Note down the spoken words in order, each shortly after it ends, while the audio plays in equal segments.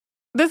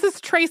This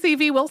is Tracy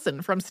V.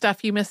 Wilson from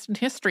Stuff You Missed in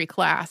History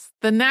class.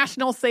 The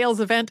national sales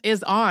event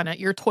is on at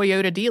your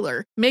Toyota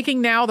dealer, making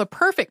now the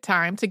perfect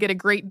time to get a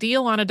great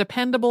deal on a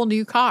dependable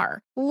new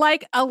car.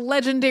 Like a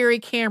legendary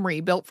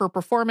Camry built for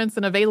performance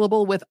and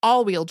available with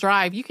all-wheel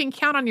drive, you can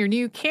count on your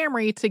new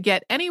Camry to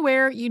get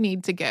anywhere you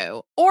need to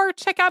go. Or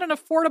check out an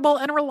affordable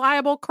and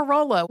reliable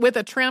Corolla with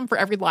a trim for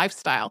every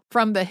lifestyle.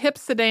 From the hip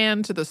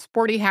sedan to the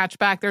sporty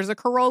hatchback, there's a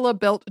Corolla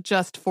built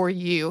just for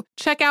you.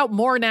 Check out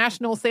more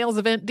national sales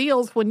event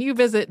deals when you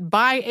visit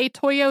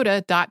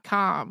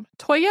buyatoyota.com.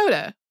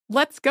 Toyota,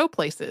 let's go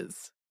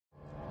places.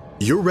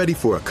 You're ready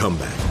for a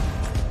comeback.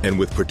 And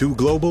with Purdue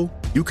Global,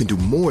 you can do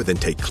more than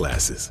take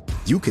classes.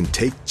 You can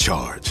take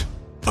charge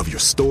of your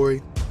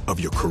story, of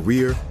your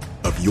career,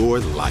 of your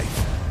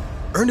life.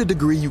 Earn a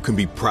degree you can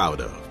be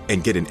proud of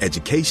and get an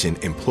education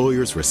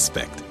employers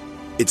respect.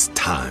 It's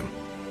time,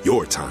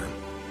 your time,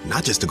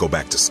 not just to go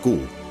back to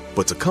school,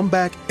 but to come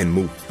back and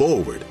move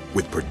forward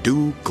with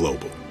Purdue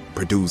Global,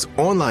 Purdue's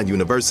online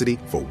university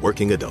for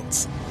working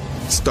adults.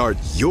 Start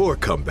your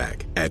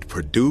comeback at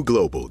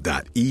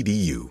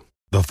purdueglobal.edu.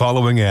 The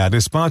following ad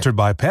is sponsored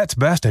by Pets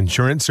Best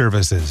Insurance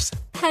Services.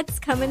 Pets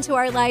come into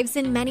our lives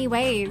in many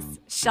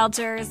ways.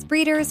 Shelters,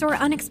 breeders, or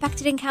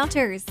unexpected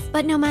encounters.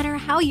 But no matter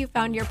how you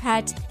found your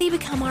pet, they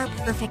become our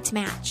perfect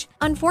match.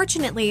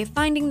 Unfortunately,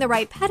 finding the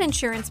right pet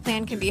insurance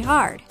plan can be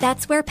hard.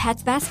 That's where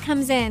Pets Best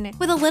comes in.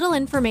 With a little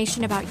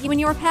information about you and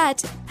your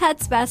pet,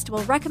 Pets Best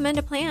will recommend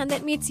a plan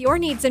that meets your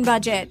needs and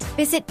budget.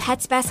 Visit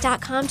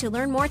PetsBest.com to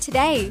learn more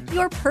today.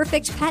 Your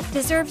perfect pet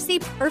deserves the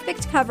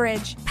perfect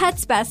coverage.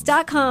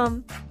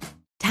 PetsBest.com.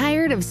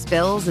 Tired of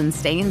spills and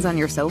stains on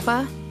your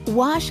sofa?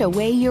 Wash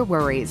away your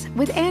worries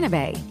with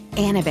Anabay.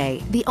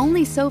 Anabay, the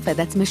only sofa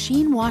that's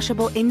machine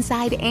washable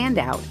inside and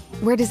out,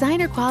 where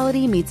designer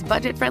quality meets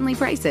budget-friendly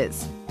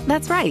prices.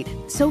 That's right,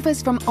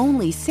 sofas from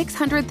only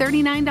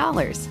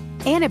 $639.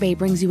 Anabay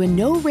brings you a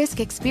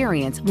no-risk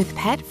experience with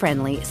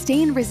pet-friendly,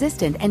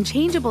 stain-resistant, and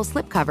changeable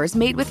slipcovers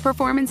made with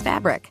performance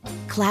fabric,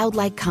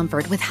 cloud-like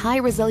comfort with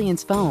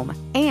high-resilience foam,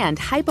 and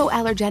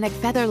hypoallergenic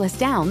featherless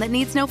down that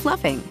needs no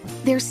fluffing.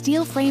 Their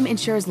steel frame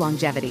ensures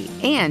longevity,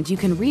 and you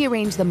can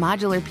rearrange the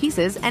modular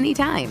pieces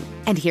anytime.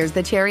 And here's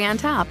the cherry on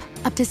top,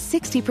 up to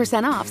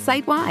 60% off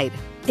site-wide.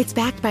 It's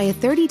backed by a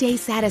 30-day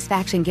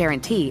satisfaction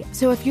guarantee,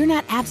 so if you're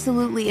not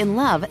absolutely in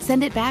love,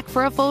 send it back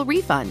for a full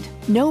refund.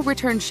 No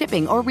return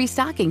shipping or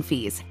restocking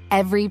fees.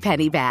 Every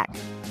penny back.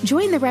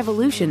 Join the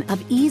revolution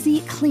of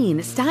easy,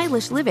 clean,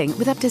 stylish living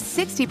with up to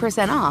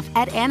 60% off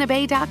at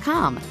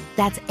anabay.com.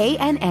 That's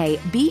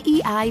ANABEI.com.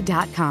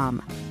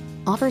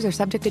 Offers are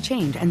subject to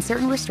change and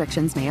certain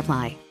restrictions may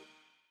apply.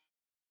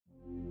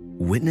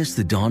 Witness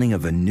the dawning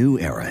of a new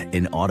era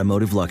in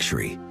automotive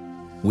luxury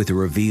with a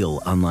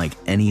reveal unlike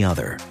any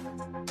other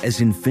as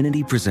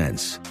Infiniti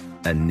presents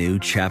a new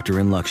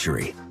chapter in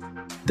luxury,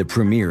 the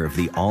premiere of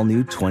the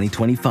all-new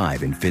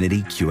 2025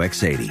 Infiniti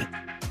QX80.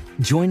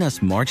 Join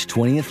us March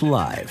 20th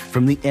live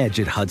from the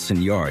Edge at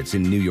Hudson Yards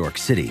in New York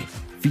City,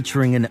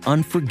 featuring an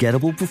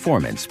unforgettable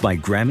performance by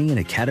Grammy and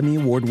Academy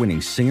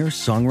Award-winning singer,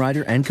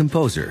 songwriter, and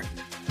composer,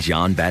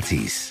 Jon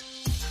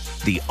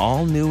Batiste. The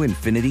all-new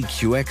Infiniti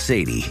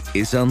QX80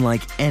 is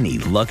unlike any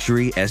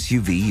luxury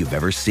SUV you've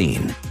ever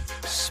seen.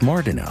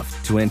 Smart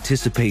enough to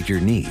anticipate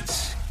your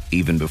needs,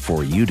 even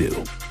before you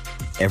do.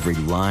 Every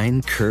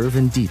line, curve,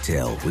 and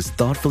detail was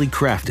thoughtfully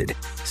crafted,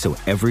 so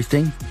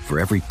everything for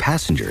every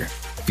passenger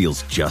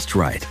feels just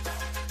right.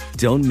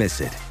 Don't miss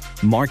it.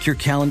 Mark your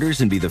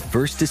calendars and be the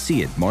first to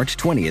see it March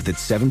 20th at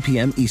 7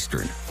 p.m.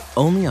 Eastern,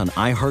 only on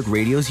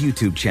iHeartRadio's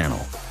YouTube channel.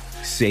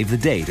 Save the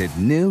date at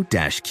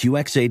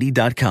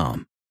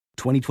new-QX80.com.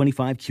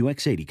 2025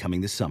 QX80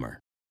 coming this summer.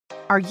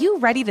 Are you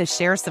ready to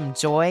share some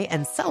joy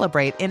and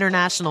celebrate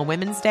International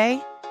Women's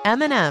Day?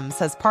 M&M's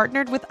has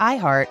partnered with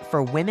iHeart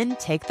for Women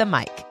Take the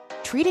Mic,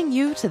 treating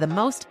you to the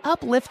most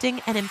uplifting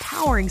and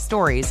empowering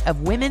stories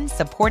of women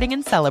supporting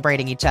and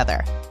celebrating each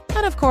other.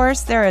 And of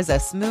course, there is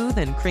a smooth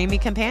and creamy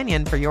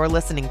companion for your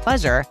listening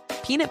pleasure,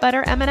 peanut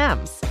butter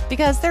M&Ms,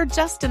 because they're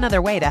just another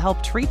way to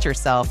help treat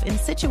yourself in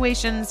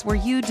situations where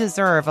you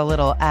deserve a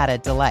little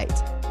added delight,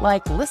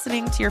 like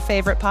listening to your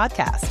favorite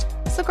podcast.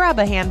 So grab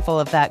a handful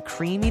of that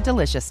creamy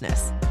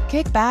deliciousness.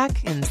 Kick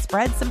back and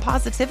spread some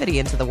positivity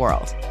into the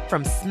world.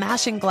 From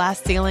smashing glass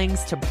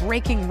ceilings to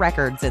breaking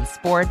records in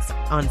sports,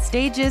 on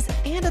stages,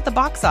 and at the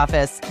box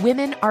office,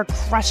 women are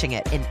crushing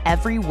it in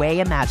every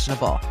way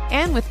imaginable.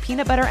 And with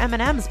peanut butter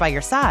M&Ms by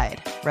your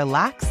side,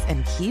 relax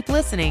and keep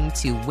listening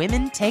to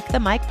Women Take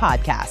the Mic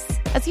podcasts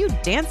as you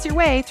dance your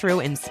way through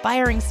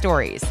inspiring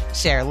stories,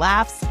 share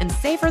laughs, and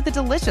savor the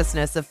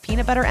deliciousness of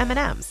peanut butter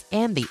M&Ms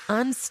and the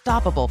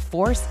unstoppable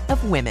force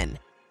of women.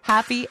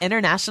 Happy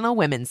International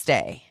Women's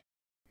Day.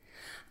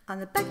 On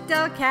the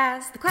Bechdel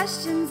cast, the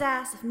questions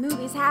asked if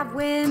movies have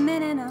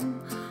women in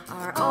them.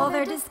 Are all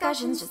their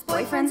discussions just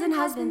boyfriends and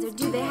husbands, or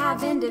do they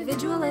have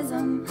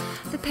individualism?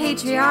 The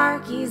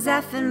patriarchy's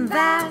effing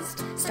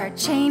vast. Start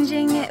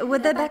changing it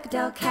with the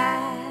Bechdel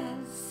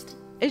cast.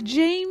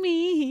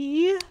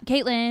 Jamie.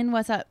 Caitlin,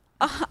 what's up?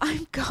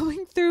 I'm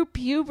going through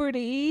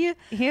puberty.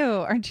 Ew,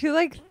 aren't you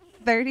like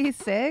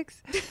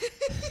 36?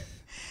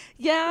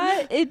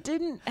 Yeah, it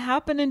didn't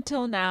happen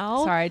until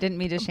now. Sorry, I didn't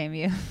mean to shame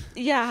you.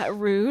 Yeah,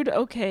 rude.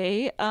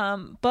 Okay.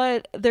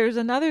 But there's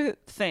another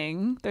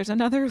thing. There's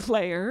another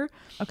layer.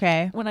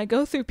 Okay. When I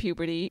go through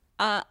puberty,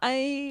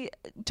 I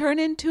turn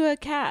into a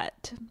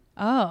cat.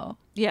 Oh.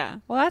 Yeah.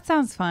 Well, that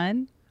sounds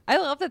fun. I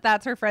love that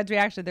that's her friend's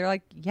reaction. They're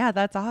like, yeah,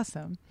 that's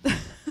awesome.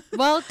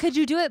 Well, could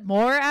you do it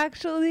more,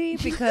 actually?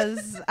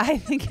 Because I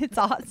think it's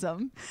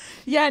awesome.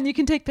 Yeah, and you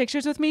can take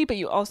pictures with me, but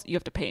you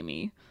have to pay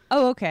me.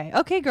 Oh, okay.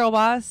 Okay, girl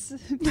boss.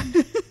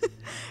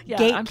 Yeah,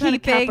 I'm trying to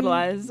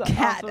capitalize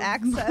cat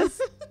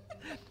access.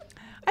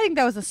 I think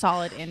that was a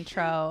solid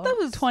intro. That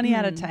was 20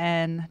 out of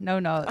 10. No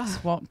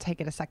notes. Won't take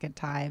it a second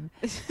time.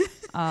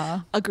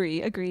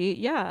 Agree.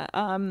 Yeah.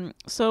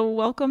 So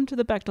welcome to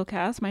the Bechtel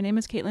Cast. My name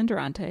is Caitlin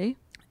Durante.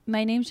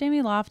 My name's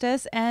Jamie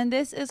Loftus, and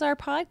this is our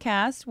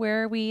podcast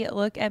where we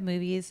look at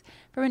movies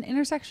from an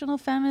intersectional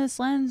feminist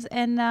lens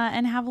and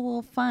have a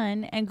little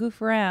fun and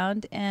goof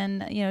around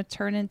and,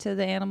 turn into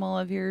the animal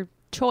of your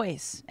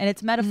choice. And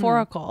it's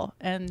metaphorical.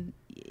 And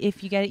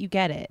if you get it, you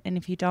get it. And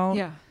if you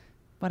don't,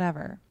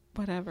 whatever.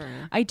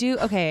 I do.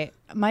 Okay.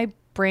 My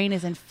brain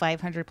is in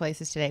 500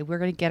 places today. We're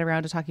going to get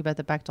around to talking about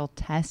the Bechdel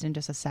test in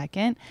just a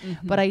second.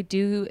 But I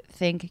do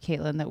think,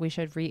 Caitlin, that we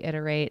should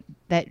reiterate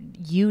that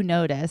you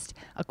noticed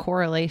a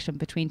correlation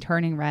between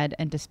Turning Red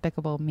and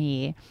Despicable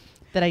Me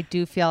that I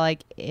do feel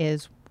like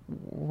is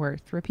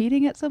worth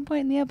repeating at some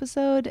point in the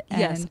episode. And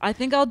yes, I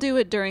think I'll do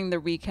it during the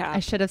recap. I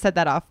should have said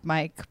that off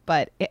mic,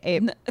 but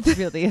it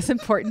really is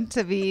important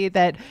to me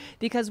that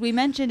because we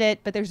mentioned it,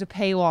 but there's a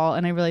paywall,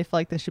 and I really feel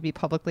like this should be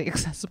publicly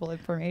accessible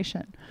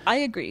information. I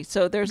agree.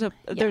 So there's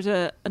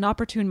an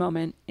opportune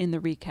moment in the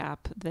recap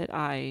that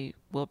I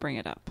will bring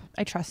it up.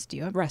 I trust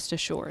you. Rest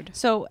assured.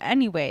 So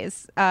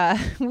anyways,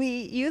 we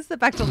use the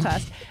Bechdel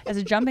test as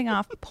a jumping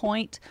off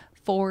point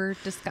for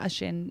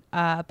discussion,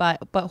 but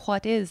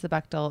what is the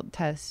Bechdel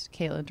test,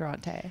 Caitlin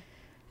Durante?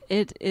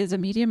 It is a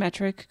media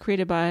metric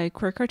created by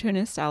queer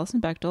cartoonist Alison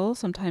Bechdel,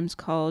 sometimes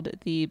called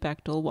the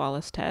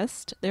Bechdel-Wallace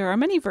test. There are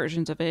many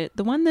versions of it.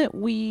 The one that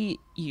we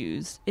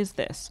use is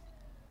this.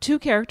 2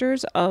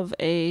 characters of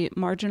a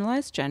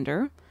marginalized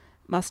gender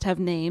must have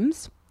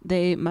names,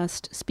 they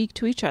must speak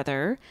to each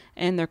other,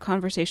 and their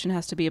conversation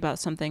has to be about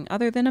something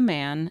other than a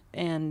man,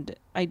 and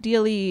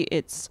ideally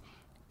it's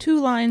 2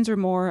 lines or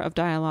more of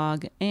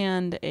dialogue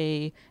and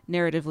a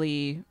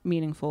narratively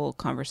meaningful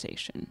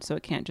conversation. So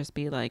it can't just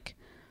be like,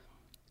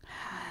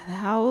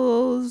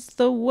 how's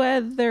the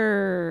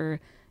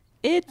weather?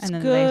 It's and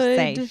then good.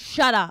 They say,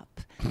 shut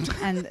up.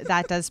 And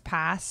that does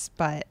pass,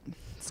 but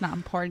it's not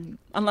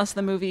important. Unless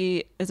the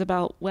movie is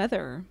about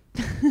weather,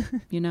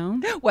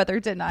 Weather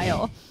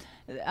denial.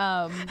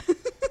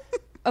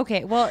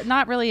 Okay, well,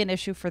 not really an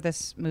issue for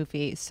this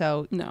movie,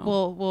 so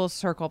no. We'll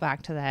circle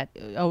back to that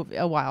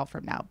a while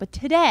from now. But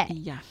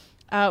today,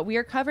 we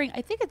are covering,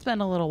 I think it's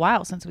been a little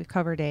while since we've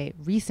covered a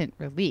recent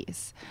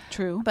release.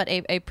 True. But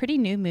a pretty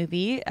new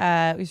movie.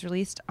 It was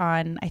released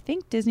on, I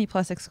think, Disney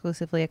Plus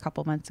exclusively a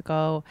couple months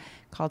ago,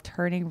 called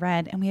Turning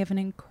Red, and we have an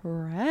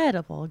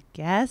incredible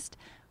guest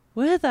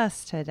with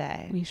us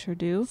today. We sure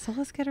do. So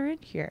let's get her in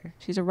here.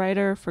 She's a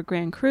writer for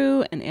Grand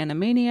Crew and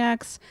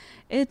Animaniacs.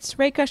 It's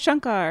Rekha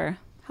Shankar.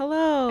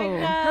 Hello.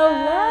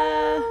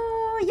 Hello.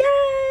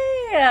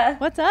 Yay.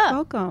 What's up?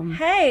 Welcome.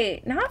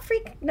 Hey, not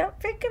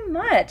freaking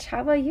much.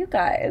 How about you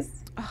guys?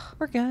 Oh,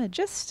 we're good.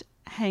 Just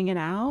hanging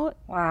out.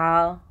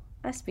 Wow.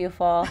 That's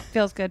beautiful.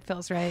 Feels good.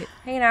 Feels right.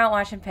 Hanging out,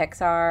 watching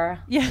Pixar.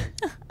 Yeah.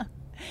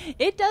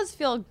 It does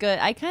feel good.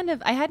 I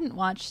hadn't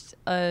watched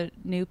a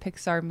new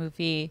Pixar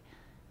movie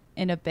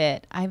in a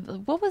bit.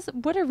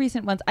 What are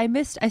recent ones? I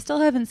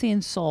still haven't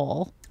seen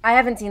Soul. I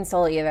haven't seen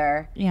Soul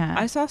either. Yeah.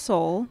 I saw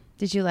Soul.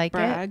 Did you like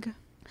Brag. it?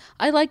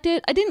 I liked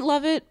it. I didn't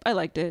love it. I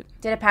liked it.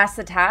 Did it pass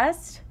the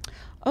test?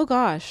 Oh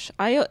gosh.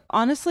 I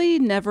honestly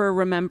never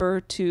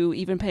remember to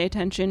even pay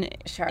attention.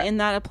 Sure. And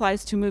that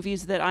applies to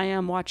movies that I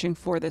am watching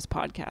for this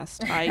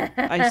podcast.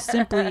 I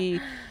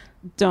simply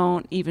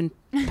don't even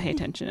pay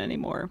attention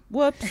anymore.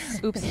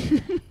 Whoops. Oops.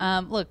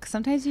 Look,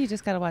 sometimes you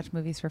just got to watch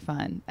movies for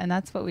fun. And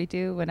that's what we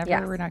do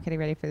whenever we're not getting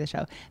ready for the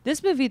show.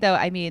 This movie, though,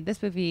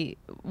 this movie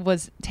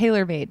was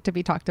tailor-made to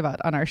be talked about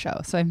on our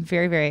show. So I'm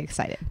very, very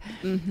excited.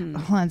 Mm-hmm.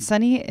 Hold on.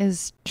 Sonny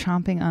is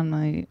chomping on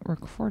my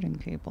recording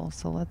cable.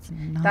 So let's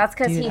not That's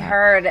because he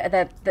heard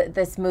that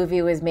this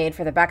movie was made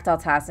for the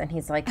Bechdel test. And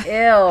he's like,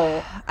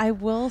 ew. I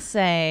will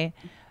say...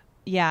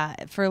 Yeah,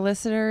 for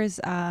listeners,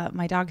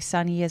 my dog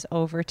Sunny is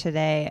over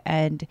today,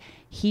 and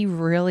he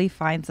really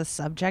finds the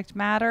subject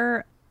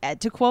matter,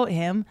 to quote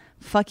him,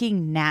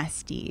 fucking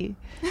nasty.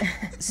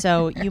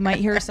 So you might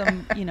hear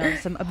some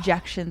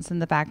objections in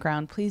the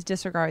background. Please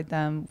disregard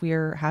them.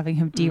 We're having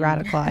him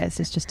de-radicalized.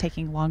 It's just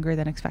taking longer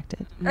than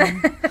expected.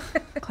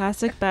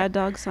 Classic bad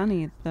dog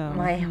Sunny, though.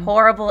 My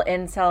horrible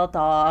incel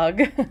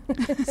dog.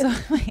 So,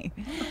 wait.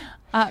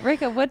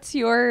 Rekha, what's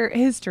your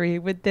history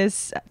with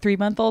this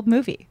 3-month-old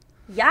movie?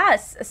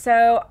 Yes.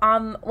 So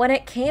when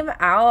it came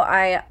out,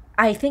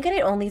 I think I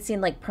had only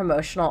seen like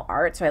promotional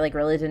art, so I like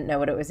really didn't know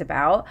what it was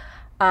about.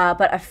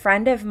 But a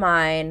friend of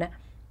mine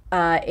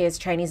is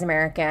Chinese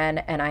American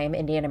and I am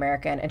Indian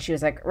American. And she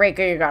was like,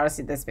 Rekha, you gotta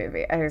see this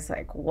movie. I was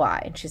like,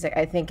 why? And she's like,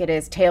 I think it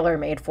is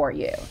tailor-made for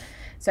you.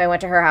 So I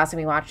went to her house and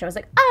we watched it. I was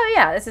like, oh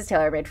yeah, this is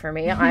tailor-made for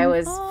me. I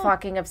was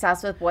fucking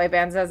obsessed with boy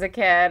bands as a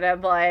kid.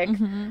 And like,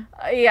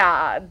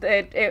 yeah,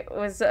 it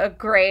was a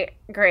great,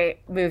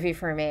 great movie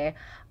for me.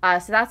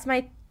 So that's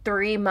my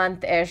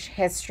 3-month-ish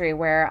history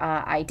where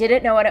I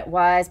didn't know what it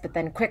was, but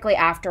then quickly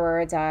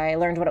afterwards I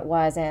learned what it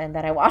was and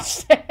then I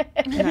watched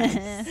it.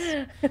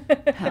 Nice.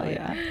 Hell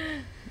yeah.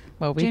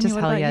 Well, we Jamie, just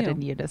what hell about yeah you?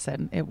 in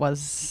unison. That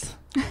was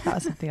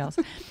something else.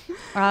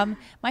 My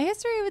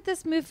history with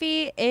this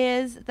movie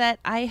is that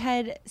I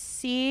had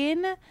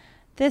seen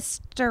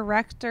this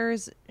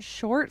director's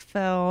short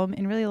film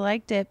and really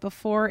liked it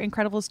before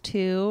Incredibles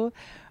 2.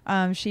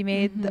 She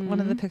made one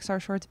of the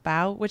Pixar shorts,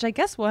 Bow, which I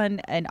guess won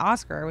an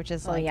Oscar, which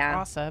is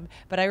awesome.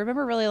 But I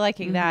remember really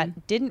liking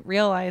that. Didn't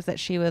realize that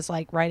she was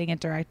like writing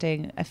and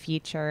directing a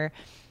feature.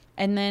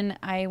 And then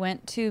I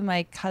went to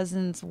my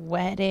cousin's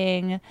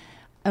wedding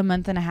a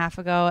month and a half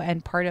ago,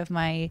 and part of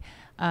my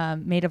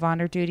maid of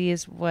honor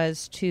duties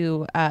was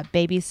to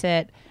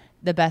babysit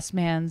the best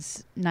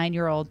man's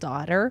 9-year-old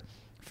daughter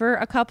for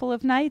a couple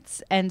of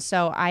nights. And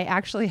so I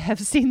actually have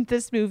seen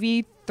this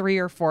movie 3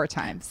 or 4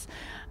 times.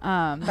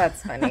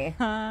 That's funny.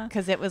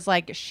 Because it was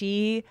like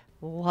she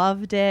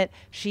loved it.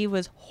 She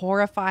was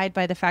horrified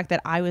by the fact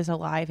that I was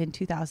alive in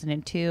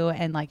 2002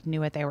 and like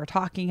knew what they were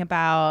talking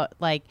about.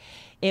 Like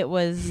it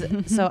was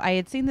so I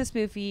had seen this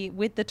movie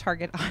with the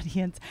target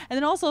audience and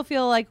then also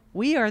feel like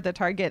we are the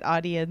target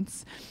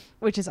audience,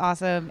 which is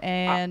awesome.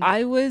 And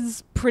I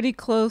was pretty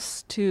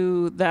close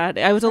to that.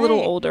 I was a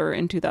little older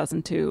in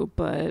 2002,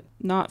 but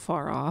not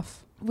far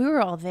off. We were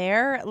all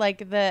there.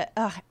 Like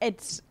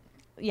it's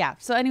yeah.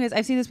 So anyways,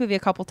 I've seen this movie a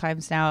couple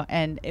times now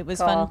and it was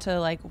fun to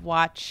like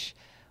watch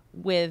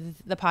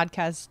with the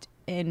podcast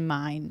in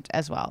mind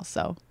as well.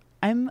 So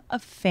I'm a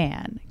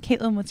fan.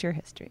 Caitlin, what's your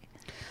history?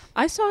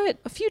 I saw it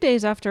a few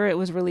days after it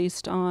was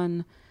released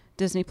on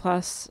Disney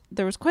Plus.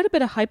 There was quite a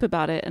bit of hype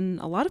about it, and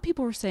a lot of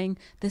people were saying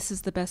this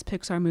is the best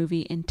Pixar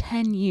movie in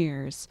 10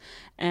 years.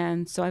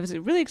 And so I was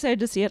really excited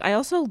to see it. I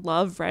also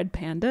love red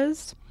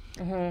pandas.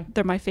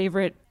 They're my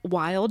favorite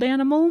wild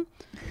animal.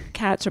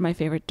 Cats are my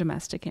favorite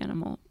domestic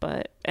animal.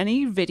 But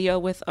any video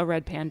with a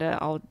red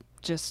panda,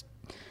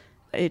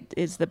 it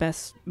is the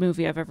best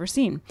movie I've ever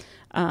seen.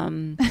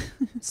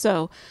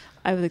 So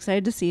I was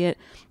excited to see it.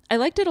 I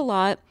liked it a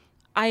lot.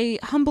 I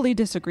humbly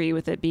disagree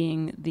with it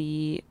being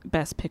the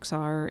best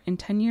Pixar in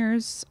 10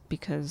 years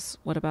because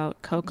what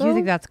about Coco? You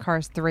think that's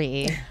Cars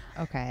 3?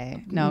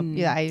 Okay. No,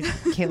 yeah,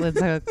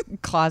 Caitlin's a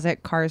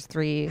closet Cars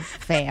 3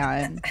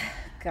 fan.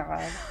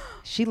 God.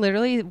 She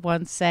literally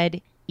once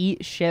said,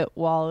 "Eat shit,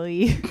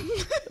 Wally."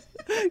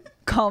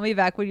 Call me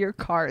back when your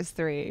Cars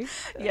 3.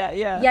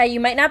 Yeah, you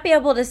might not be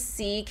able to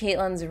see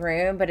Caitlin's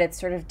room, but it's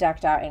sort of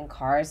decked out in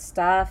Cars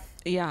stuff.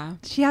 Yeah.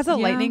 She has a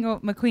Lightning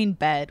McQueen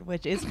bed,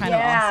 which is kind of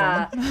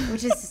awesome.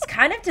 Which is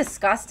kind of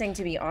disgusting,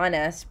 to be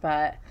honest,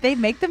 but... They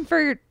make them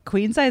for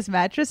queen-size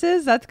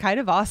mattresses? That's kind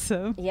of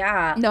awesome.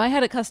 Yeah. No, I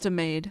had it custom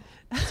made.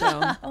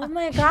 So. Oh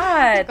my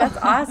God, that's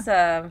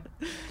awesome.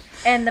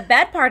 And the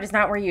bed part is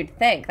not where you'd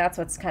think. That's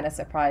what's kind of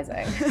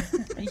surprising.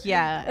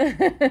 Yeah.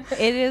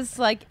 It is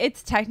like,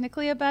 it's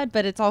technically a bed,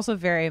 but it's also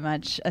very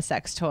much a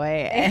sex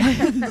toy.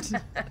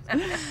 And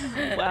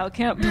wow,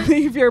 can't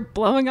believe you're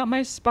blowing up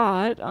my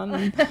spot.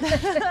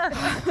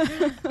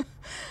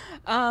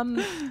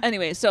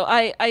 Anyway, so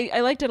I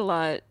liked it a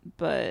lot,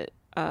 but...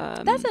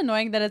 that's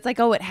annoying that it's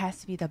like, oh, it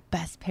has to be the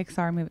best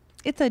Pixar movie.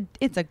 It's a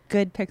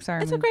good Pixar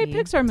movie. It's a great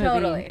Pixar movie.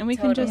 Totally. And we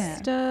can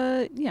just,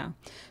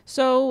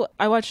 So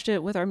I watched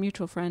it with our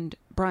mutual friend,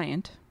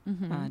 Bryant,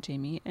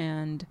 Jamie,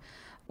 and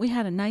we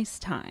had a nice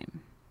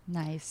time.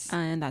 Nice.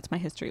 And that's my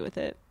history with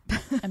it.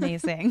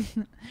 Amazing.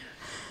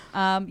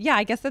 Yeah,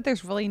 I guess that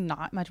there's really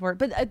not much more.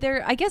 But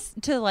I guess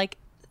to like,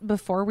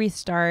 before we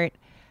start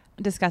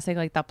discussing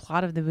like the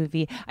plot of the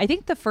movie, I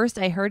think the first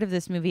I heard of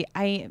this movie,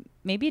 I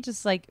maybe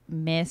just like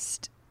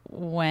missed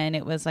when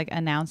it was like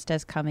announced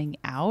as coming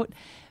out.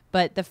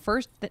 But the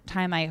first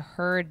time I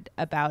heard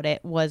about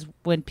it was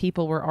when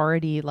people were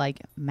already like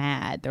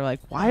mad. They're like,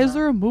 why is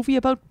there a movie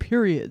about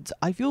periods?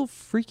 I feel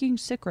freaking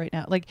sick right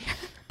now. Like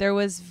there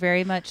was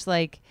very much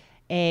like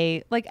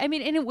and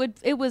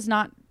it was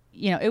not,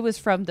 it was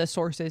from the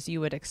sources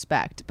you would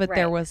expect, but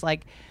there was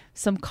like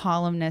some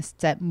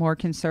columnists at more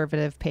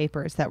conservative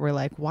papers that were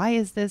like, why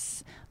is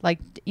this like,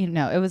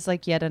 it was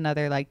like yet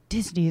another like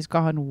Disney's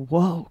gone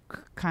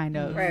woke kind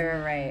of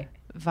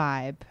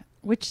vibe.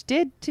 Which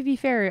did, to be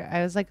fair,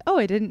 I was like, oh,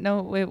 I didn't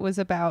know it was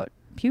about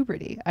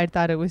puberty. I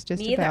thought it was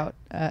just about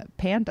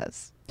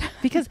pandas.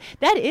 Because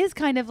that is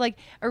kind of like,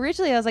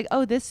 originally I was like,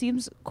 oh, this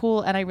seems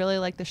cool. And I really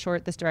like the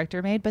short this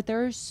director made. But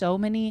there are so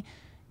many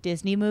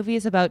Disney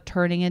movies about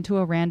turning into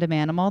a random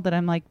animal that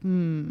I'm like,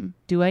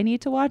 do I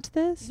need to watch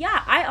this?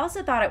 Yeah, I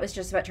also thought it was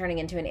just about turning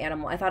into an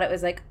animal. I thought it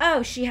was like,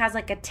 oh, she has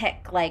like a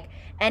tick. Like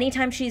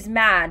anytime she's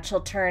mad, she'll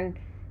turn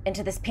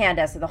into this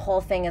panda, so the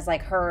whole thing is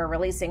like her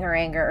releasing her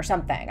anger or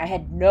something. I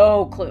had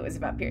no clue it was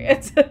about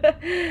periods.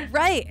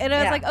 Right. And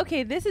I was like,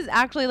 okay, this is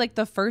actually like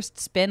the first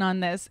spin on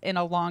this in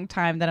a long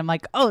time that I'm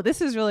like, oh,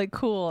 this is really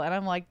cool. And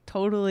I'm like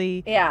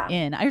totally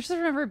in. I just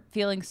remember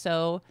feeling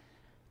so...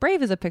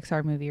 Brave is a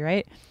Pixar movie,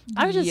 right?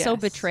 I was just so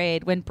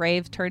betrayed when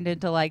Brave turned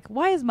into like,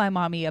 why is my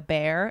mommy a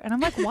bear? And I'm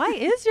like, why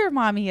is your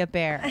mommy a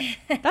bear?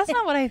 That's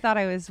not what I thought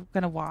I was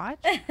going to watch.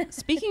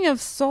 Speaking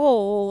of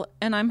soul,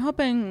 and I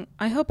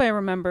hope I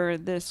remember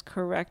this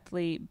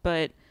correctly,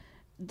 but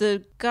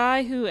the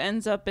guy who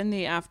ends up in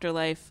the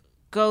afterlife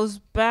goes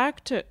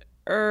back to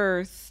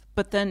Earth,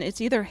 but then it's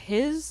either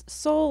his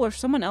soul or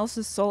someone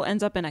else's soul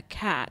ends up in a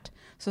cat.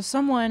 So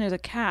someone is a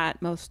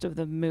cat most of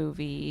the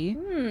movie.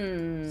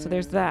 So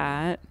there's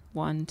that.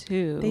 1,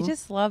 2. They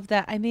just love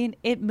that. I mean,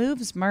 it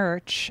moves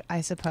merch,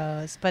 I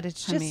suppose, but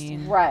it's just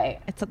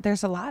right.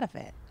 There's a lot of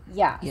it.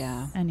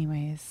 Yeah.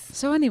 Anyways.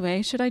 So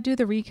anyway, should I do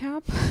the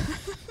recap?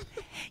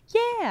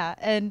 Yeah.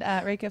 And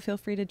Rekha, feel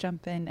free to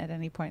jump in at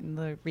any point in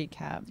the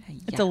recap.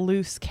 It's a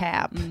loose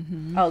cap.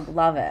 Oh,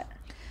 love it.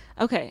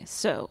 Okay,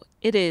 so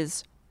it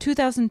is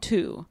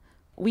 2002.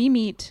 We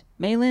meet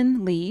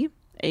Maylin Lee,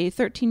 a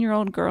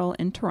 13-year-old girl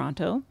in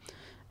Toronto.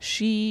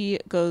 She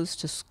goes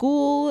to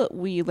school.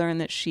 We learn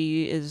that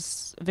she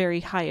is very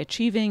high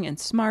achieving and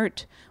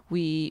smart.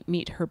 We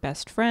meet her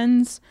best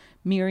friends,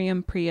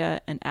 Miriam,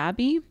 Priya, and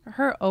Abby.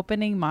 Her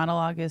opening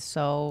monologue is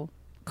so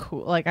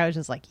cool. Like, I was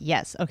just like,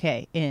 yes,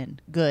 okay,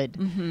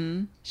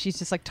 good. She's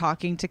just like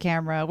talking to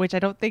camera, which I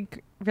don't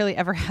think really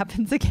ever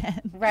happens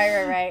again.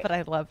 Right. But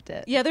I loved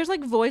it. Yeah, there's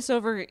like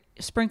voiceover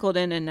sprinkled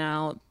in and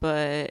out,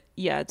 but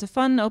yeah, it's a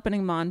fun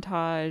opening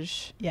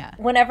montage. Yeah.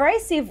 Whenever I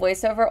see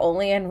voiceover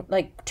only in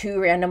like 2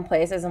 random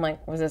places, I'm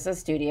like, was this a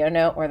studio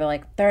note? Where they're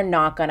like, they're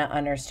not going to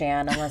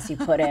understand unless you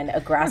put in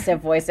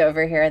aggressive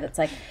voiceover here that's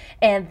like,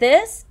 and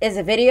this is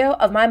a video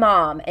of my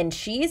mom and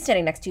she's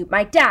sitting next to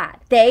my dad.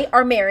 They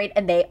are married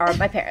and they are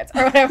my parents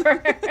or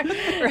whatever.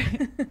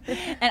 Right.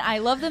 And I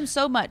love them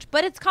so much,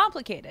 but it's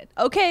complicated.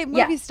 Okay,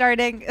 movie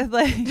starting.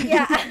 Like,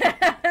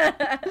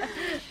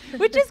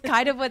 which is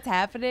kind of what's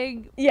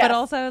happening. Yes. But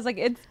also I was like,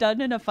 it's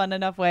done in a fun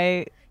enough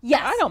way.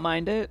 Yes. I don't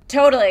mind it.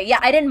 Totally. Yeah,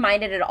 I didn't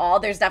mind it at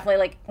all. There's definitely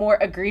like more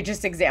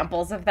egregious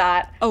examples of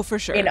that. Oh, for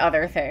sure. In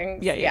other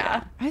things.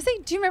 Yeah. I was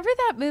like, do you remember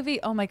that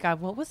movie? Oh my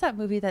God, what was that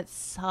movie that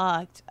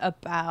sucked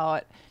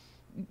about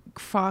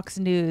Fox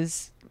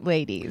News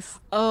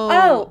ladies?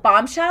 Oh,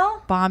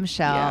 Bombshell?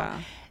 Bombshell.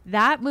 Yeah.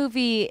 That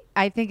movie,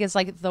 I think, is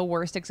like the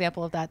worst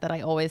example of that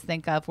I always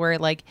think of, where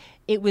like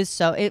it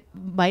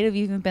might have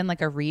even been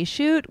like a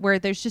reshoot, where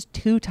there's just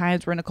 2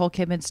 times where Nicole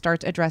Kidman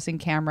starts addressing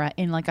camera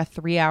in like a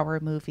 3-hour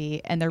movie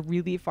and they're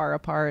really far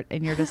apart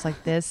and you're just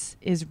like, this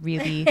is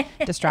really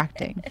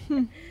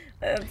distracting.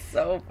 That's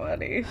so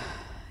funny.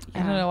 I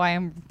don't know why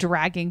I'm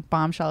dragging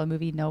Bombshell, a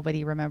movie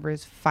nobody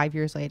remembers 5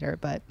 years later,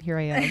 but here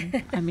I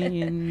am. I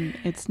mean,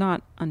 it's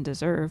not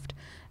undeserved.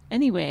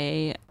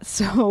 Anyway,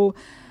 so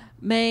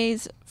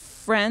May's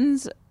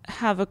friends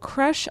have a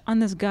crush on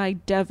this guy,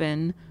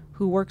 Devin,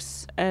 who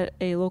works at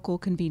a local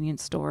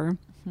convenience store.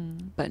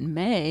 But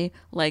May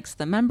likes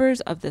the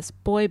members of this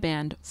boy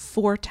band,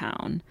 Four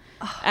Town,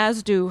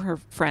 as do her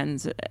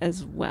friends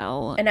as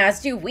well. And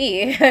as do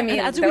we. I mean,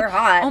 they're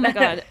hot. Oh my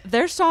God.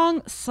 Their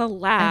song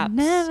slaps. I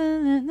never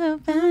let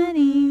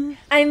nobody.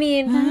 I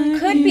mean,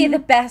 could be the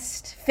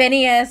best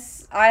Phineas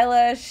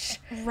Eilish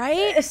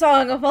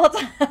song of all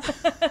time.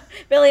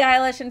 Billie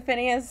Eilish and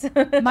Phineas.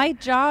 My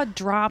jaw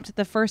dropped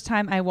the first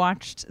time I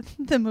watched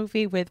the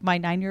movie with my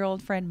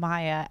 9-year-old friend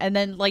Maya, and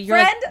then like you're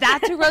like,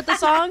 that's who wrote the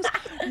songs.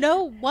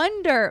 No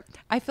wonder.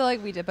 I feel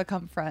like we did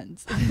become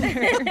friends.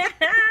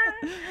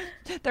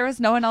 There was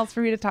no one else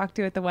for me to talk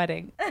to at the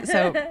wedding,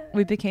 so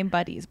we became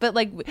buddies. But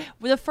like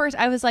the first,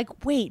 I was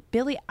like, wait,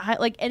 Billie,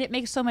 and it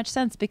makes so much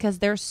sense because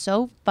they're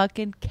so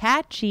fucking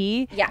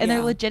catchy, and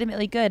they're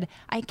legitimately good.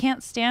 I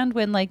can't stand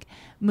when like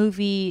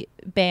movie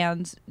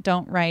bands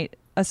don't write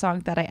a song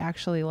that I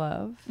actually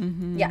love.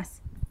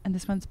 Yes, and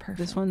this one's perfect.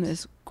 This one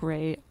is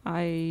great.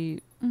 I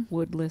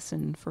would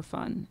listen for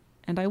fun,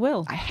 and I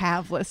will. I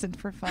have listened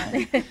for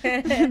fun.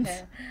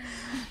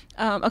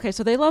 Okay,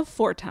 so they love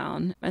Fort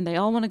Town, and they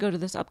all want to go to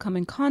this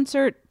upcoming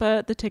concert,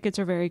 but the tickets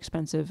are very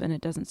expensive, and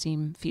it doesn't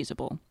seem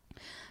feasible.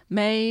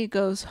 May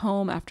goes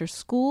home after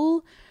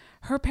school.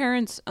 Her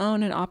parents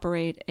own and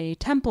operate a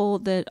temple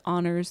that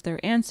honors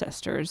their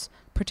ancestors,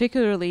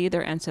 particularly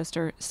their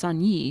ancestor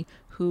Sun Yi,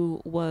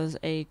 who was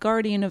a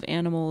guardian of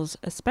animals,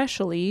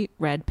 especially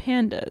red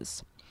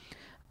pandas.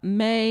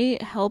 May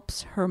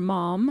helps her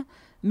mom,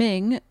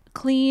 Ming,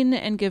 clean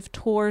and give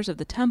tours of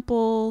the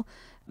temple.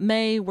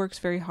 May works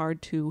very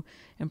hard to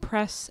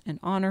impress and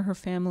honor her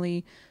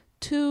family,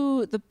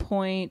 to the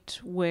point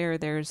where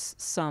there's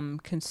some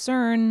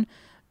concern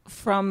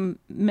from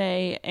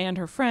May and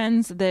her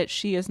friends that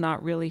she is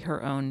not really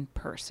her own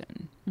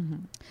person.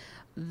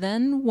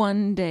 Then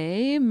one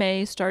day,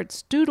 May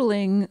starts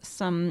doodling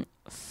some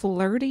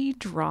flirty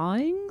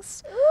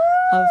drawings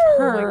of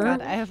her. Oh my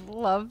God, I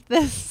love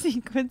this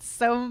sequence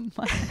so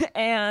much.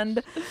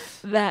 And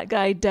that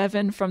guy,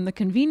 Devin, from the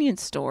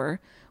convenience store,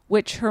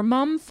 which her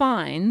mom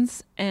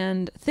finds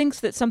and thinks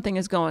that something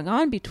is going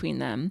on between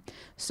them.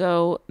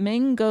 So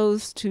Ming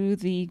goes to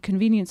the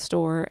convenience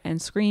store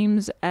and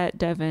screams at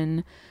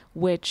Devon,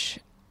 which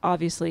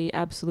obviously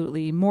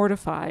absolutely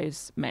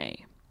mortifies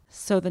May.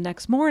 So the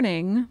next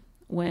morning,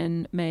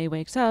 when May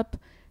wakes up,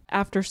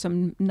 after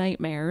some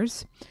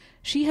nightmares,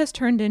 she has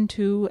turned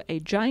into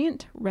a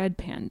giant red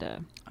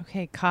panda.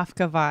 Okay,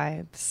 Kafka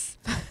vibes.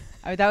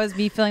 That was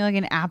me feeling like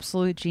an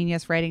absolute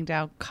genius writing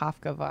down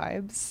Kafka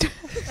vibes.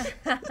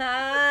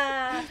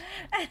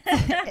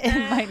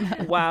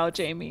 Wow,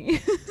 Jamie.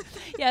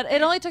 Yeah,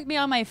 it only took me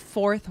on my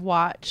 4th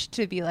watch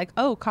to be like,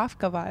 oh,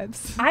 Kafka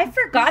vibes. I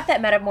forgot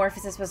that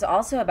Metamorphosis was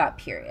also about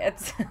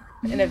periods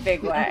in a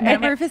big way.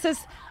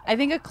 Metamorphosis, I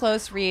think a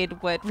close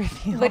read would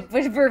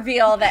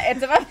reveal that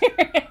it's about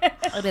periods.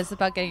 It is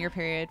about getting your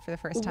period for the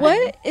first time.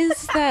 What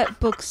is that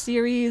book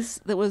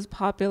series that was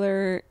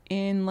popular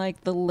in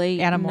like the late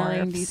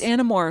Animorphs. 90s?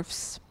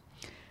 Animorphs.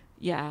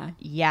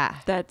 Yeah.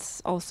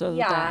 That's also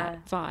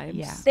that vibes.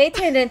 Yeah. They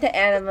turned into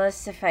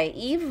animals to fight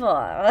evil.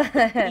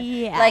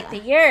 Yeah. Like the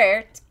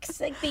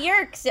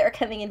yerks that are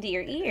coming into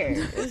your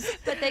ears.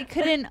 But they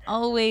couldn't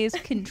always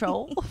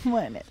control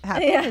when it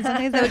happened. Yeah. And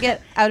sometimes they would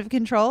get out of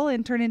control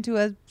and turn into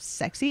a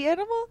sexy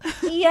animal.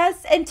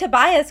 Yes, and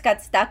Tobias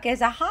got stuck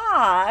as a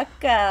hawk.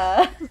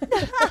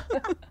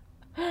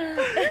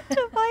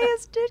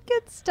 Tobias did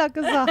get stuck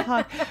as a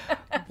hawk.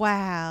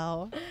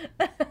 Wow.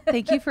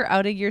 Thank you for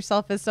outing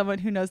yourself as someone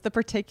who knows the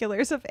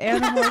particulars of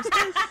animals.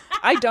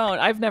 I don't.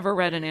 I've never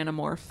read an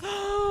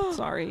Animorph.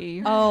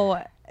 Sorry.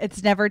 Oh,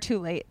 it's never too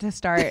late to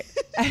start.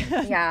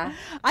 Yeah.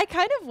 I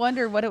kind of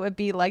wonder what it would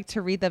be like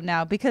to read them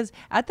now, because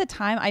at the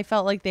time I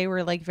felt like they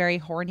were like very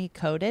horny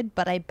coded,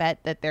 but I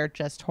bet that they're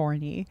just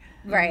horny.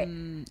 Right.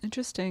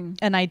 Interesting.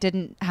 And I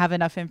didn't have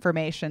enough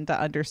information to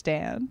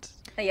understand.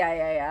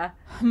 Yeah.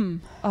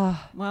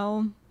 Oh,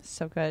 well,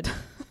 so good.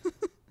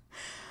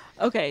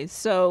 Okay,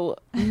 so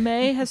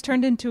May has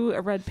turned into a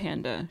red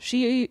panda.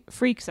 She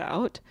freaks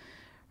out.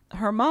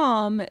 Her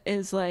mom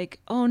is like,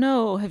 oh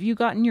no, have you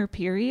gotten your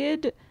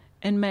period?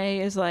 And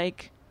May is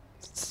like,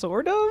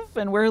 sort of.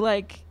 And we're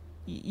like,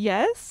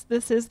 yes,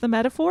 this is the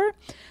metaphor.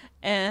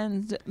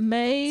 And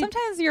May...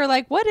 Sometimes you're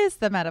like, what is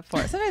the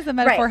metaphor? Sometimes the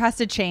metaphor has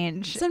to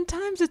change.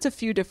 Sometimes it's a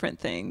few different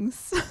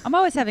things. I'm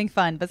always having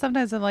fun, but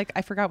sometimes I'm like,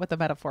 I forgot what the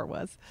metaphor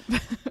was.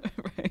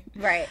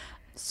 Right.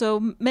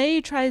 So May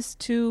tries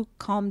to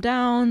calm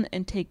down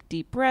and take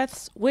deep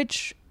breaths,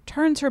 which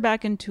turns her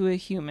back into a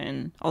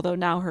human, although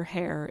now her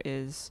hair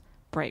is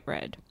bright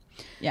red.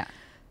 Yeah.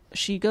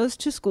 She goes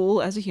to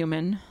school as a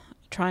human,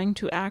 trying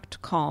to act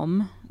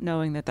calm,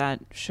 knowing that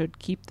should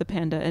keep the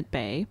panda at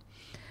bay.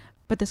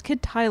 But this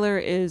kid Tyler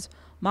is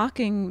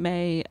mocking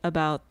May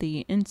about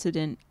the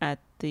incident at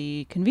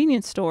the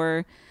convenience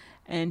store,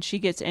 and she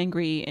gets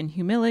angry and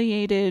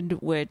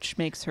humiliated, which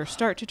makes her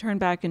start to turn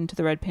back into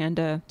the red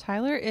panda.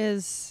 Tyler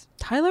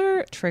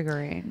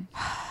triggering.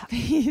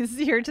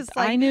 You're just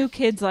like, I knew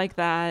kids like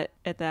that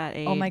at that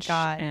age. Oh my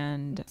God.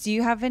 And do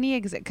you have any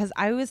because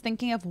I was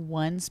thinking of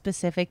one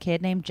specific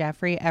kid named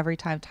Jeffrey every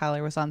time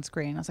Tyler was on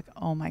screen. I was like,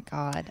 oh my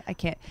God, I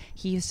can't.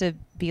 He used to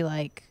be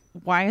like,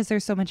 why is there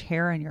so much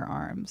hair on your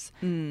arms?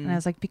 And I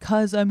was like,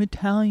 because I'm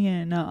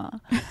Italian.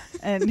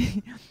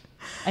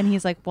 And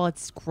he's like, well,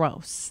 it's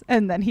gross.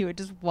 And then he would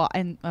just walk.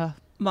 And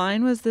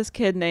mine was this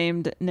kid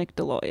named Nick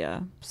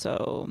DeLoya.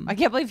 So I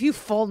can't believe you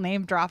full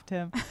name dropped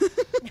him.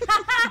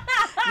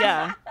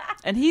 Yeah.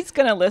 And he's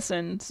going to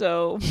listen.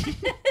 So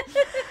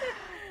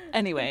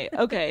anyway,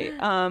 okay.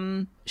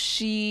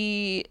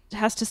 She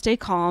has to stay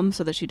calm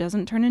so that she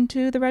doesn't turn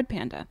into the red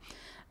panda.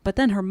 But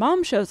then her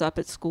mom shows up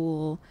at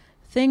school.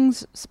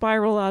 Things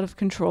spiral out of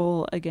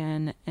control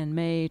again, and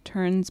May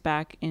turns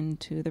back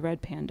into the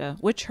red panda,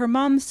 which her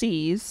mom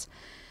sees.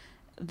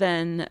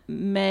 Then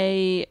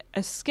May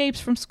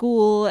escapes from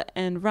school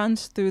and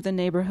runs through the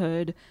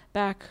neighborhood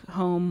back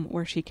home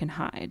where she can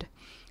hide.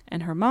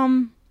 And her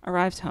mom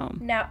arrives home.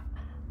 Now,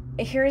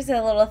 here's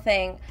a little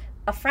thing.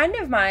 A friend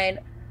of mine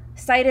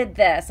cited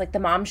this, like the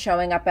mom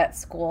showing up at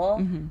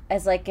school,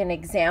 as like an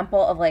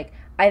example of like,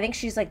 I think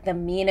she's like the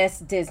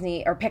meanest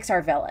Disney or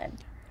Pixar villain.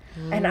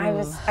 And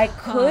I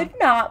could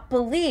not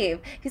believe.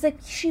 He's like,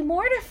 she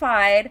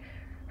mortified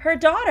her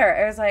daughter.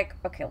 I was like,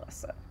 okay,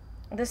 listen,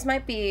 this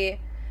might be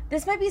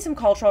some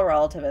cultural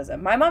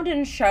relativism. My mom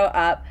didn't show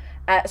up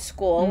at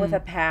school with a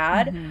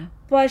pad,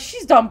 but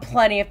she's done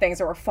plenty of things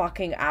that were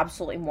fucking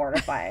absolutely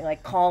mortifying.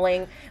 Like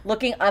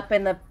looking up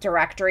in the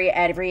directory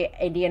every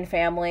Indian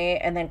family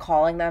and then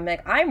calling them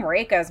like, I'm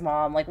Rekha's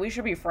mom. Like, we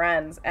should be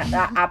friends. And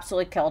that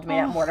absolutely killed me.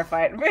 That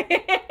mortified me.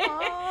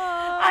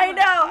 I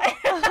know.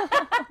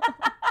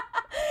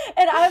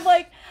 And I'm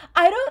like,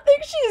 I don't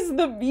think she's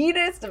the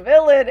meanest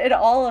villain in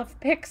all of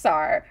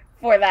Pixar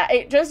for that.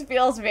 It just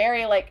feels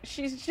very like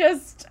she's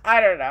just,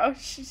 I don't know,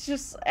 she's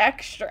just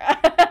extra.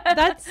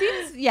 That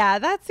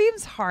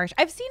seems harsh.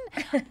 I've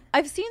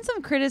seen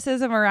some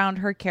criticism around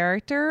her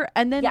character,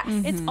 and then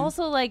it's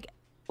also like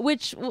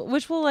which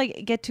we'll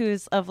like get to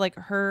is of like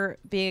her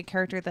being a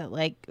character that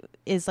like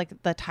is like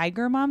the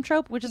tiger mom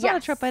trope, which is not a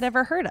trope I'd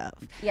ever heard of.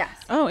 Yes.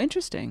 Oh,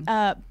 interesting.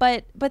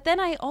 But then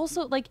I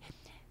also like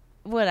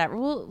whatever.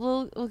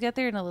 We'll get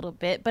there in a little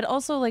bit. But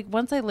also like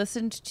once I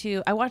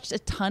watched a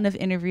ton of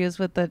interviews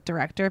with the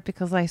director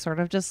because I sort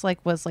of just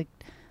like was like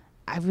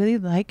I really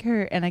like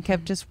her, and I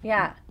kept just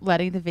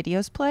letting the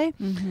videos play.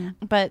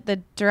 But the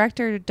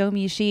director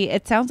Domi Shi,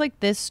 it sounds like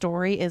this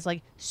story is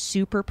like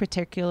super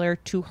particular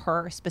to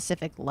her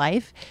specific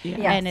life,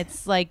 and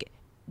it's like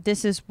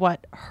this is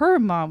what her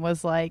mom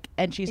was like,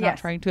 and she's not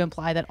trying to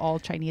imply that all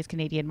Chinese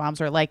Canadian moms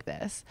are like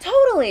this.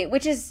 Totally,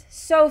 which is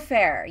so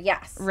fair.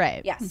 Yes,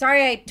 right. Yeah,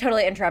 sorry, I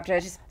totally interrupted. I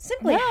just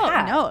simply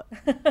no.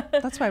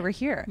 That's why we're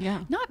here.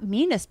 Yeah, not the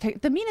meanest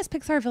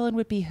Pixar villain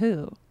would be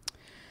who?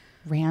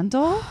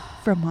 Randall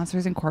from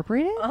Monsters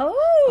Incorporated?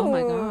 Oh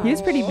my god.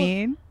 He's pretty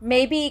mean.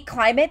 Maybe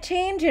climate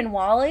change in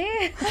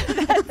WALL-E?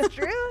 That's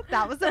true.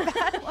 That was a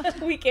bad one.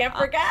 We can't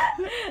forget.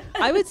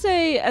 I would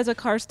say as a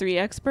Cars 3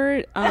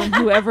 expert,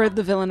 whoever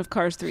the villain of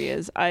Cars 3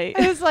 is, I've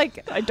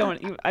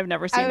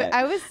never seen it.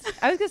 I was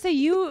going to say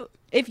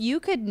if you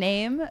could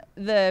name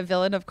the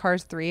villain of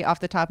Cars 3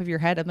 off the top of your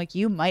head, I'm like,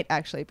 you might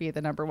actually be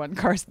the number one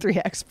Cars 3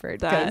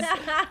 expert.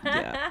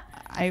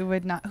 I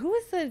would not. Who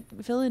was the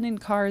villain in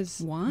Cars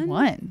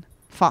 1?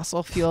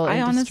 Fossil fuel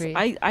industry.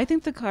 I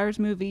think the Cars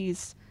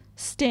movies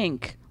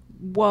stink.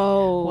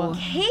 Whoa.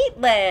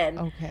 Caitlin.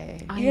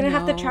 Okay. You're going to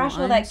have to trash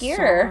all that gear.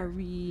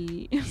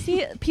 Sorry.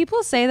 See,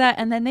 people say that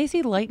and then they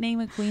see Lightning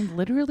McQueen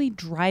literally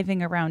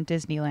driving around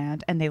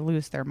Disneyland and they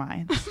lose their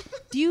minds.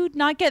 Do you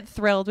not get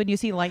thrilled when you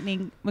see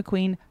Lightning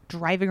McQueen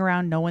driving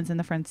around, no one's in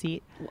the front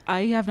seat?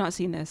 I have not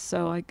seen this,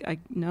 so I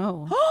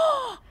know.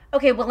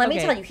 Okay, well, let me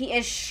tell you, he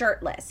is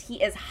shirtless.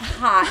 He is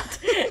hot.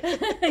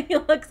 He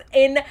looks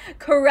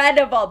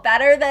incredible.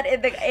 Better than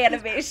in the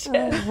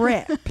animation.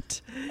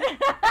 Ripped.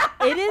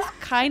 It is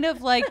kind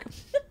of like,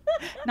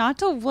 not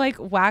to like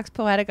wax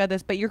poetic on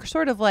this, but you're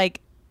sort of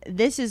like,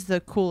 this is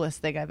the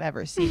coolest thing I've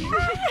ever seen.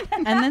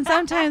 And then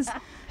sometimes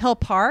he'll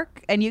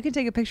park and you can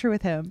take a picture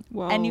with him.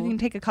 Whoa. And you can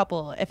take a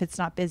couple if it's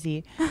not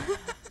busy.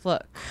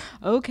 Look.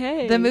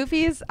 Okay. The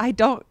movies,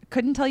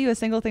 couldn't tell you a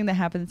single thing that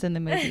happens in the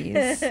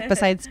movies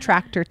besides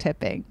tractor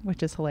tipping,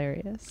 which is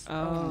hilarious.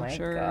 Oh my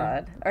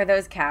god. Are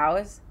those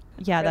cows?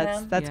 Yeah,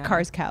 that's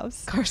Cars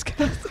cows. Cars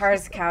cows.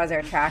 Cars cows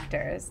are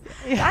tractors.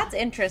 Yeah. That's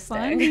interesting.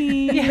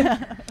 Funny.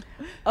 Yeah.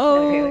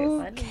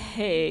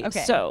 Okay.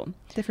 So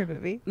different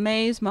movie.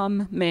 May's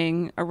mom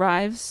Ming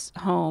arrives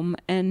home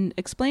and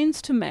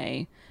explains to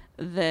May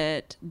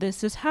that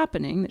this is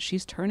happening, that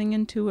she's turning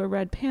into a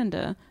red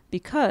panda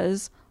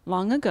because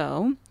long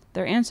ago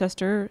their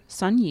ancestor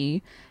Sun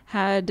Yi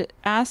had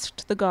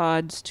asked the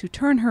gods to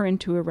turn her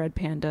into a red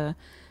panda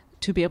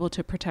to be able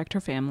to protect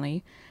her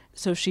family.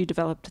 So she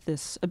developed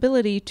this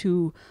ability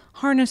to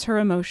harness her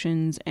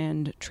emotions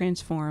and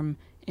transform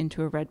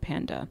into a red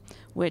panda,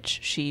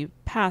 which she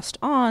passed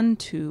on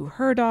to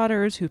her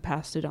daughters, who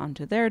passed it on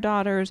to their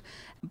daughters.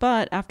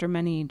 But after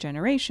many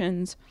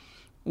generations,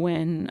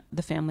 when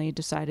the family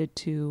decided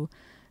to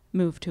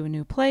move to a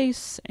new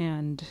place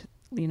and,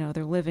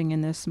 they're living in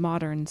this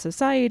modern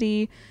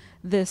society,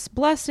 this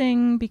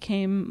blessing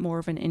became more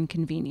of an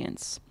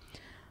inconvenience.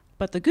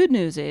 But the good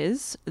news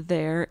is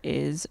there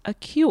is a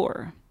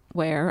cure,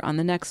 where on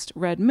the next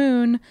red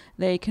moon,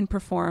 they can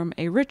perform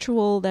a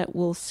ritual that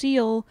will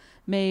seal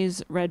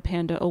May's red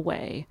panda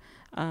away.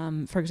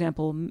 For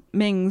example,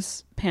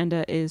 Ming's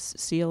panda is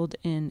sealed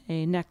in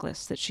a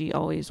necklace that she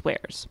always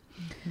wears.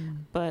 Mm-hmm.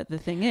 But the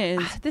thing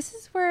is... this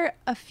is where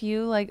a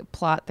few,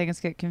 plot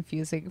things get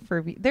confusing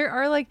for me. There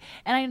are,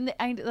 and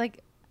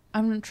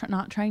I'm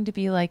not trying to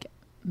be, Mrs.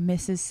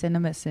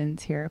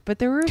 CinemaSins here, but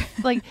there were,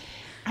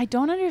 I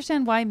don't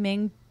understand why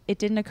Ming... It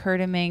didn't occur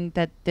to Ming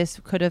that this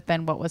could have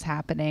been what was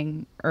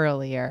happening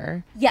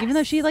earlier. Yes. Even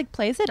though she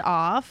plays it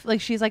off.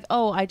 She's like,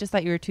 oh, I just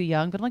thought you were too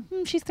young. But I'm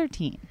like, she's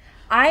 13.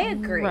 I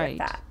agree with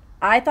that.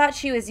 I thought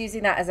she was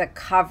using that as a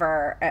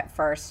cover at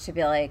first to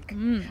be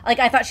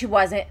I thought she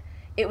wasn't.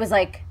 It was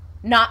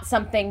not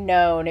something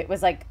known. It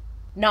was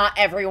not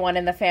everyone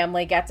in the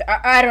family gets it.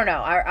 I don't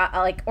know.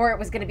 Or it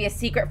was going to be a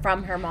secret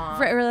from her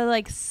mom.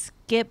 Or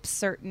skip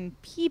certain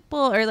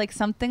people or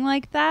something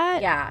like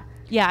that. Yeah.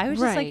 Yeah, I was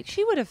just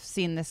she would have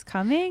seen this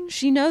coming.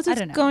 She knows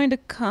it's going to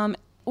come,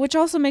 which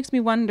also makes me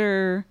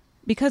wonder,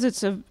 because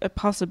it's a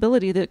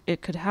possibility that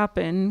it could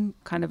happen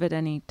kind of at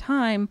any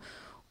time,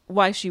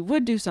 why she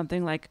would do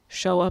something like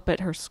show up at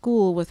her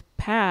school with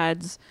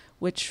pads,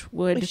 which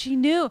would she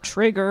knew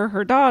trigger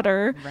her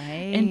daughter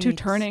into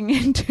turning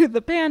into the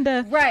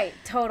panda. Right,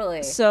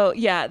 totally. So,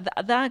 yeah,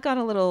 that got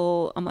a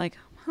little, I'm like,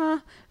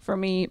 for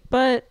me,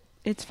 but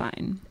it's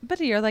fine. But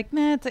you're like,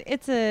 man,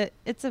 it's a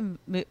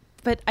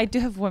But I do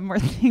have one more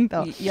thing,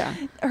 though. Yeah.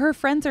 Her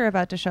friends are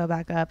about to show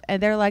back up,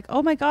 and they're like,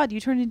 oh, my God, you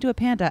turned into a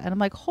panda. And I'm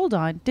like, hold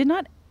on. Did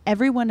not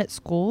everyone at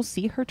school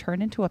see her turn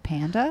into a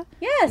panda?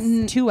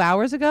 Yes. 2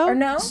 hours ago? Or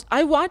no?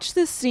 I watched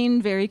this scene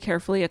very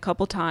carefully a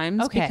couple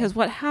times because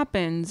what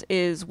happens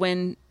is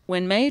when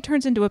May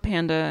turns into a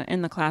panda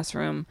in the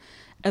classroom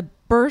a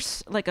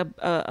burst, like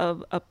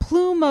a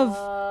plume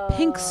of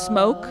pink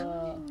smoke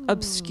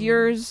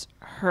obscures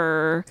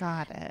her.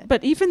 Got it.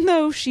 But even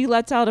though she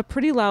lets out a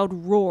pretty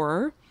loud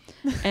roar,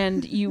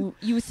 and you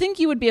think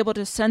you would be able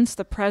to sense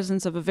the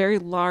presence of a very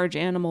large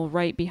animal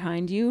right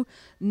behind you,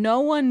 no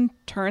one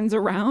turns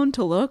around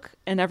to look,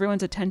 and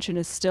everyone's attention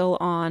is still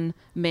on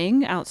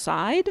Ming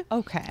outside.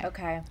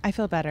 Okay. I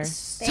feel better.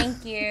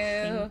 Thank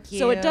you.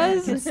 So it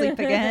does. I can sleep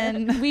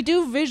again. We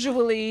do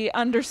visually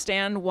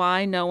understand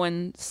why no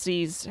one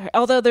sees her.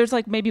 Although there's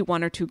like maybe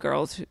one or two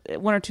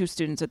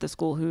students at the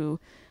school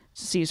who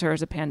sees her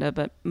as a panda,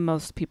 but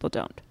most people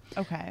don't.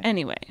 Okay.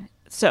 Anyway,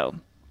 so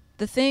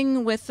the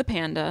thing with the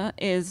panda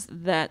is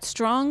that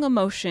strong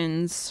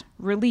emotions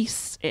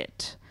release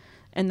it.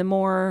 And the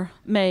more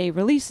May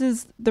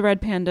releases the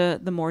red panda,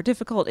 the more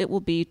difficult it will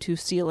be to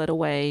seal it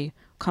away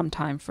come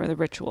time for the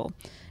ritual.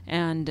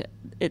 And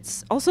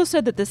it's also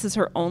said that this is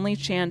her only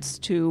chance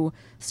to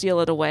seal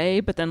it away,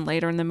 but then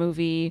later in the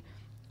movie,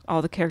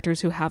 all the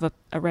characters who have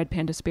a red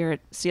panda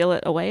spirit seal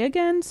it away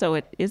again, so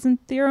it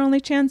isn't their only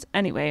chance.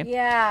 Anyway.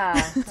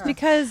 Yeah. It's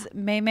because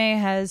Mei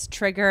has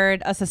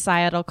triggered a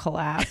societal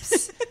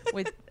collapse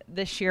with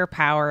the sheer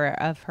power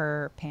of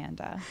her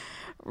panda.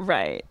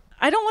 Right.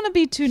 I don't want to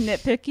be too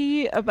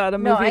nitpicky about a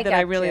movie that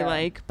I really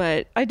like,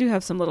 but I do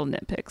have some little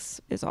nitpicks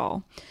is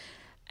all.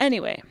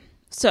 Anyway,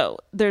 so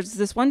there's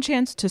this one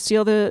chance to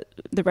seal the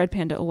red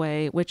panda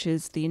away, which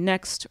is the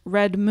next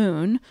red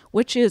moon,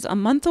 which is a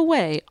month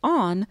away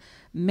on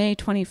May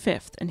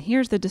 25th. And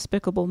here's the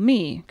Despicable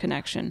Me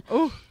connection.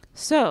 Oh.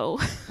 So,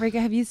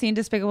 Rekha, have you seen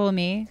Despicable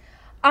Me?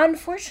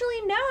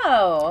 Unfortunately,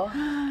 no.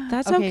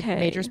 That's okay.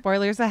 Major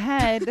spoilers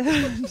ahead.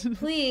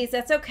 Please,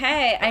 that's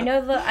okay.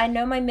 I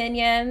know my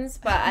minions,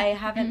 but I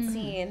haven't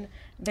seen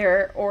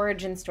their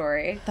origin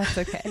story. That's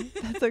okay.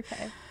 That's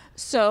okay.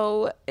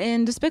 So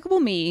in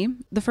Despicable Me,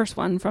 the first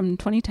one from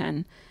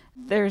 2010,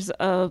 there's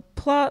a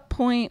plot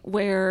point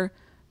where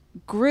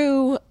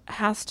Gru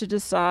has to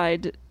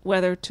decide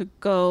whether to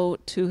go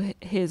to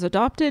his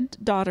adopted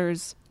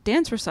daughter's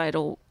dance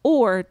recital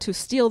or to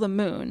steal the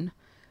moon.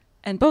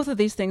 And both of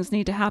these things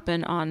need to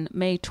happen on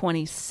May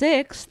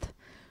 26th,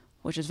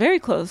 which is very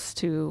close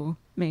to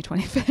May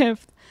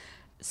 25th.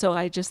 So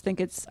I just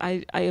think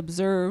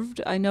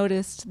I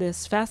noticed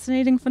this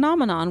fascinating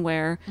phenomenon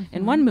where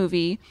in one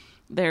movie,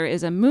 there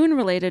is a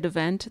moon-related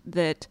event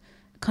that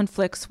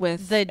conflicts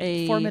with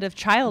the formative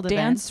child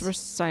dance events.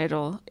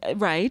 Recital,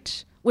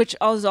 right? Which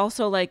is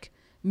also like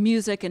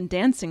music and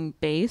dancing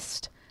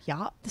based.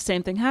 Yeah. The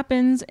same thing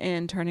happens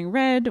in Turning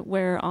Red,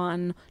 where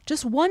on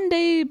just one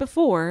day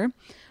before,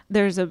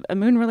 there's a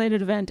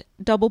moon-related event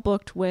double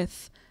booked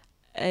with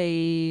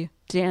a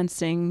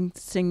dancing,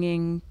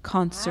 singing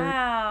concert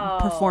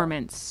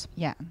performance.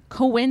 Yeah.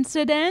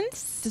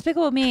 Coincidence?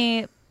 Despicable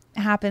Me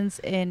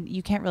happens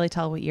you can't really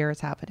tell what year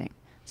it's happening.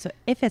 So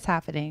if it's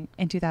happening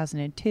in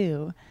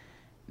 2002,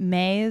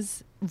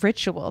 May's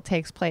ritual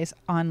takes place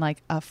on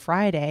like a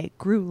Friday.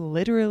 Gru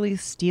literally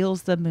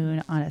steals the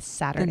moon on a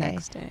Saturday. The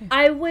next day.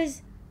 I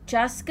was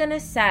just going to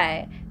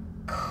say,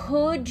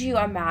 could you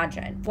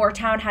imagine? Four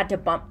Town had to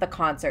bump the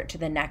concert to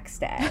the next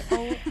day.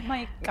 Oh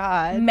my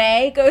God.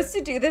 May goes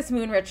to do this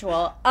moon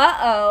ritual.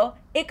 Uh-oh.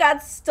 It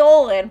got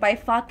stolen by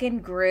fucking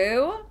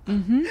Gru.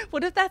 Mm-hmm.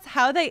 What if that's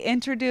how they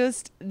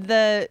introduced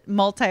the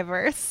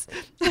multiverse?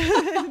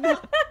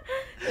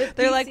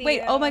 They're like,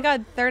 wait, oh my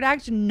God, third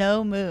act,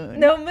 no moon.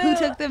 No moon. Who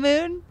took the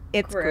moon?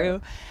 It's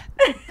Gru.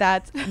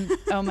 That's,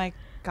 oh my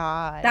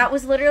God. That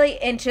was literally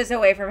inches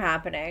away from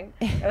happening.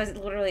 That was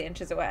literally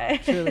inches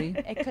away. Truly.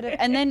 It could have.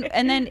 And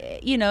then,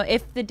 you know,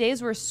 if the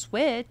days were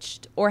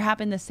switched or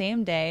happened the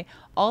same day,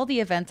 all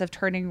the events of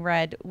Turning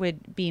Red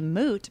would be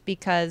moot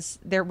because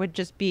there would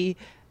just be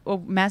a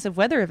massive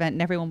weather event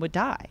and everyone would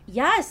die.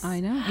 Yes.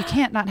 I know. You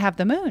can't not have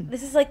the moon.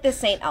 This is like the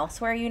Saint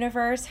Elsewhere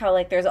universe, how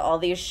like there's all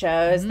these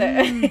shows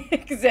that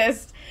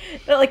exist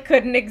that like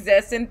couldn't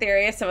exist in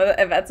theory if some of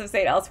the events of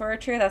Saint Elsewhere are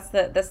true. That's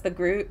the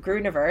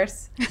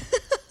Gruniverse.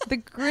 The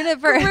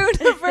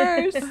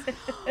Gruniverse.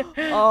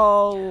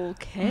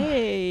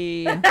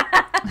 Okay.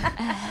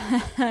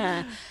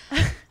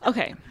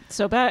 Okay,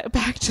 so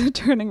back to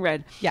Turning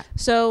Red. Yeah.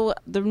 So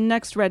the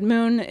next red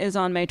moon is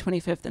on May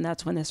 25th, and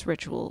that's when this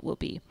ritual will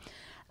be.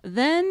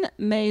 Then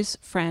May's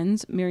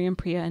friends, Miriam,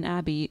 Priya, and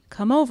Abby,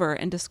 come over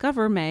and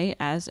discover May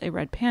as a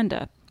red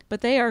panda.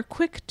 But they are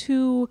quick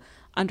to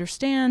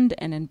understand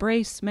and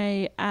embrace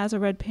May as a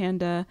red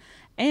panda,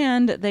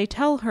 and they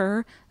tell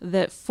her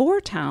that Four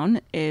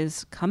Town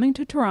is coming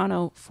to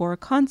Toronto for a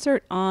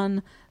concert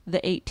on the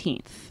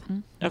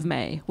 18th of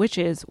May, which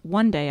is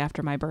one day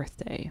after my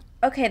birthday.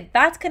 Okay,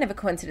 that's kind of a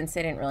coincidence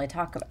they didn't really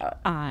talk about.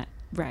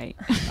 Right.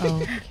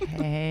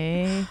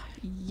 Okay.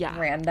 Yeah.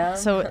 Random.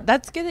 So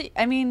that's good.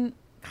 I mean,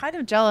 kind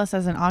of jealous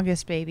as an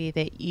August baby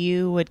that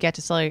you would get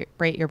to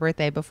celebrate your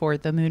birthday before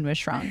the moon was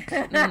shrunk.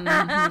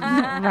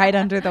 Right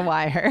under the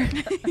wire.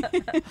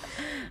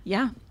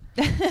 Yeah.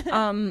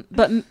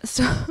 But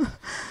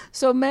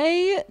so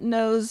May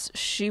knows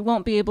she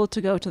won't be able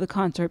to go to the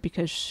concert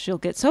because she'll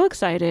get so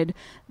excited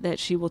that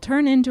she will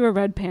turn into a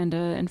red panda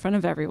in front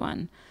of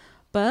everyone.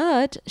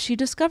 But she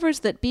discovers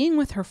that being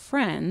with her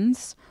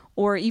friends,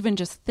 or even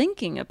just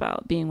thinking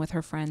about being with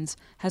her friends,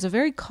 has a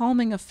very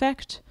calming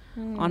effect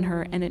on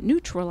her, and it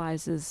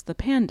neutralizes the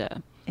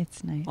panda.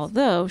 It's nice.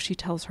 Although she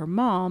tells her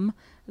mom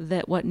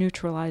that what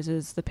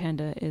neutralizes the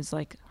panda is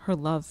like her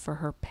love for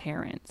her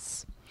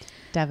parents.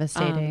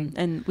 Devastating.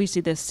 And we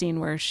see this scene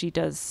where she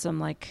does some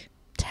like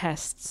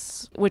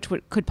tests, which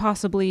could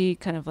possibly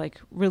kind of like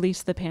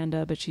release the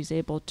panda, but she's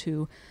able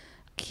to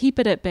keep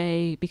it at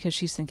bay because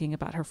she's thinking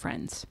about her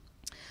friends.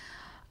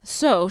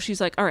 So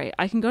she's like, all right,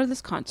 I can go to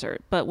this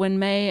concert. But when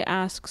May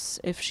asks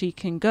if she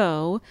can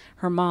go,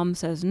 her mom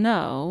says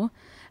no.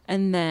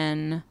 And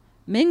then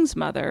Ming's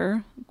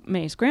mother,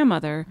 May's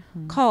grandmother,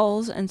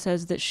 calls and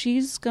says that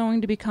she's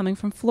going to be coming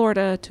from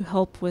Florida to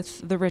help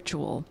with the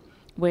ritual,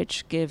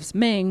 which gives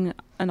Ming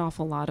an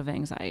awful lot of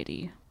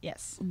anxiety.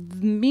 Yes.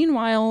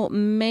 Meanwhile,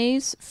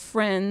 May's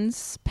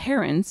friends'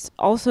 parents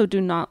also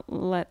do not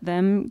let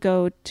them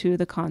go to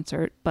the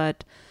concert,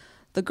 but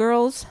the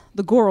girls,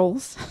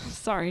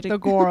 sorry. The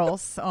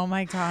girls. Oh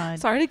my God.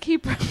 Sorry to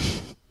keep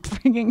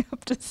bringing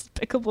up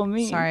Despicable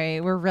Me. Sorry.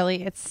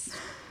 It's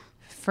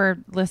for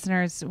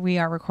listeners, we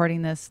are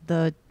recording this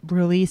the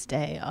release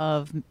day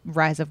of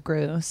Rise of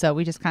Gru. So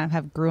we just kind of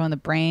have Gru on the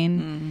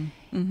brain.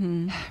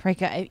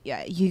 Rekha,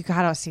 you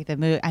gotta see the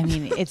movie. I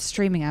mean, it's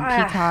streaming on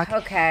Peacock.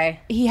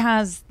 Okay. He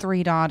has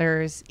 3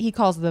 daughters. He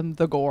calls them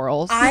the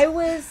girls. I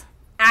was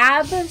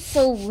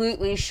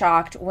absolutely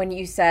shocked when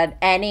you said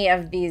any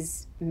of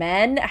these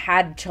men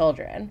had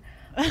children.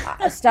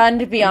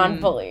 Stunned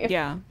beyond belief.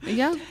 Yeah.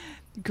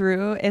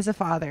 Gru is a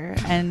father,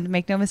 and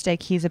make no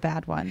mistake, he's a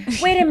bad one.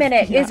 Wait a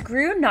minute. Is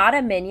Gru not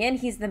a minion?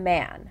 He's the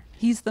man.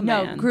 He's the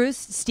man. No, Gru's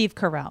Steve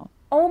Carell.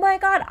 Oh my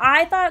God.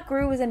 I thought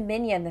Gru was a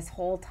minion this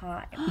whole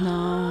time.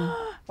 No.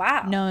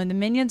 Wow. No, the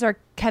minions are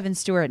Kevin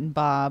Stewart and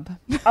Bob.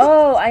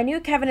 Oh, I knew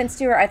Kevin and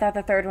Stewart. I thought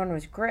the third one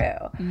was Gru.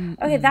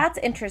 Okay, that's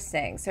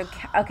interesting. So,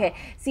 okay.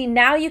 See,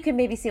 now you can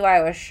maybe see why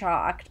I was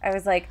shocked. I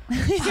was like,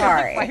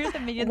 sorry. Why are the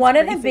minions one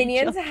of the raising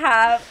minions children?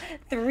 have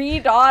 3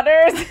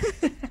 daughters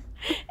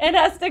and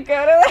has to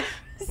go to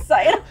the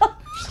recital.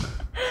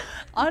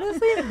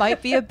 Honestly, it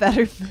might be a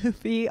better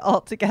movie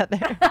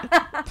altogether.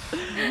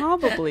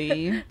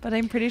 Probably. But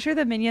I'm pretty sure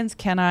the minions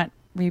cannot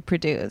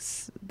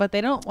reproduce. But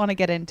they don't want to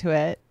get into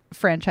it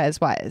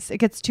franchise-wise. It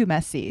gets too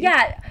messy.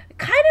 Yeah,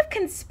 kind of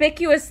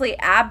conspicuously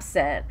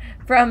absent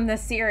from the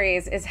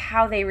series is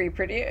how they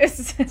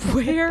reproduce.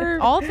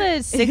 Where all the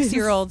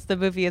 6-year-olds the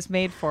movie is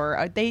made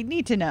for, they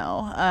need to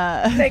know.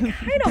 They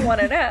kind of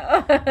want to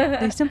know.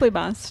 They simply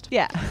must.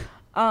 Yeah.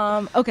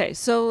 Okay,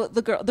 so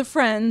the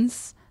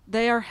friends,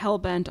 they are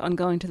hell-bent on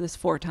going to this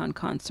 4-town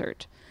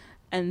concert.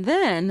 And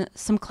then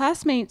some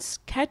classmates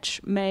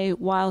catch May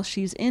while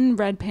she's in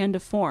Red Panda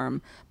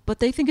form, but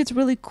they think it's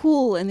really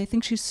cool and they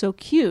think she's so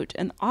cute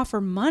and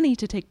offer money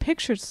to take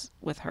pictures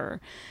with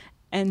her.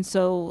 And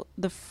so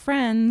the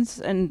friends,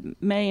 and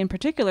May in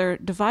particular,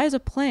 devise a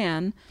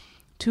plan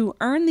to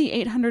earn the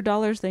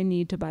 $800 they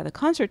need to buy the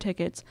concert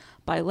tickets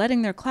by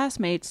letting their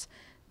classmates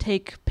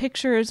take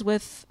pictures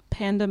with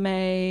Panda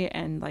May,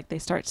 and like they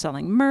start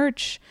selling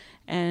merch,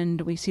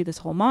 and we see this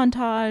whole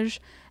montage.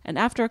 And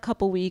after a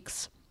couple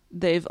weeks,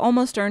 they've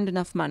almost earned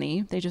enough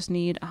money. They just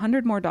need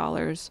 $100 more.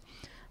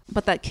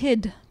 But that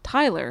kid,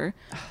 Tyler,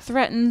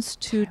 threatens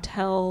to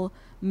tell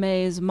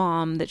May's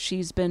mom that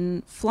she's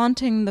been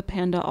flaunting the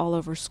panda all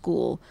over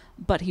school,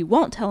 but he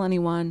won't tell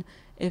anyone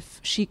if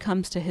she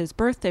comes to his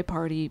birthday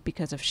party,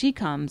 because if she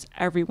comes,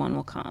 everyone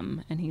will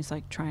come. And he's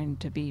like trying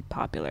to be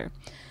popular.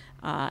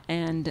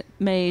 And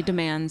May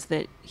demands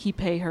that he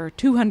pay her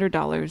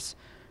 $200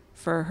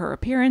 for her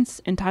appearance,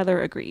 and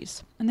Tyler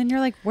agrees. And then you're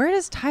like, where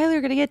does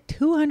Tyler gonna get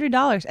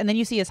 $200? And then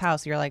you see his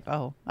house, you're like,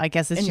 oh, I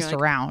guess it's just like,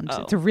 around.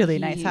 oh, it's a really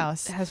nice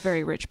house. Has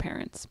very rich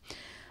parents.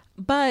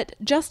 But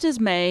just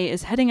as May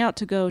is heading out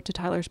to go to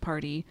Tyler's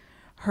party,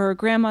 her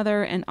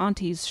grandmother and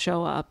aunties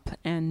show up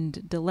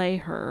and delay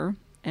her.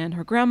 And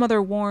her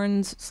grandmother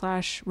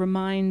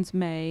warns/reminds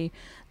May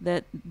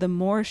that the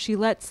more she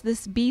lets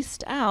this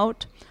beast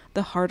out,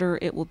 the harder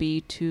it will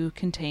be to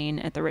contain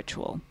at the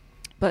ritual.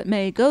 But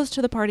May goes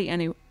to the party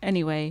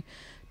anyway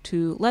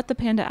to let the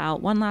panda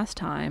out one last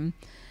time.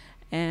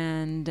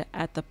 And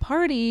at the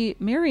party,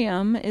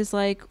 Miriam is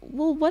like,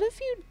 well, what if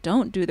you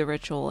don't do the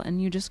ritual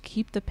and you just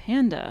keep the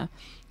panda?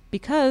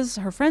 Because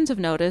her friends have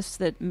noticed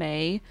that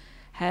May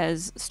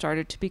has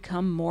started to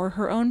become more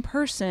her own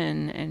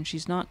person, and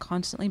she's not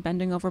constantly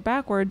bending over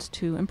backwards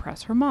to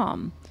impress her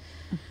mom.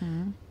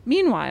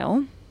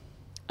 Meanwhile,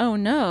 oh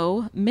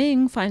no,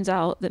 Ming finds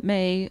out that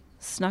May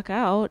snuck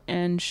out,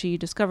 and she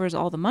discovers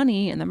all the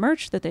money and the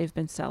merch that they've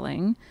been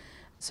selling.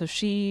 So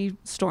she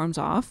storms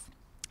off.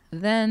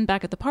 Then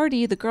back at the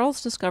party, the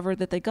girls discover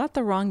that they got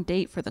the wrong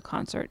date for the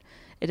concert.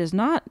 It is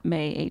not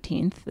May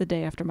 18th, the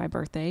day after my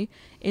birthday.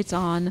 It's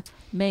on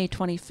May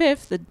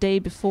 25th, the day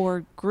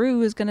before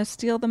Gru is going to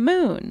steal the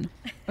moon.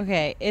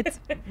 Okay, it's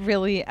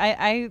really,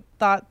 I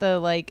thought the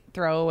like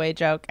throwaway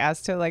joke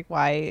as to like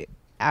why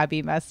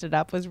Abby messed it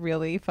up was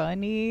really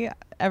funny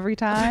every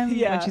time.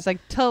 Yeah. When she's like,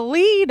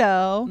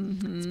 Toledo.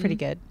 It's pretty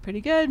good.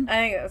 Pretty good. I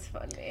think that's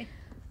funny.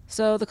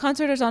 So the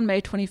concert is on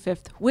May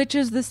 25th, which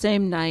is the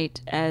same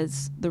night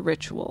as the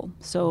ritual.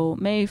 So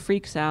May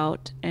freaks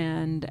out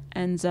and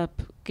ends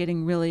up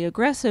getting really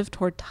aggressive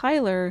toward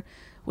Tyler,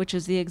 which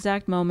is the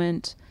exact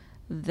moment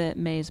that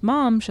May's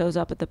mom shows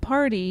up at the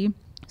party.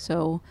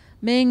 So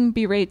Ming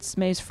berates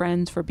May's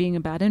friends for being a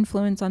bad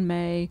influence on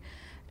May,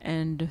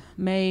 and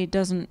May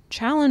doesn't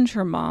challenge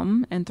her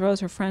mom and throws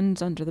her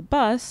friends under the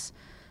bus,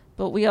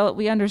 but we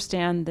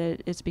understand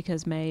that it's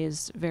because May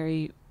is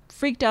very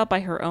freaked out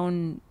by her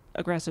own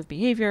aggressive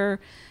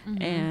behavior,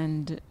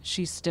 and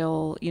she's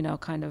still,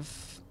 kind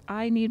of,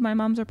 I need my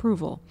mom's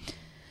approval.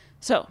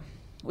 So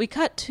we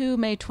cut to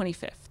May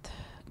 25th.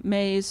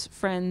 May's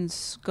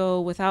friends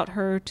go without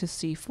her to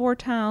see Four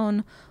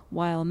Town,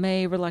 while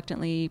May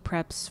reluctantly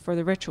preps for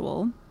the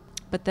ritual.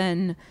 But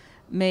then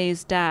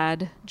May's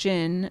dad,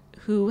 Jin,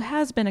 who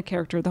has been a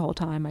character the whole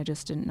time, I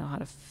just didn't know how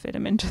to fit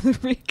him into the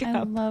recap.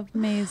 I love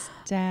May's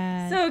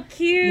dad. So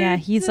cute. Yeah,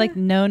 he's like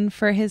known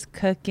for his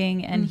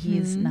cooking, and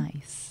he's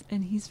nice.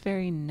 And he's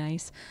very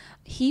nice.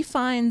 He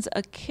finds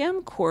a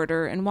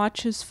camcorder and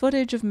watches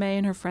footage of May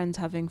and her friends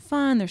having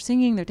fun. They're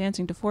singing, they're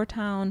dancing to Four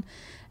Town,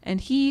 and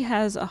he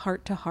has a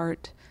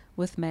heart-to-heart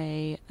with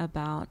May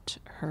about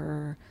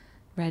her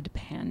red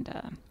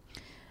panda.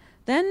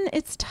 Then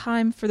it's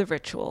time for the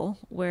ritual,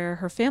 where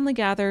her family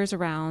gathers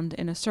around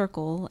in a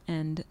circle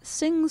and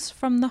sings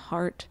from the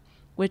heart,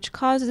 which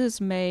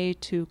causes May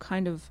to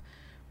kind of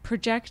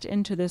project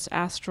into this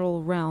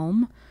astral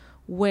realm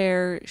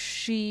where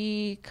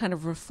she kind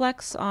of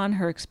reflects on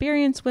her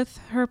experience with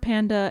her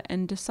panda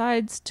and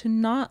decides to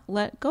not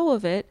let go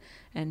of it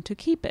and to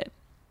keep it,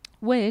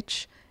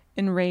 which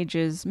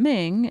enrages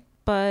Ming.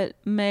 But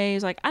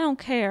May's like, I don't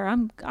care.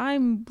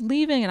 I'm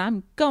leaving and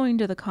I'm going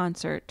to the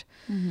concert.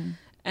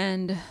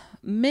 And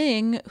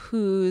Ming,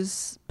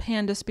 whose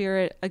panda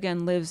spirit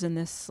again lives in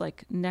this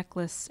like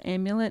necklace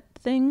amulet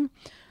thing,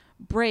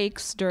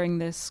 breaks during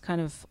this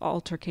kind of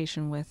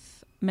altercation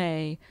with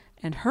May,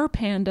 and her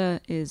panda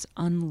is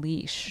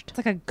unleashed. It's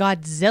like a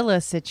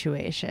Godzilla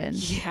situation.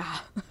 Yeah.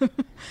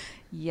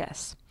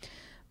 Yes.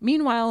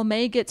 Meanwhile,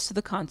 May gets to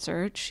the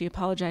concert. She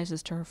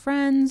apologizes to her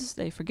friends.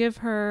 They forgive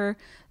her.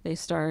 They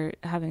start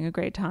having a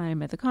great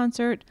time at the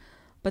concert.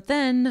 But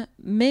then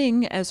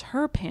Ming, as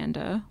her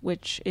panda,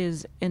 which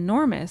is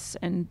enormous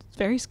and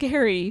very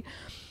scary,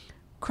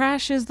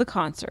 crashes the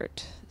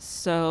concert.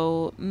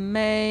 So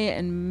May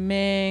and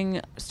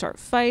Ming start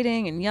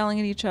fighting and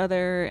yelling at each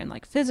other and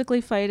like physically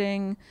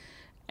fighting.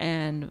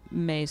 And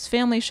May's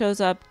family shows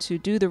up to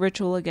do the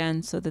ritual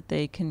again so that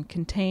they can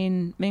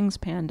contain Ming's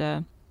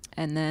panda.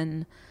 And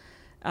then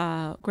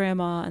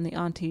Grandma and the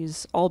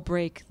aunties all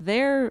break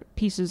their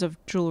pieces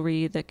of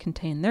jewelry that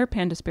contain their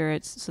panda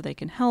spirits so they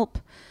can help.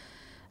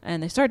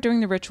 And they start doing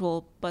the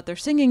ritual, but their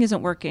singing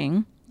isn't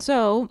working.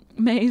 So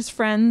May's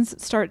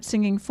friends start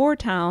singing Four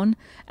Town,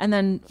 and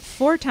then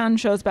Four Town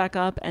shows back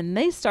up and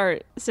they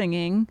start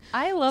singing.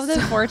 I love that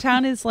Four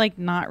Town is like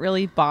not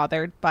really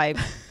bothered by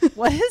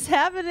what is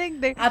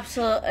happening.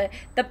 Absolutely.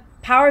 The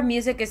power of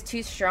music is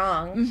too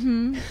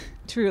strong.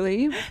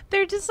 Truly.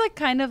 They're just like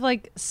kind of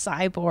like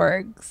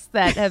cyborgs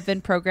that have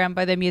been programmed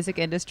by the music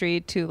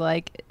industry to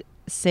like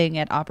sing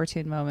at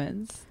opportune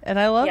moments, and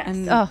I love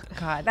Yes. oh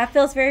god, That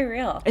feels very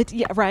real.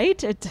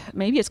 Right?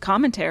 Maybe it's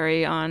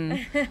commentary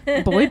on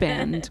boy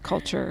band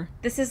culture.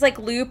 This is like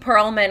Lou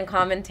Pearlman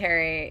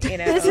commentary,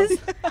 this is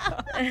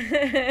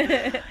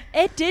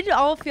it did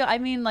all feel, I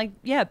mean, like,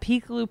 yeah,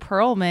 peak Lou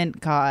Pearlman.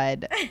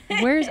 God,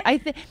 where's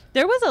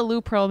there was a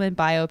Lou Pearlman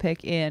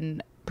biopic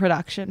in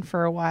production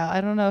for a while.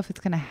 I don't know if it's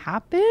gonna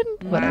happen,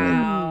 but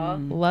I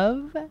would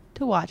love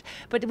to watch.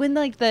 But when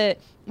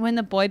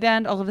the boy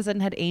band all of a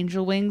sudden had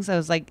angel wings, I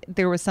was like,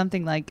 there was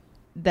something like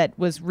that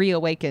was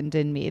reawakened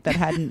in me that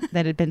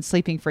had been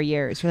sleeping for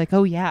years. You're like,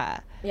 oh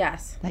yeah,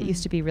 Yes. that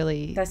used to be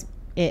really That's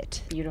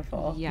it.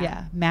 beautiful.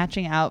 Yeah,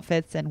 matching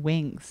outfits and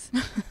wings.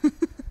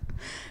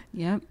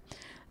 Yep.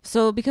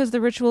 So because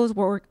the ritual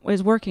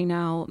is working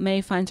now,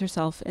 May finds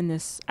herself in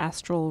this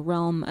astral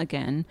realm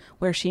again,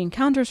 where she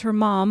encounters her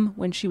mom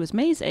when she was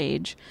May's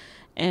age,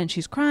 and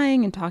she's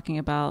crying and talking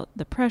about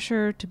the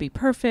pressure to be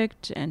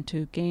perfect and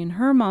to gain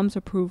her mom's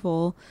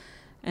approval.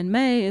 And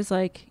May is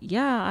like,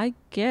 yeah, I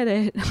get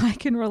it. I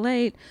can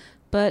relate,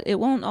 but it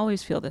won't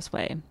always feel this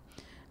way.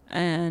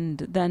 And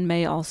then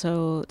May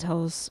also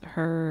tells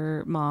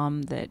her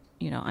mom that,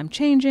 I'm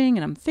changing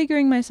and I'm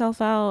figuring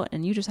myself out,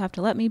 and you just have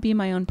to let me be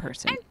my own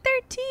person. I'm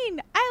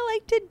 13. I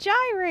like to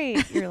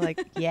gyrate. You're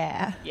like,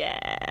 yeah.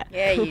 Yeah.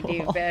 Yeah, you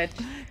do, bitch.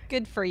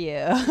 Good for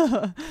you.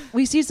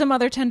 We see some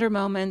other tender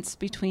moments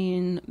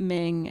between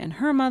Ming and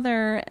her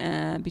mother,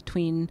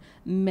 between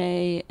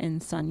May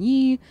and Sun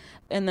Yi,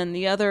 and then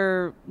the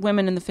other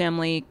women in the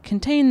family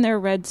contain their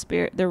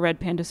red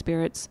panda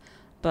spirits,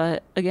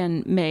 but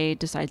again, May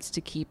decides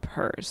to keep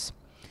hers.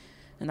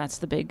 And that's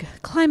the big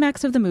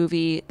climax of the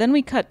movie. Then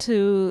we cut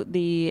to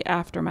the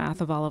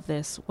aftermath of all of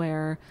this,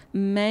 where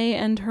May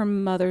and her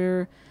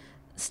mother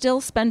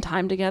still spend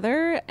time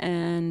together,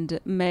 and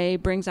May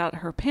brings out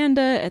her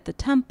panda at the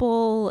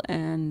temple,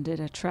 and it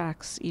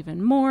attracts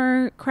even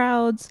more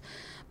crowds.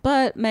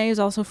 But May is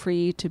also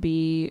free to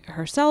be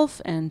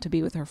herself and to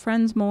be with her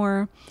friends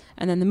more.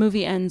 And then the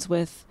movie ends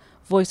with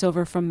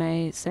voiceover from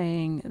May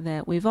saying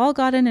that we've all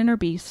got an inner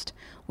beast.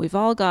 We've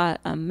all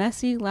got a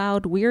messy,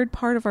 loud, weird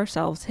part of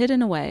ourselves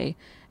hidden away,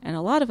 and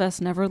a lot of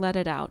us never let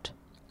it out.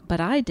 But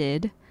I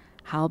did.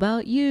 How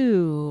about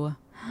you?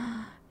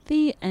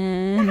 The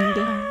end.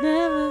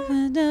 Never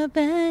found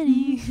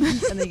nobody.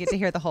 And then you get to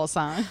hear the whole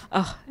song.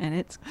 Oh, and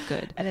it's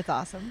good. And it's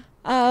awesome.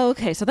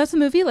 Okay, so that's the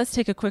movie. Let's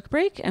take a quick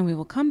break, and we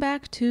will come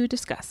back to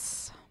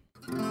discuss.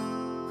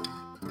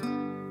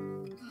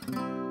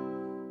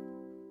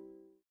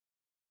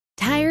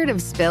 Tired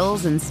of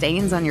spills and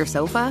stains on your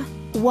sofa?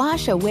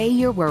 Wash away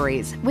your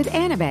worries with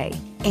Anabay.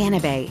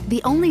 Anabay,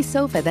 the only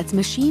sofa that's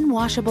machine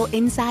washable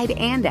inside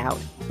and out,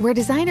 where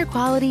designer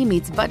quality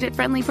meets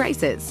budget-friendly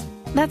prices.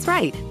 That's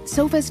right,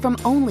 sofas from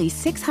only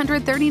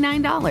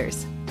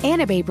 $639.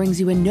 Anabay brings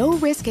you a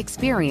no-risk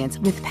experience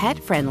with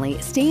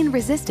pet-friendly,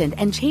 stain-resistant,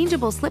 and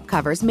changeable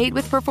slipcovers made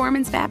with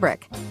performance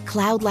fabric,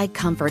 cloud-like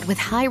comfort with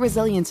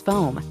high-resilience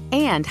foam,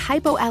 and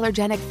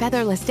hypoallergenic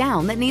featherless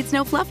down that needs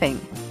no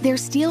fluffing. Their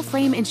steel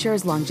frame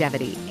ensures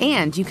longevity,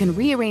 and you can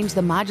rearrange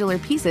the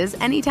modular pieces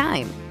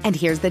anytime. And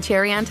here's the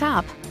cherry on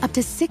top, up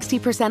to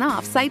 60%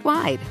 off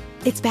site-wide.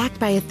 It's backed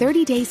by a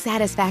 30-day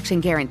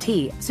satisfaction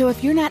guarantee, so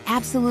if you're not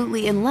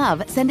absolutely in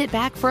love, send it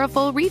back for a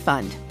full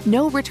refund.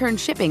 No return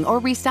shipping or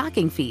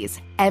restocking fees.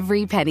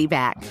 Every penny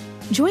back.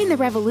 Join the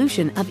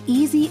revolution of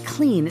easy,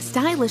 clean,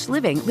 stylish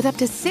living with up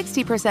to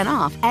 60%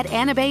 off at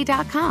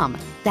anabay.com.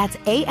 That's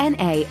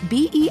ANABEI.com.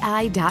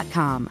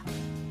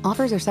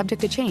 Offers are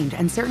subject to change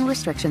and certain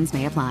restrictions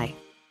may apply.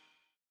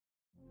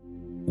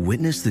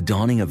 Witness the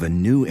dawning of a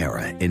new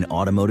era in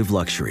automotive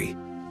luxury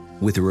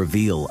with a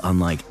reveal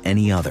unlike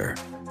any other,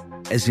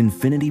 as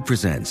Infiniti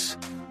presents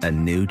a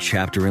new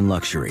chapter in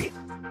luxury,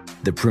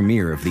 the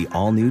premiere of the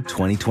all-new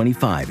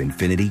 2025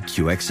 Infiniti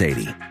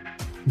QX80.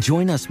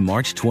 Join us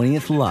March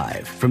 20th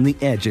live from the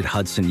Edge at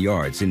Hudson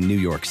Yards in New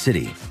York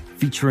City,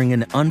 featuring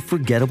an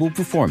unforgettable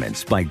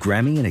performance by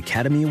Grammy and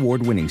Academy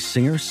Award-winning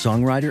singer,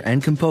 songwriter,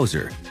 and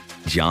composer,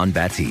 Jon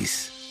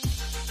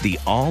Batiste. The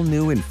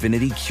all-new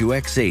Infiniti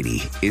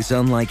QX80 is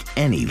unlike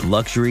any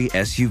luxury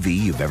SUV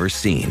you've ever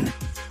seen.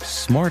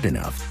 Smart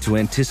enough to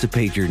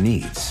anticipate your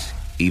needs,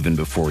 even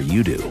before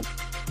you do.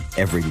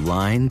 Every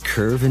line,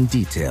 curve, and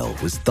detail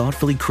was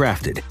thoughtfully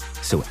crafted,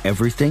 so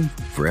everything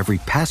for every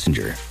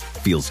passenger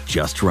feels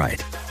just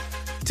right.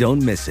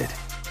 Don't miss it.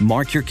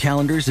 Mark your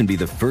calendars and be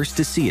the first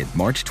to see it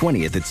March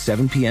 20th at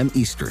 7 p.m.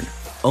 Eastern,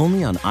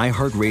 only on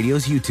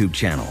iHeartRadio's YouTube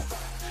channel.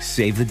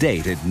 Save the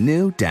date at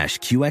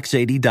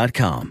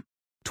new-QX80.com.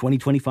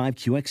 2025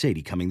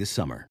 QX80 coming this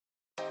summer.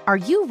 Are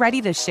you ready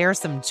to share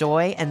some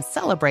joy and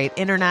celebrate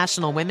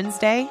International Women's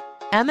Day?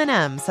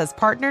 M&M's has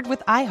partnered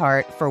with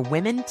iHeart for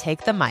Women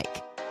Take the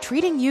Mic,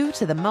 treating you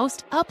to the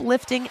most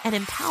uplifting and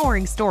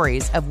empowering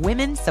stories of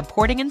women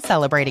supporting and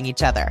celebrating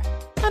each other.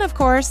 And of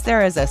course,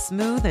 there is a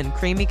smooth and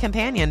creamy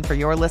companion for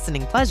your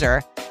listening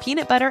pleasure,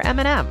 peanut butter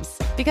M&Ms,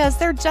 because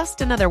they're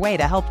just another way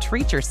to help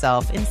treat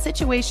yourself in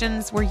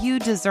situations where you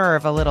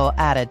deserve a little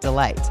added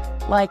delight,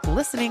 like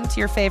listening to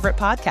your favorite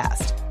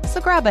podcast. So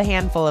grab a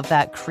handful of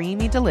that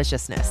creamy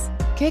deliciousness.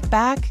 Kick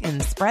back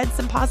and spread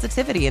some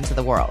positivity into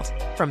the world.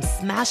 From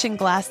smashing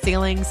glass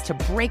ceilings to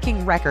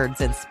breaking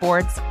records in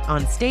sports,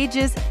 on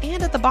stages,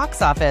 and at the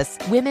box office,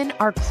 women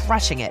are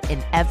crushing it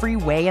in every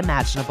way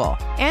imaginable.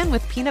 And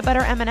with peanut butter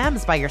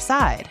M&Ms by your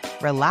side,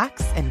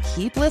 relax and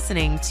keep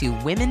listening to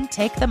Women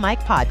Take the Mic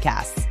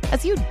podcasts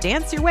as you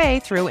dance your way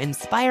through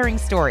inspiring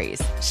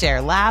stories,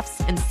 share laughs,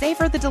 and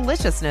savor the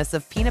deliciousness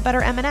of peanut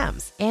butter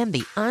M&Ms and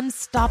the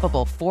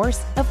unstoppable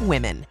force of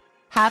women.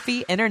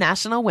 Happy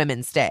International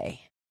Women's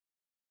Day.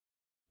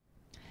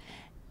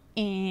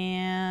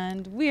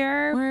 And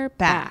we're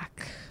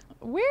back.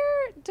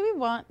 Where do we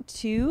want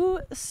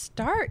to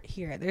start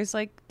here? There's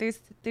a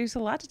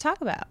lot to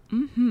talk about.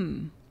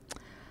 You're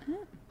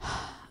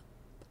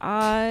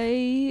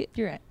right.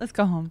 Let's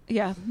go home.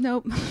 Yeah.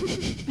 Nope.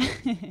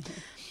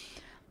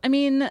 I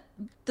mean,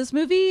 this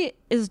movie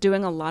is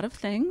doing a lot of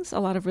things, a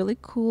lot of really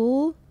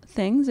cool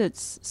things.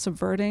 It's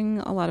subverting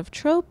a lot of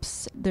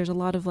tropes. There's a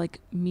lot of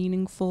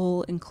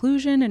meaningful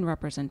inclusion and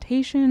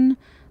representation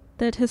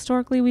that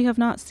historically we have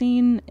not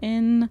seen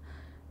in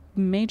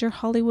major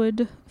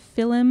Hollywood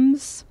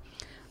films.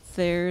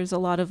 There's a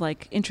lot of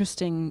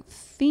interesting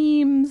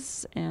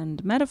themes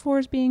and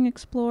metaphors being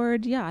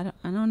explored. Yeah,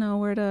 I don't know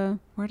where to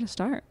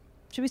start.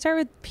 Should we start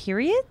with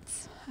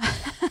periods?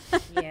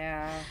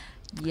 Yeah.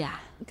 Yeah.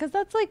 Because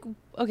that's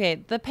okay,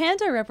 the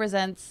panda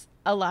represents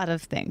a lot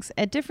of things.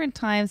 At different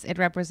times, it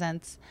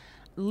represents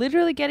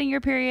literally getting your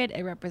period.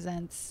 It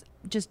represents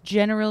just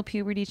general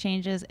puberty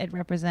changes. It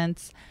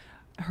represents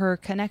her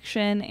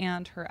connection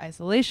and her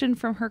isolation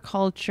from her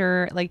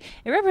culture.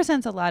 It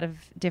represents a lot of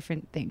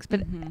different things.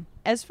 But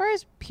as far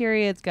as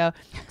periods go,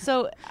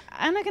 so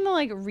I'm not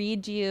going to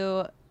read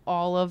you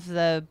all of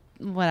the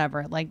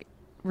whatever.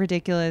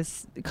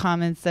 ridiculous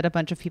comments that a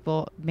bunch of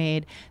people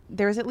made.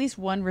 There was at least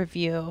one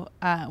review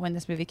when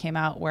this movie came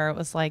out where it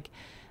was like,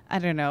 I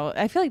don't know,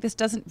 I feel like this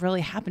doesn't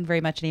really happen very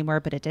much anymore,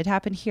 but it did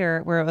happen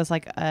here, where it was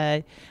like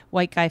a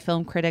white guy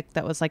film critic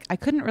that was like, I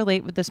couldn't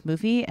relate with this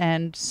movie,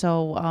 and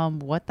so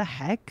what the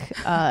heck?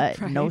 Right.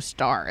 No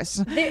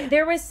stars.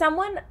 There was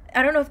someone,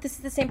 I don't know if this is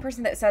the same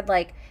person, that said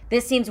like,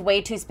 this seems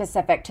way too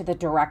specific to the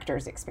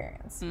director's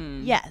experience.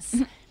 Yes.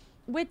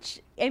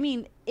 Which, I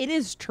mean, it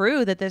is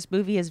true that this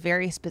movie is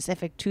very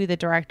specific to the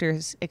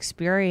director's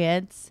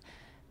experience,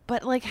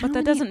 but like, but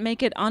that doesn't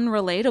make it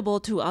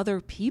unrelatable to other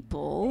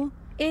people.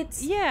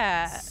 It's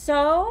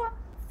so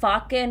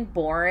fucking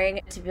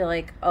boring to be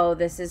like, oh,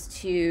 this is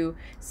too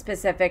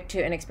specific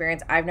to an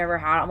experience I've never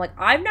had. I'm like,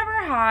 I've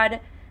never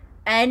had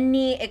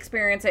any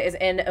experience that is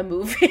in a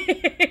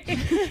movie.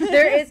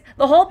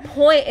 The whole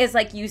point is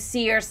like, you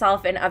see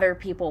yourself in other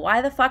people.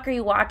 Why the fuck are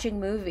you watching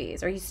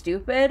movies? Are you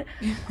stupid?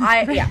 That's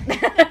my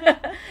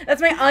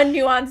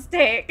unnuanced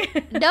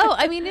take. No,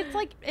 I mean, it's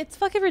like, it's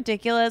fucking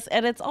ridiculous.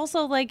 And it's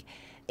also like,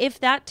 if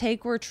that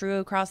take were true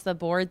across the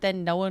board,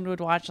 then no one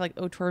would watch like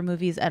auteur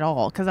movies at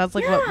all, because that's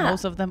like what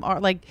most of them are.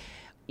 Like,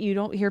 you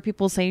don't hear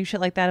people saying shit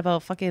like that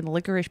about fucking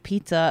Licorice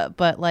Pizza,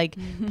 but like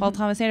Paul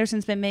Thomas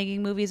Anderson's been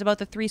making movies about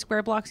the 3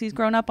 square blocks he's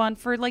grown up on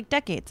for like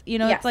decades. You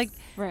know, it's like,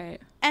 right,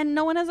 and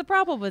no one has a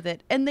problem with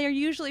it, and they're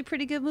usually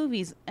pretty good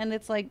movies. And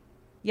it's like,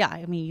 yeah,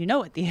 I mean, you know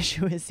what the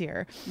issue is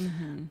here,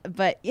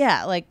 but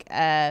yeah, like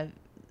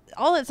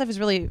all that stuff is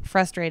really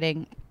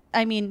frustrating.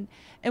 I mean,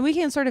 and we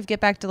can sort of get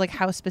back to like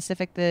how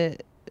specific the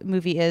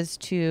movie is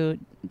to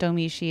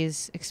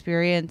Domishi's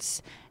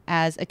experience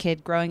as a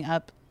kid growing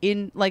up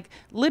in, like,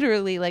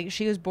 literally, like,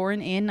 she was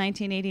born in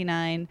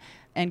 1989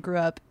 and grew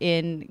up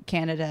in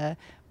Canada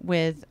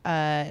with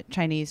a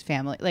Chinese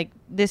family. Like,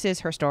 this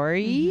is her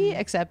story,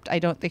 except I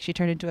don't think she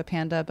turned into a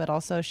panda, but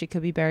also she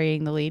could be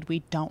burying the lead. We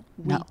don't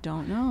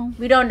know.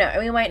 We don't know.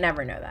 We might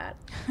never know that.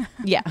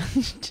 Yeah.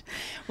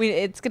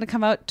 It's going to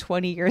come out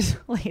 20 years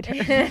later.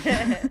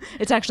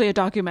 It's actually a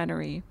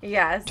documentary.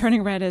 Yes.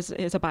 Turning Red is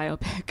a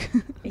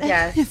biopic.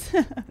 Yes.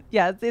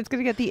 Yeah, it's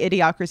going to get the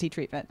Idiocracy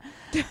treatment.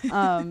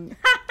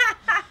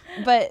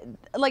 But,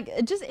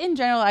 like, just in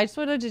general, I just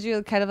wanted to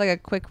do kind of like a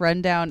quick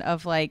rundown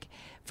of, like,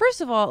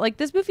 first of all, like,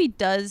 this movie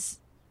does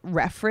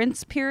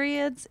reference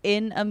periods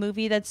in a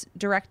movie that's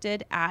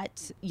directed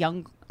at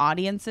young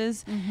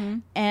audiences,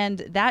 and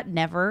that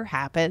never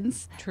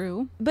happens.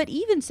 True. But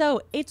even so,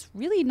 it's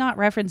really not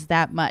referenced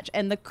that much,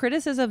 and the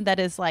criticism that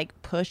is like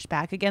pushed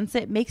back against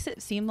it makes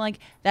it seem like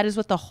that is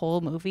what the whole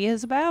movie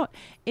is about.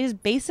 It is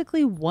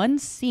basically one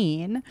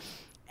scene,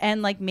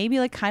 and like maybe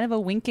like kind of a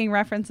winking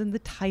reference in the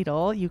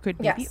title, you could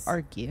maybe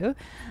argue,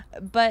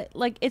 but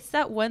like it's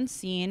that one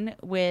scene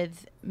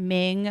with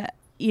Ming,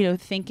 you know,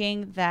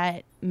 thinking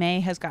that May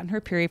has gotten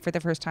her period for the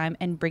first time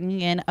and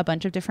bringing in a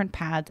bunch of different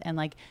pads and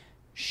like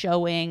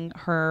showing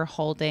her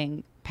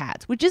holding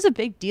pads, which is a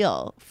big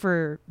deal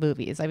for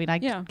movies. I mean, I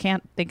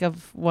can't think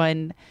of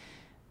one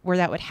where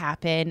that would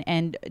happen.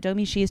 And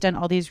Domishi has done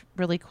all these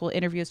really cool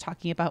interviews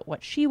talking about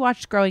what she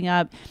watched growing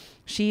up.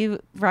 She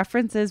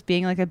references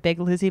being like a big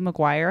Lizzie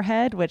McGuire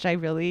head, which I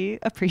really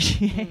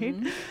appreciate,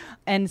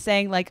 and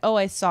saying like, oh,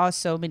 I saw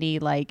so many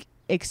like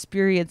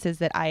experiences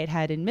that I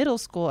had in middle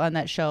school on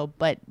that show,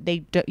 but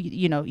they,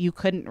 you know, you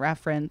couldn't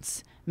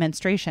reference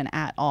menstruation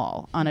at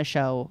all on a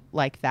show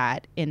like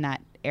that in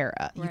that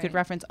era. Right. You could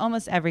reference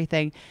almost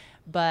everything,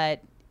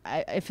 but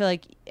I feel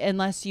like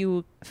unless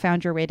you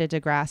found your way to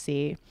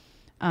Degrassi,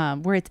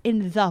 where it's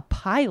in the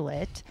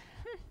pilot,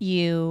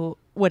 you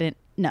wouldn't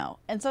know.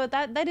 And so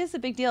that is a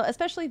big deal,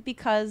 especially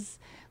because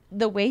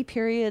the way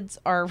periods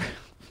are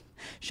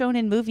shown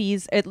in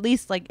movies, at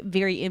least like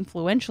very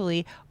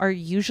influentially, are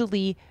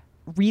usually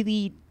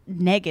really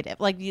negative.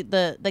 Like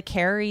the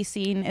Carrie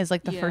scene is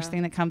like the first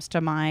thing that comes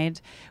to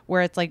mind,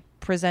 where it's like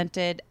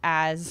presented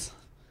as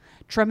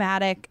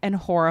traumatic and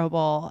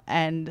horrible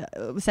and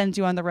sends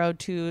you on the road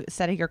to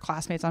setting your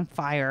classmates on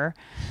fire.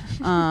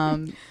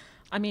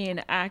 I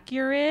mean,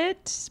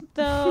 accurate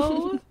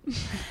though.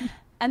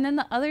 And then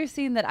the other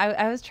scene that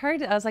I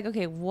was like,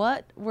 okay,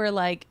 what were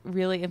like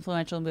really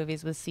influential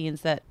movies with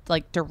scenes that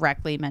like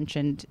directly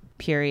mentioned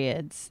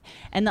periods?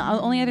 And the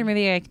only other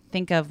movie I could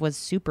think of was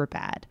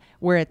Superbad,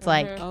 where it's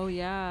like, oh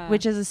yeah,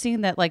 which is a scene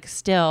that like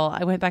still,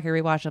 I went back and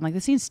rewatched it. I'm like, the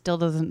scene still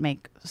doesn't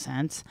make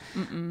sense.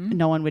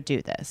 No one would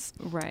do this.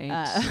 Right.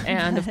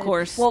 And of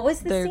course, what was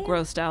they're scene?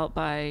 Grossed out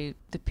by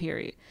the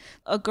period.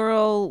 A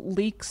girl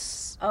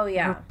leaks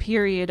her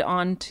period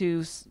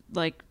onto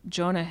like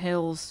Jonah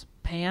Hill's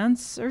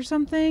pants or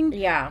something,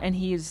 and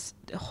he's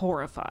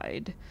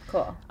horrified.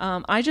 Cool.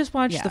 I just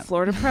watched The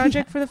Florida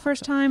Project for the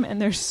first time,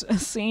 and there's a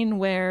scene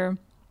where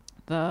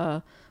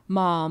the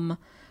mom,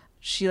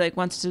 she like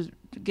wants to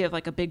give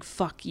like a big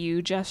fuck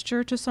you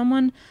gesture to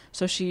someone,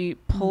 so she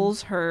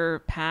pulls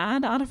her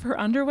pad out of her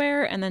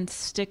underwear and then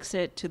sticks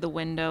it to the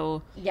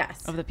window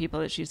of the people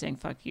that she's saying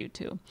fuck you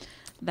to.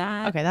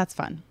 Okay, that's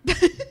fun.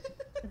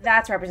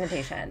 That's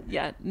representation.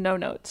 Yeah, no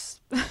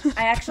notes.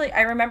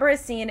 I remember a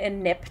scene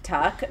in Nip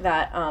Tuck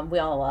that we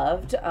all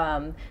loved,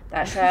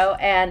 that show,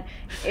 and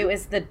it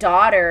was the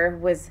daughter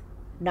was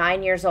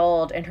 9 years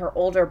old, and her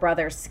older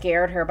brother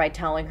scared her by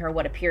telling her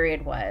what a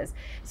period was.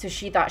 So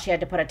she thought she had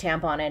to put a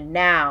tampon in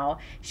now.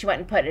 She went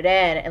and put it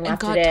in and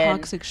left it in.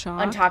 Toxic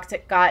shock.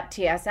 Got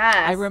TSS.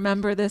 I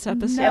remember this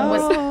episode. And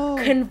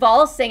was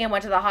convulsing and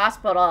went to the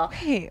hospital.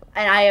 Wait.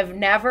 And I have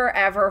never,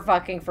 ever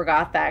fucking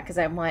forgot that, because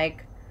I'm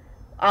like,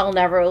 I'll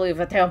never leave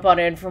a tampon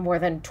in for more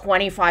than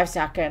 25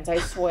 seconds, I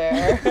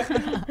swear.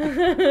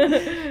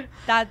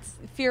 That's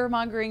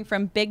fear-mongering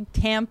from Big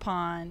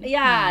Tampon.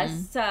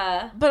 Yes.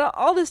 But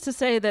all this to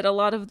say that a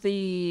lot of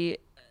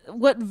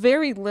what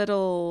very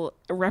little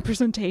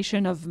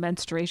representation of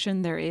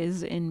menstruation there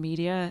is in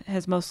media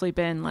has mostly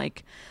been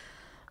like,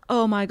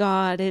 oh my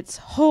God, it's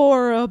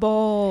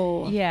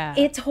horrible. Yeah.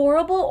 It's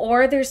horrible,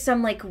 or there's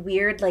some like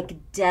weird,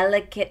 like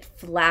delicate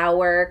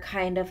flower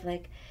kind of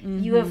like,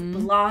 you have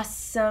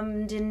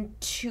blossomed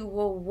into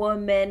a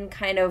woman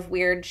kind of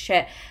weird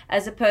shit,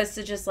 as opposed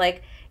to just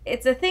like,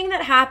 it's a thing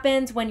that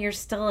happens when you're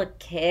still a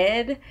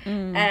kid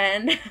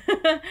and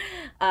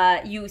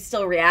you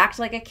still react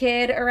like a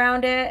kid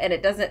around it, and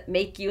it doesn't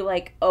make you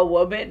like a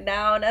woman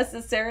now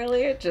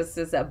necessarily. It just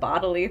is a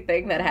bodily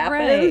thing that happens.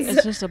 Right.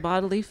 It's just a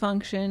bodily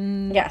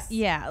function. Yes.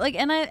 Yeah. Like,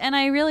 and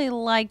I really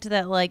liked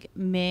that, like,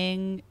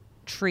 Ming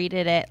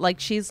treated it like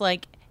she's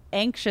like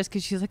anxious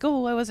because she's like,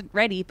 oh, I wasn't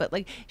ready, but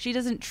like she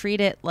doesn't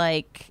treat it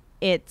like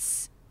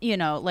it's, you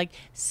know, like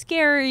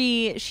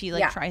scary. She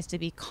like tries to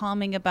be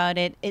calming about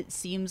it. It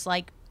seems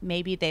like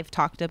maybe they've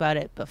talked about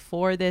it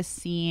before this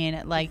scene.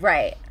 Like,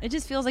 right. It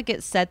just feels like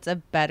it sets a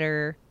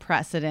better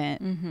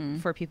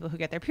precedent for people who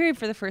get their period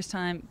for the first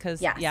time.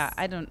 Because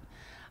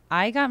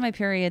I got my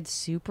period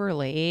super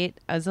late.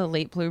 I was a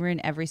late bloomer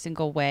in every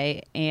single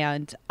way,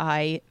 and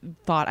I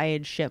thought I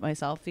had shit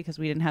myself because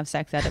we didn't have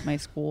sex ed at my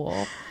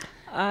school.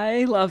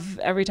 I love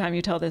every time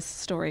you tell this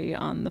story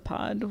on the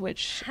pod,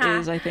 which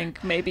is, I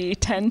think, maybe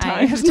 10 times.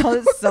 I have told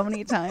it so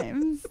many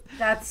times.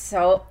 That's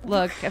so...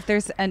 Look, if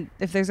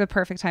there's a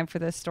perfect time for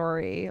this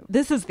story,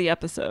 this is the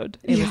episode.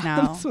 It was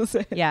now. This was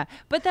it. Yeah,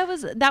 but that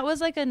was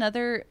like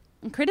another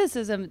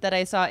criticism that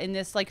I saw in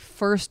this like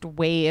first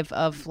wave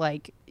of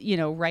like, you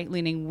know,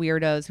 right-leaning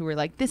weirdos who were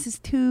like, this is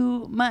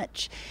too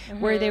much,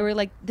 where they were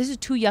like, this is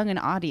too young an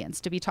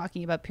audience to be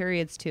talking about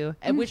periods to,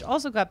 and which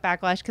also got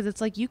backlash because it's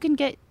like you can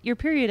get your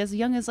period as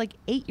young as like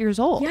 8 years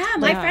old. Yeah,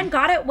 my friend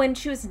got it when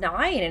she was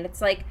 9, and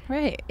it's like,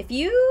 if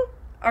you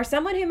are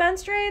someone who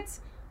menstruates,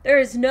 there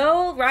is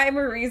no rhyme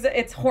or reason.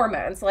 It's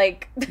hormones.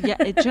 Like, yeah,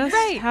 it just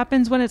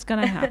happens when it's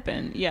gonna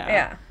happen.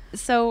 Yeah.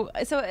 So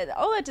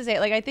all that to say,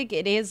 like, I think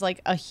it is like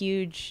a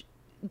huge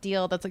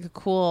deal. That's like a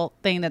cool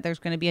thing that there's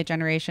going to be a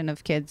generation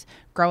of kids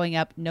growing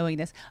up knowing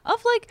this,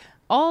 of like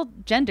all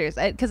genders,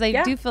 because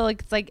I do feel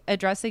like it's like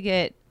addressing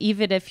it,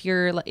 even if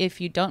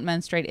you don't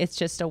menstruate, it's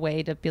just a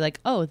way to be like,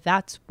 oh,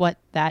 that's what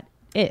that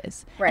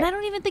is. Right. And I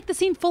don't even think the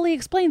scene fully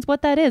explains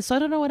what that is, so I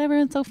don't know what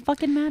everyone's so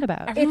fucking mad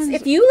about.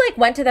 If you like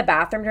went to the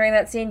bathroom during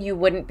that scene, you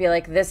wouldn't be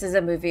like, this is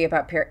a movie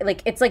about period.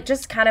 Like, it's like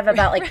just kind of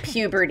about like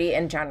puberty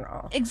in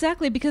general.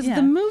 Exactly, because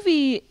the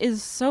movie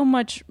is so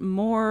much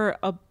more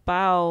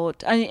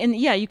about, and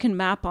you can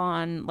map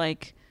on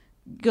like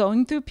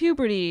going through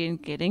puberty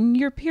and getting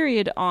your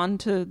period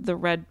onto the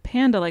red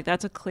panda. Like,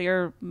 that's a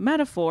clear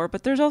metaphor,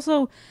 but there's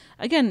also,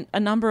 again,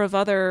 a number of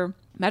other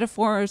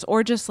metaphors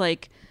or just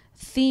like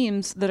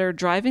themes that are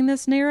driving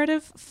this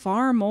narrative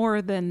far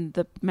more than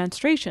the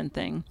menstruation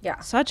thing. Yeah.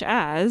 Such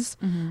as,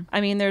 I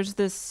mean, there's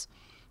this,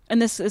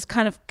 and this is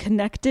kind of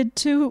connected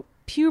to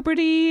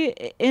puberty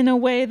in a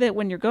way that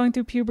when you're going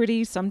through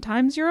puberty,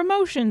 sometimes your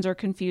emotions are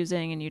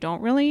confusing and you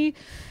don't really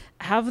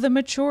have the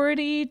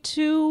maturity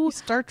to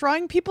start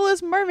drawing people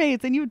as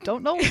mermaids and you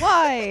don't know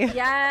why.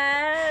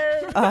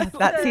 Yes.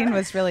 That scene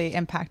was really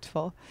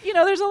impactful. You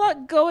know, there's a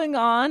lot going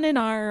on in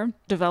our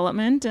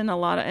development, and a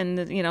lot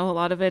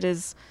of it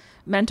is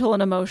mental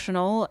and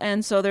emotional.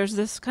 And so there's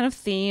this kind of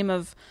theme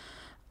of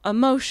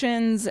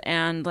emotions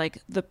and like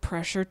the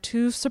pressure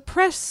to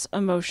suppress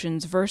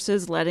emotions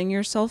versus letting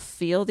yourself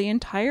feel the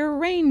entire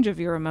range of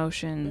your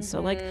emotions.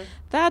 So like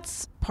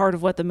that's part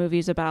of what the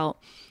movie's about.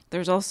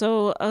 There's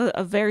also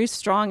a very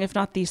strong, if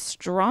not the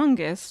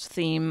strongest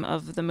theme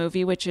of the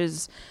movie, which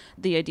is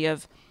the idea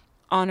of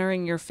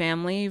honoring your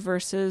family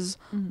versus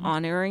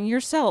honoring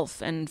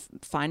yourself and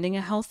finding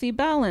a healthy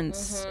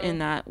balance in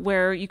that,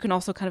 where you can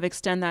also kind of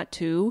extend that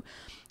to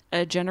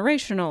a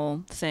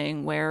generational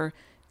thing where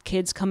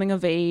kids coming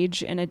of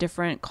age in a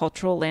different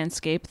cultural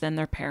landscape than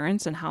their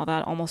parents, and how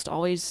that almost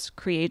always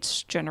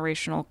creates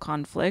generational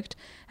conflict.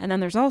 And then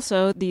there's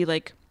also the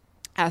like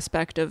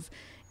aspect of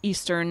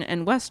Eastern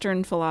and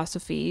Western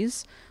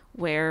philosophies,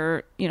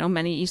 where, you know,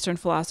 many Eastern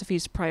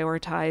philosophies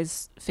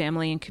prioritize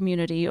family and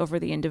community over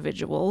the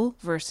individual,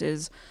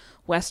 versus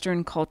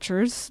Western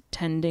cultures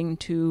tending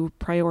to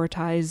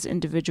prioritize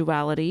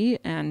individuality,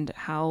 and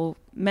how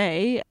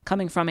May,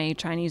 coming from a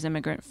Chinese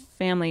immigrant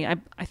family,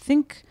 I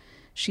think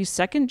she's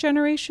second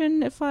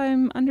generation, if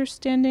I'm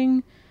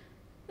understanding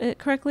it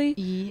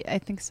correctly. I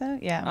think so.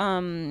 Yeah. I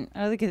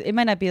don't think it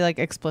might not be like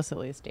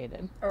explicitly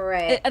stated.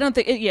 Right. I don't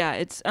think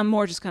it's I'm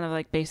more just kind of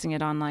like basing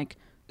it on like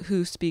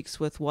who speaks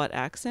with what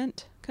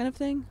accent kind of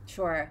thing.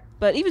 Sure.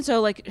 But even so,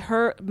 like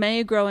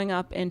May growing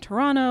up in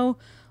Toronto,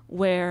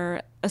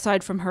 where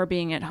aside from her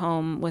being at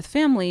home with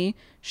family,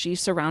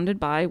 she's surrounded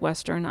by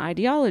Western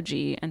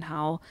ideology, and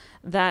how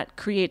that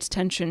creates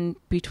tension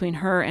between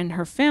her and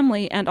her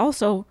family, and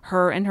also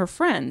her and her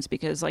friends,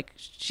 because like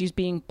she's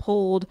being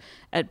pulled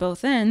at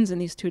both ends in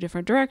these two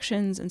different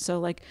directions. And so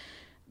like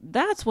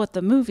that's what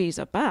the movie's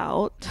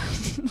about.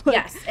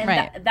 Yes, and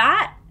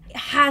that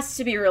has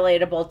to be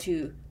relatable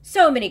to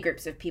so many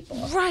groups of people.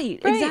 Right,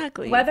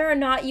 exactly. Whether or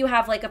not you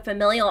have like a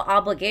familial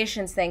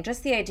obligations thing,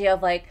 just the idea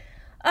of like,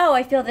 oh,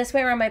 I feel this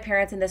way around my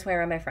parents and this way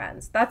around my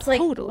friends. That's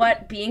like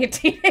what being a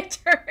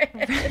teenager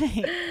is.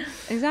 Right.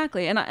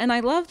 Exactly. And I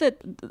love that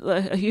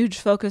a huge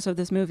focus of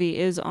this movie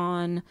is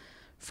on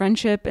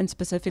friendship, and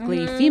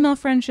specifically female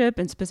friendship,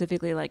 and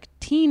specifically like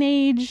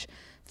teenage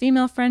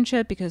female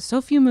friendship, because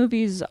so few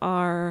movies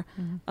are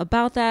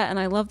about that. And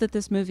I love that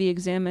this movie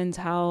examines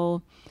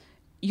how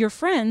your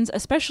friends,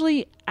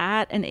 especially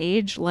at an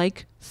age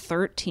like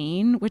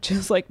 13, which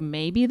is like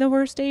maybe the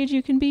worst age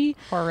you can be.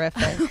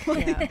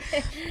 Horrific.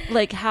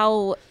 Like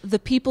how the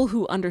people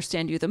who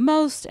understand you the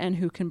most and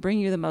who can bring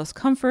you the most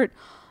comfort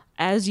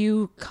as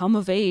you come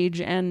of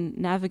age and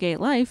navigate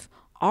life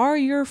are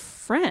your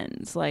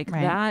friends. Like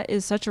that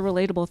is such a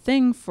relatable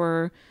thing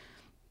for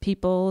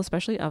people,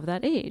 especially of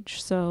that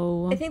age.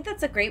 So I think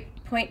that's a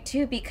great point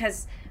too,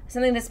 because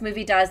something this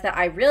movie does that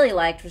I really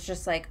liked was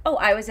just like, oh,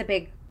 I was a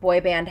big boy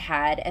band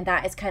head, and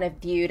that is kind of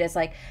viewed as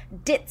like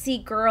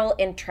ditzy girl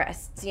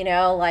interests, you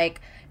know,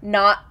 like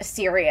not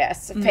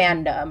serious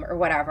fandom or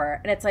whatever.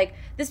 And it's like,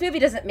 this movie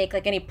doesn't make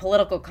like any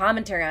political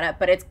commentary on it,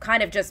 but it's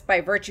kind of just by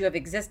virtue of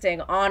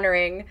existing,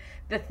 honoring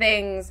the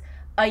things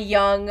a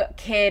young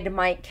kid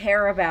might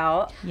care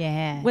about.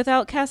 Yeah.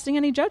 Without casting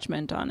any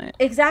judgment on it.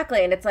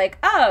 Exactly. And it's like,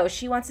 oh,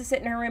 she wants to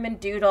sit in her room and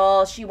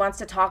doodle. She wants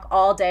to talk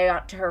all day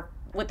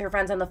with her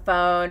friends on the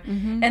phone.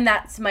 And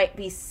that might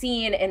be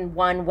seen in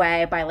one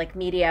way by like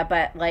media,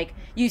 but like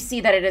you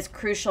see that it is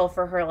crucial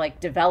for her like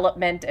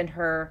development and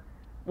her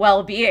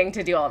well-being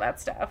to do all that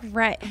stuff.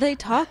 Right. They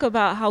talk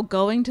about how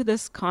going to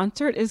this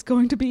concert is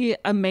going to be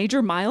a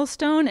major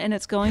milestone, and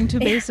it's going to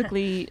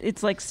basically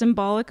it's like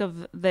symbolic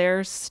of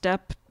their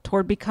step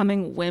toward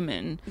becoming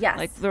women. Yes.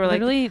 Like they're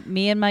literally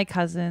me and my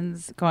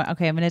cousins going,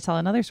 okay, I'm going to tell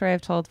another story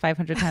I've told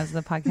 500 times in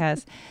the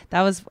podcast.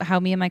 That was how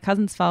me and my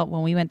cousins felt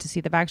when we went to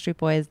see the Backstreet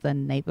Boys the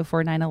night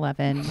before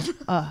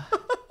 9/11.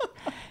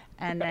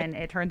 And then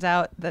it turns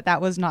out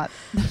that was not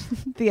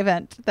the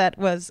event that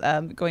was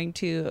going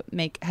to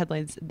make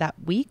headlines that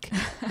week.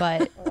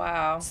 But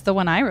wow, it's the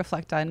one I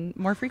reflect on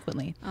more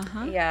frequently.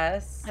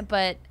 Yes.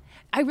 But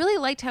I really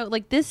liked how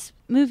like this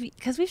movie,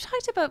 because we've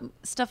talked about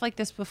stuff like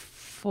this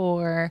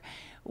before,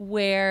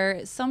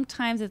 where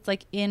sometimes it's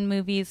like in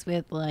movies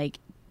with like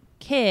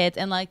kids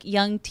and like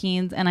young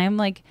teens, and I'm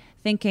like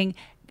thinking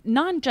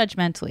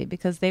non-judgmentally,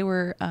 because they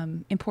were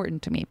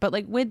important to me, but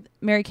like with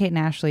Mary-Kate and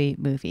Ashley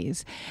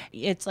movies,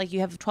 it's like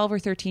you have 12 or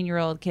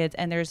 13-year-old kids,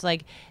 and there's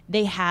like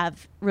they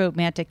have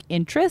romantic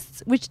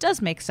interests, which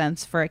does make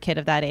sense for a kid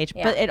of that age,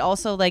 but it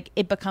also like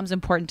it becomes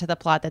important to the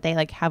plot that they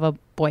like have a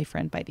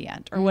boyfriend by the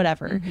end or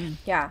whatever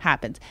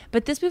happens.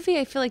 But this movie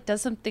I feel like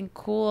does something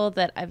cool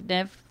that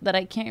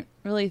I can't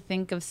really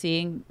think of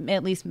seeing,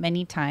 at least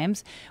many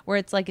times, where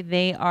it's like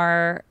they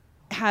are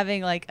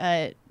having like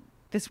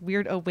this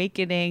weird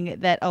awakening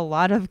that a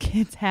lot of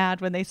kids had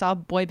when they saw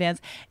boy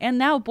bands, and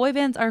now boy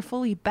bands are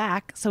fully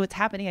back, so it's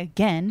happening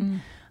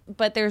again.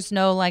 But there's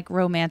no like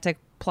romantic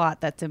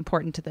plot that's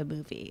important to the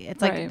movie. It's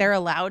like they're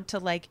allowed to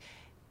like,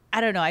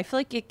 I don't know, I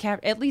feel like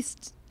at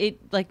least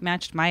it like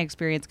matched my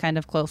experience kind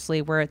of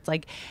closely, where it's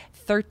like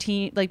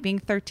 13, like being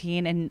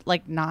 13 and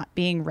like not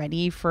being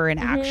ready for an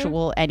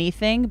actual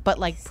anything, but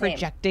like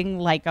projecting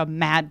like a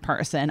mad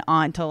person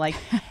onto like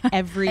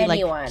every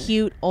like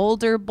cute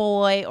older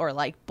boy or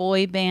like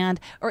boy band,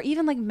 or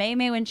even like May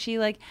when she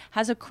like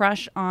has a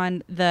crush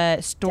on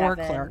the store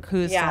clerk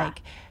who's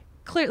like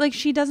clear, like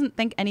she doesn't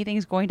think anything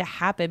is going to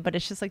happen, but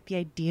it's just like the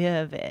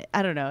idea of it.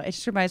 I don't know. It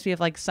just reminds me of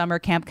like summer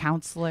camp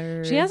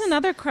counselors. She has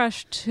another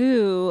crush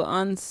too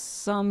on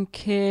some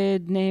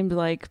kid named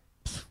like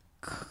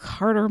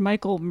Carter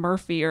Michael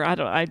Murphy, or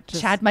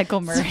Chad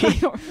Michael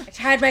Murphy.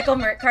 Carter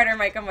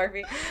Michael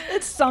Murphy.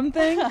 It's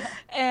something.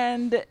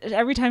 And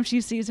every time she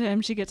sees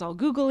him, she gets all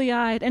googly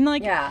eyed. And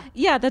like,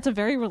 yeah, that's a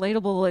very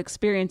relatable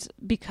experience,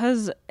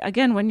 because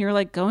again, when you're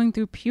like going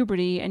through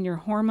puberty and your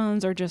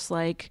hormones are just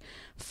like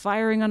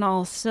firing on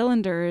all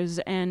cylinders,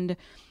 and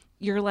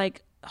you're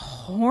like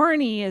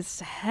horny as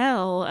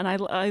hell, and I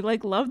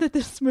like love that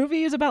this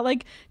movie is about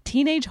like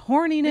teenage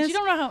horniness. But you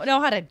don't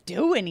know how to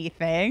do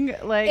anything,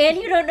 like, and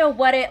you don't know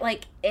what it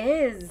like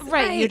is.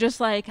 Right. You're just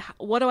like,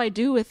 what do I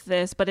do with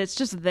this? But it's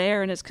just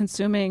there, and it's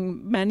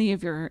consuming many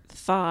of your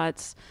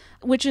thoughts,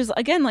 which is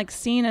again like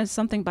seen as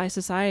something by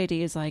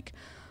society is like,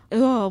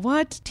 oh,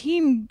 what?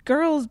 Teen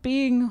girls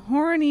being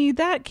horny?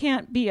 That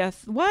can't be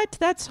what?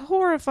 That's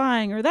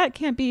horrifying, or that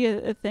can't be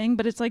a thing.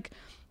 But it's like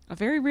a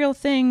very real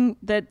thing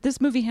that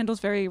this movie handles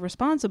very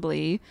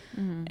responsibly.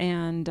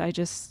 And I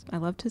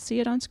love to see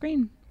it on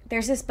screen.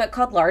 There's this book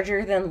called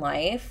Larger Than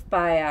Life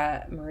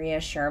by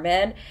Maria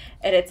Sherman,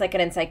 and it's like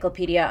an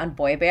encyclopedia on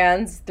boy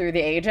bands through the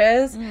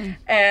ages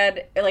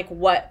and like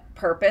what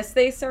purpose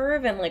they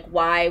serve and like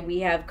why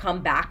we have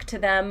come back to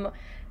them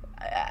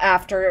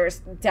after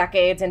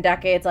decades and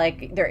decades.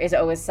 Like there is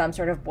always some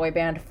sort of boy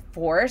band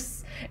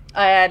force.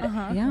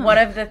 And one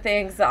of the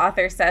things the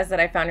author says that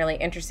I found really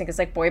interesting is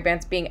like boy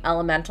bands being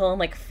elemental and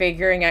like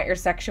figuring out your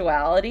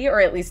sexuality, or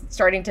at least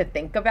starting to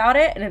think about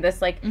it. And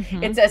this like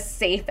it's a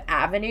safe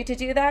avenue to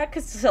do that,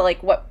 because so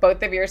like what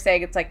both of you are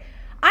saying, it's like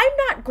I'm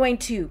not going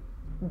to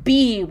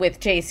be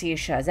with JC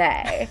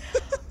Chazet,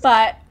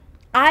 but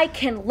I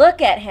can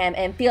look at him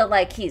and feel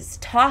like he's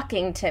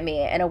talking to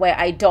me in a way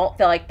I don't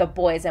feel like the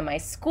boys in my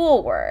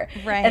school were.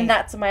 Right. And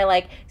that's my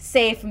like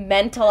safe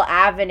mental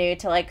avenue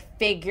to like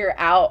figure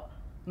out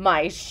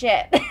my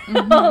shit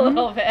a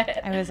little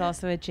bit. I was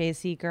also a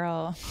JC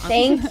girl.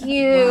 Thank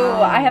you.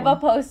 Wow. I have a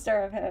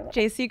poster of him.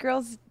 JC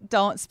girls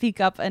don't speak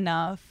up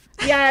enough.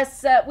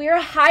 Yes, we are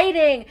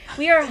hiding.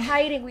 We are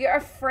hiding. We are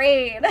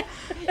afraid.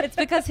 It's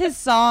because his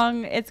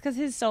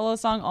solo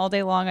song All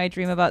Day Long I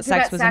Dream About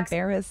Sex was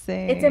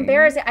embarrassing. It's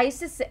embarrassing. I used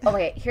to say,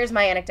 okay, here's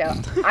my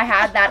anecdote. I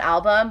had that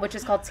album, which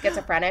is called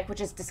Schizophrenic,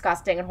 which is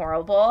disgusting and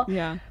horrible.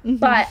 Yeah.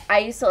 But I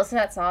used to listen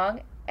to that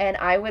song, and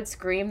I would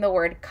scream the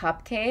word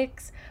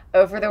cupcakes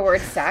over the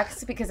word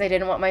sex because I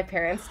didn't want my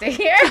parents to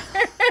hear.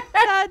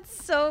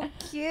 That's so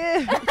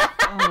cute.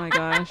 Oh my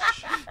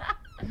gosh.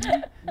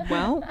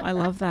 Well, I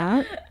love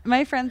that.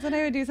 My friends and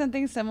I would do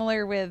something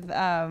similar with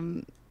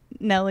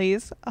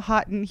Nelly's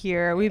Hot in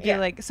Here. We'd be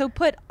like, so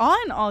put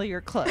on all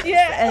your clothes.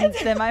 Yeah. And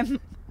then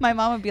my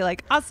mom would be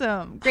like,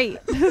 awesome,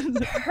 great.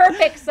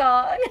 Perfect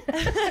song.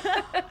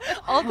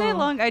 All Day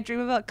Long I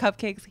Dream About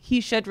Cupcakes, he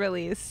should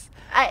release.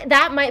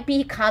 That might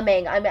be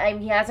coming. I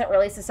mean, he hasn't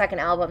released a second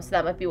album, so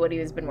that might be what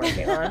he's been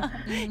working on.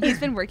 He's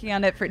been working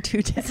on it for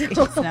 2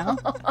 decades now.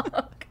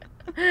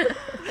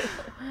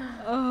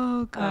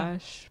 Oh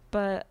gosh.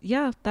 But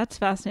yeah, that's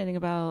fascinating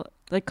about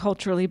like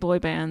culturally boy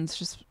bands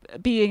just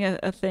being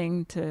a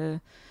thing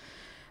to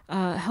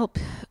help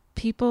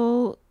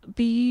people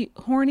be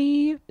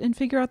horny and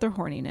figure out their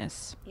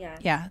horniness.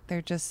 Yeah,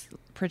 they're just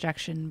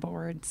projection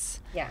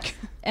boards. Yeah.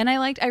 And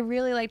I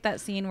really liked that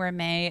scene where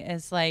May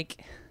is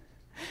like,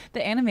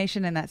 the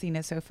animation in that scene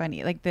is so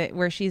funny, like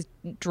where she's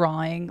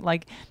drawing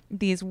like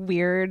these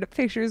weird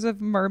pictures of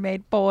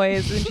mermaid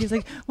boys, and she's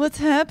like, what's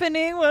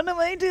happening, what am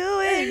I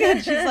doing?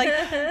 And she's like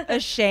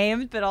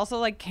ashamed but also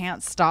like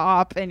can't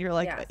stop, and you're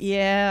like,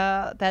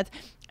 yeah, that's.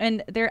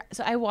 And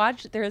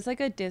there's like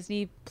a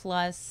Disney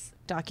Plus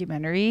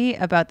documentary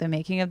about the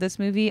making of this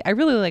movie. I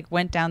really like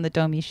went down the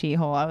Domi Shi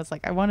hole. I was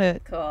like, I want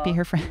to be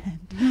her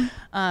friend.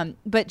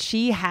 But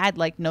she had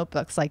like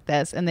notebooks like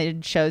this, and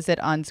it shows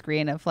it on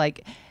screen of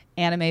like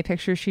anime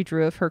pictures she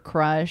drew of her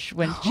crush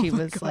when she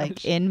was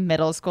like in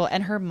middle school,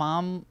 and her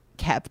mom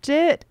kept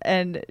it.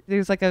 And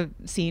there's like a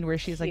scene where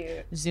she's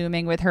like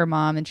zooming with her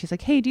mom, and she's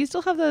like, hey, do you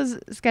still have those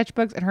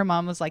sketchbooks? And her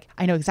mom was like,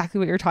 I know exactly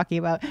what you're talking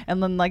about,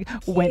 and then like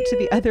went to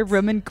the other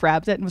room and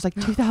grabbed it and was like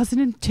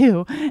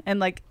 2002. And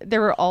like there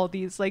were all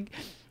these like,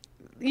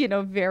 you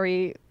know,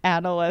 very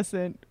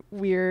adolescent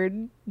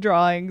weird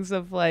drawings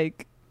of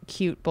like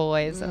cute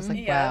boys. I was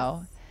like,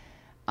 wow,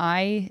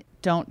 I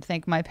don't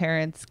think my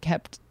parents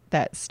kept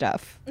that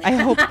stuff. I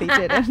hope they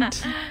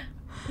didn't.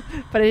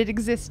 But it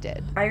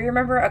existed. I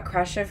remember a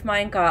crush of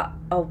mine got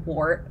a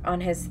wart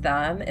on his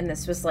thumb, and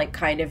this was like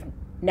kind of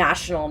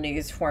national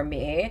news for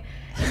me.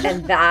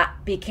 And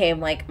that became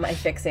like my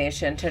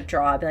fixation to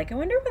draw. I'd be like, I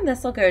wonder when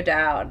this will go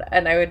down.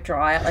 And I would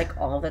draw it like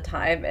all the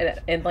time,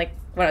 and like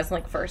when I was in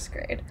like first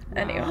grade.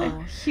 Wow.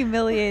 Anyway.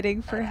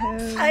 Humiliating for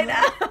him. I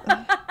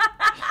know.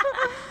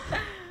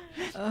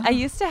 I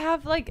used to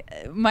have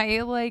like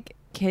my like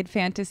kid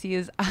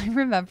fantasies. I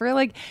remember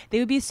like they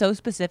would be so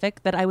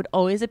specific that I would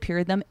always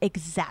appear them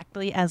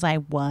exactly as I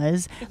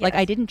was. Yes. Like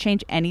I didn't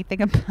change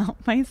anything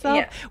about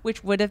myself,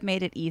 which would have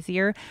made it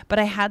easier. But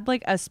I had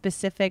like a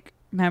specific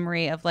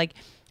memory of like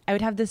I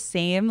would have the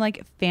same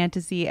like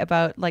fantasy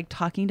about like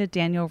talking to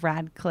Daniel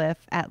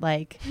Radcliffe at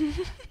like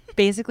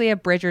basically a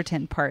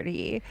Bridgerton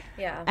party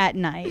at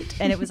night.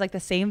 And it was like the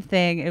same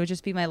thing. It would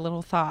just be my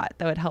little thought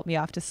that would help me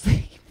off to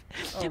sleep.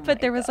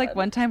 But there was like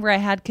one time where I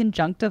had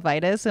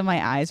conjunctivitis and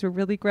my eyes were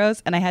really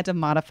gross, and I had to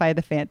modify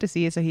the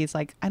fantasy. So he's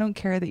like, I don't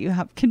care that you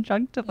have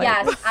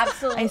conjunctivitis. Yes,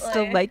 absolutely. I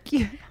still like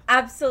you.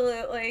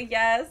 Absolutely,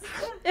 yes.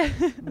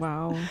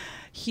 Wow.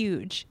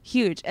 Huge.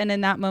 And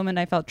in that moment,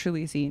 I felt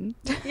truly seen.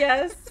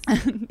 Yes.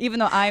 Even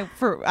though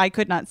I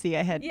could not see.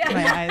 I had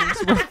my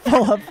eyes were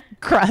full of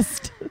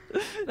crust.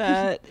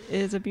 That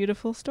is a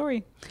beautiful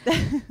story.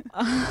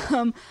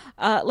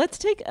 Let's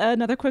take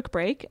another quick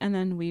break, and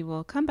then we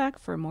will come back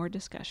for more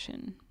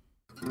discussion.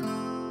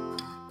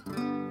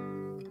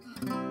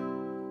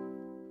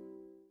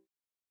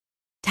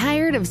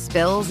 Tired of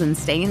spills and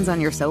stains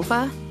on your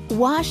sofa?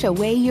 Wash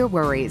away your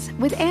worries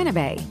with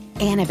Anabay.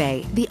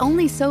 Anabay, the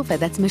only sofa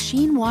that's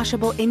machine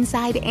washable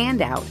inside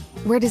and out,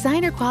 where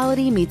designer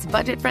quality meets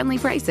budget-friendly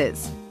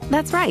prices.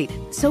 That's right,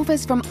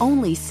 sofas from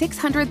only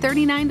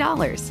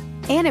 $639.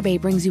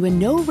 Anabay brings you a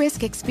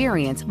no-risk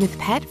experience with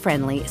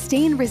pet-friendly,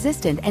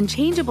 stain-resistant, and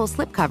changeable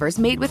slipcovers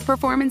made with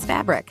performance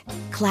fabric,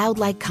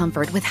 cloud-like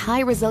comfort with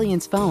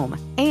high-resilience foam,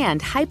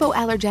 and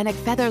hypoallergenic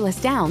featherless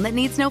down that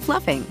needs no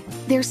fluffing.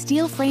 Their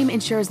steel frame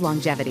ensures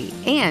longevity,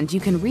 and you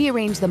can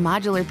rearrange the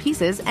modular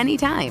pieces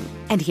anytime.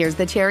 And here's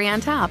the cherry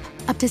on top,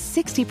 up to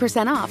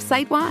 60% off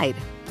site-wide.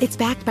 It's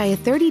backed by a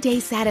 30-day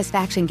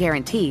satisfaction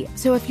guarantee,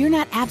 so if you're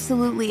not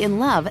absolutely in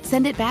love,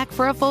 send it back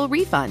for a full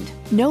refund.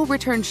 No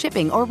return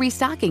shipping or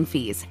restocking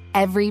fees.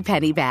 Every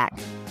penny back.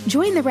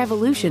 Join the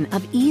revolution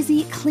of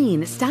easy,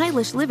 clean,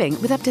 stylish living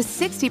with up to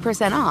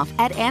 60% off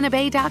at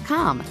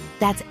anabay.com.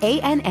 That's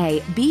ANABEI.com.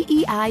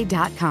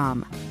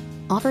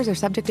 Offers are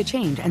subject to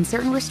change and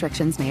certain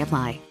restrictions may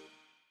apply.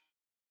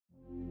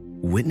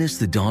 Witness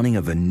the dawning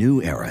of a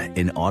new era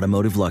in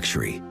automotive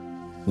luxury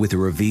with a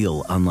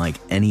reveal unlike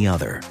any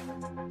other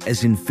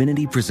as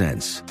Infiniti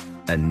presents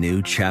a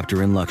new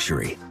chapter in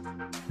luxury,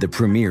 the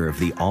premiere of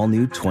the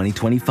all-new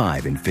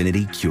 2025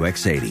 Infiniti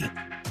QX80.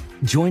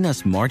 Join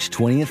us March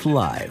 20th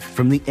live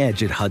from the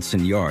Edge at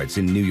Hudson Yards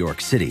in New York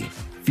City,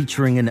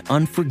 featuring an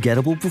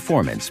unforgettable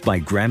performance by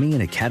Grammy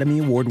and Academy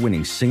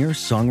Award-winning singer,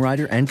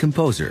 songwriter, and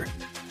composer,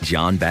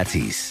 Jon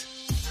Batiste.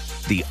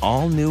 The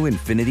all-new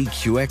Infiniti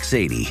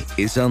QX80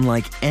 is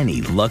unlike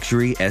any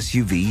luxury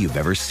SUV you've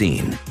ever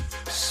seen.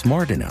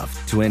 Smart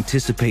enough to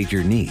anticipate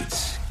your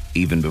needs,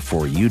 even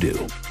before you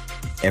do.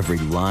 Every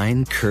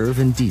line, curve,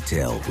 and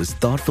detail was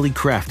thoughtfully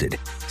crafted,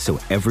 so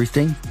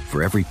everything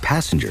for every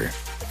passenger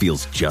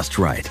feels just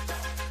right.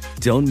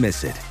 Don't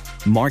miss it.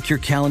 Mark your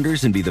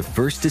calendars and be the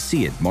first to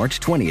see it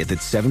March 20th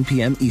at 7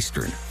 p.m.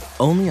 Eastern,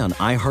 only on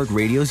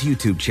iHeartRadio's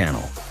YouTube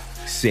channel.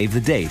 Save the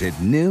date at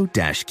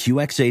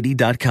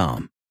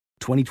new-QX80.com.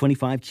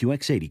 2025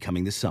 QX80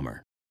 coming this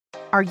summer.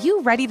 Are you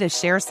ready to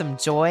share some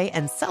joy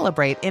and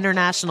celebrate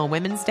International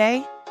Women's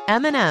Day?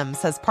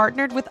 M&M's has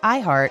partnered with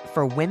iHeart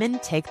for Women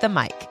Take the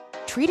Mic,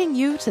 treating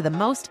you to the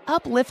most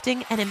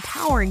uplifting and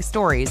empowering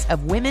stories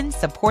of women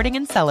supporting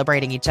and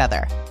celebrating each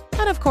other.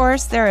 And of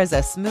course, there is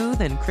a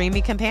smooth and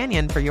creamy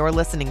companion for your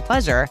listening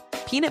pleasure,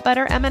 peanut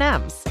butter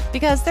M&M's,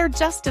 because they're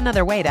just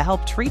another way to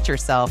help treat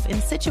yourself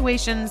in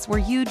situations where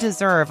you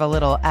deserve a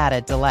little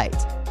added delight,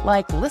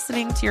 like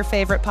listening to your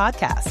favorite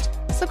podcast.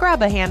 So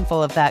grab a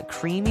handful of that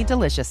creamy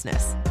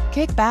deliciousness.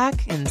 Kick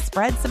back and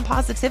spread some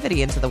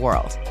positivity into the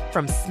world.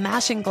 From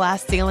smashing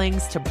glass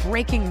ceilings to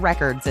breaking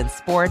records in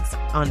sports,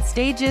 on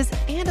stages,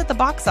 and at the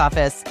box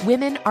office,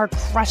 women are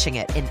crushing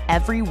it in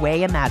every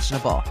way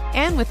imaginable.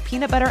 And with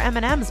peanut butter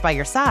M&M's by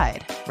your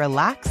side,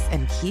 relax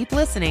and keep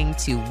listening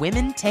to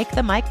Women Take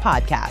the Mic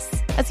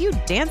podcasts as you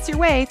dance your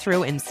way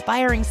through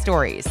inspiring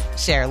stories,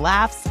 share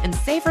laughs, and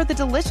savor the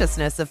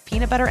deliciousness of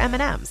peanut butter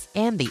M&M's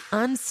and the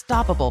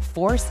unstoppable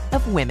force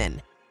of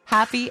women.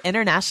 Happy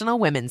International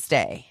Women's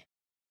Day.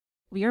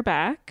 We are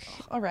back.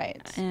 All right.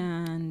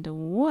 And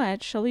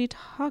what shall we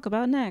talk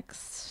about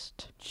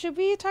next? Should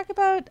we talk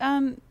about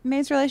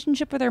May's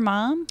relationship with her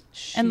mom?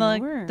 Sure. And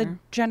the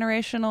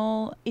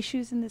generational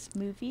issues in this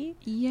movie?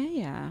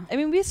 Yeah. I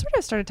mean, we sort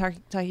of started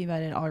talking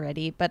about it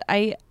already, but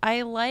I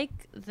like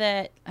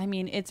that. I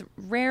mean, it's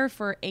rare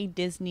for a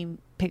Disney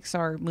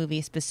Pixar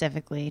movie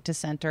specifically to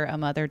center a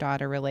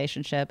mother-daughter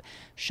relationship.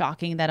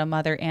 Shocking that a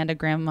mother and a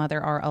grandmother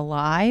are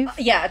alive.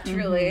 Yeah,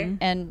 truly. Mm-hmm.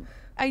 And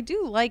I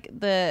do like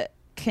the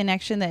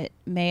connection that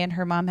May and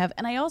her mom have,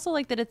 and I also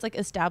like that it's like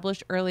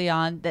established early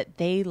on that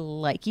they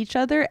like each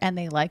other and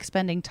they like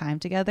spending time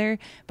together,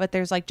 but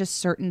there's like just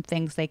certain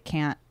things they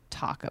can't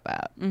talk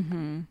about.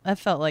 Mm-hmm. That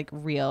felt like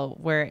real,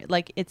 where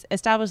like it's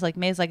established, like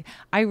May's like,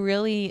 I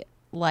really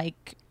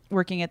like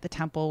working at the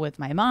temple with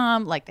my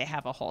mom, like they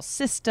have a whole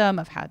system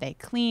of how they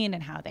clean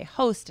and how they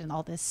host and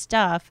all this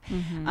stuff.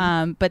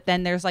 Mm-hmm. But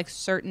then there's like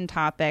certain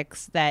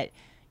topics that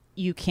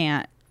you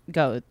can't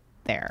go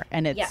there,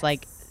 and it's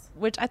like,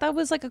 which I thought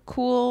was like a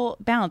cool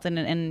balance,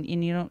 and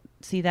you don't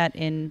see that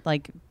in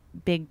like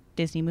big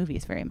Disney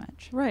movies very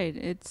much. Right.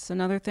 It's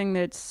another thing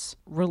that's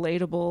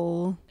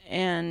relatable.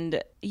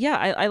 And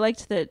yeah, I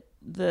liked that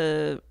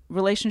the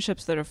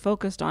relationships that are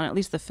focused on, at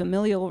least the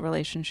familial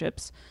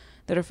relationships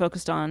that are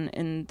focused on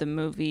in the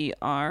movie,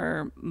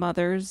 are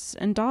mothers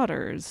and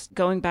daughters,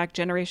 going back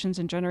generations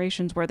and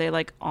generations, where they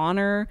like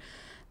honor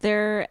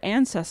their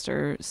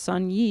ancestor,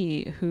 Sun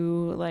Yi,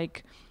 who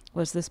like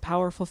was this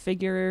powerful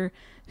figure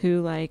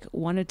who like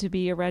wanted to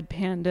be a red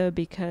panda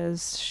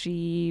because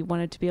she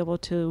wanted to be able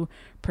to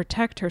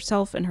protect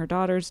herself and her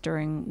daughters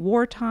during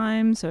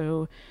wartime.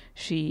 So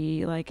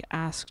she like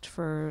asked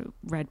for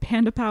red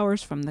panda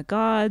powers from the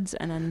gods,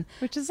 and then,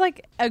 which is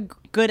like a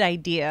good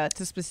idea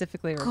to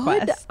specifically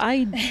request. Good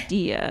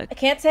idea. I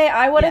can't say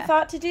I would have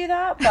thought to do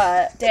that,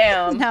 but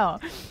damn. No,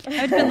 it would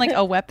have been like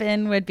a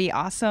weapon would be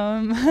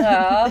awesome.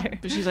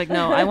 But she's like,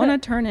 no, I want to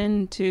turn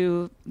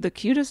into the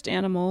cutest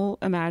animal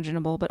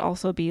imaginable, but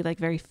also be like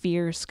very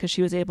fierce force because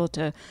she was able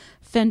to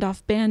fend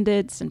off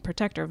bandits and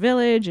protect her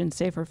village and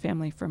save her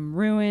family from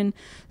ruin.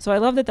 So I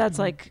love that that's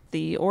like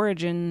the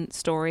origin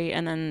story.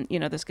 And then, you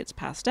know, this gets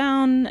passed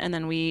down. And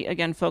then we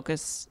again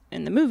focus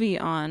in the movie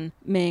on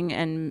Ming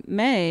and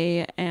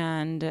Mei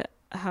and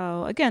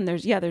how, again,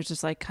 there's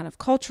just like kind of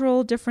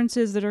cultural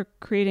differences that are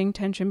creating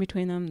tension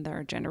between them. There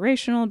are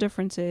generational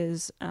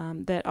differences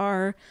that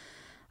are,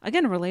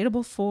 again,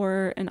 relatable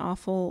for an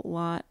awful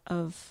lot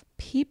of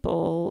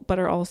people, but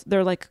are also, there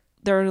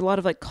are a lot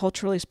of like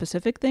culturally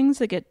specific things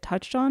that get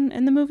touched on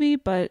in the movie,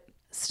 but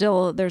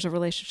still there's a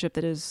relationship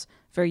that is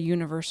very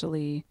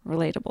universally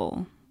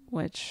relatable,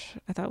 which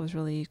I thought was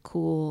really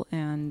cool.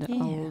 And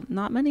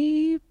not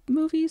many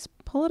movies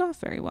pull it off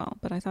very well,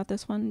 but I thought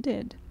this one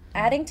did.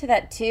 Adding to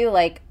that too,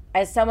 like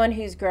as someone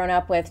who's grown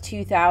up with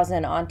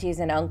 2,000 aunties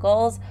and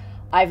uncles,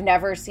 I've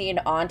never seen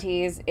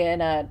aunties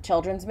in a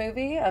children's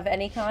movie of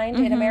any kind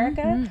in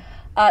America.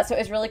 So it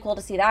was really cool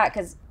to see that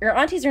because your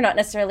aunties are not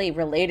necessarily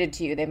related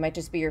to you. They might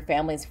just be your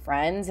family's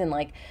friends. And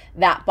like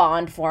that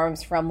bond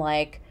forms from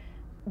like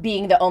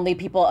being the only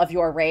people of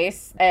your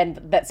race and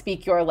that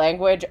speak your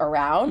language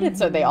around. And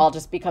so they all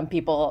just become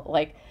people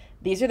like,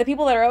 these are the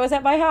people that are always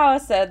at my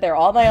house and they're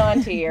all my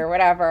auntie or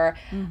whatever.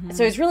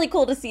 So it's really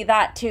cool to see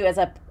that too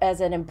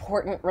as an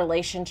important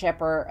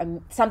relationship or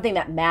something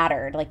that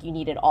mattered. Like you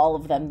needed all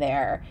of them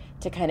there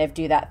to kind of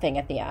do that thing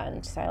at the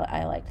end. So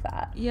I liked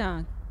that.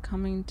 Yeah,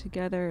 coming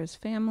together as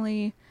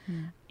family.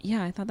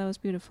 Yeah, I thought that was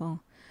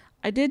beautiful.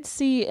 I did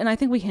see, and I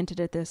think we hinted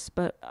at this,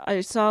 but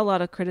I saw a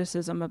lot of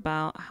criticism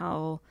about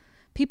how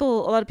a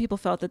lot of people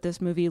felt that this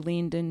movie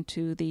leaned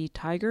into the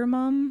tiger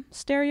mom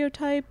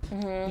stereotype.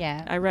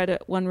 Yeah. I read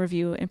one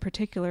review in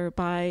particular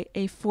by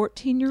a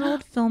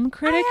 14-year-old film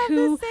critic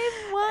the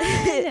same one.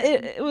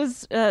 it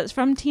was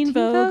from Teen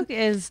Vogue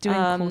is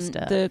doing cool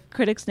stuff. The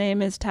critic's name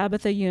is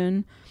Tabitha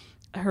Yoon.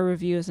 Her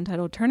review is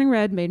entitled "Turning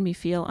Red Made Me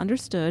Feel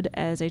Understood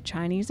as a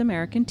Chinese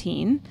American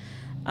Teen."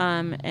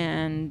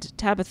 And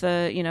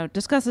Tabitha, you know,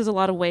 discusses a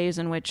lot of ways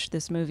in which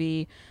this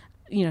movie,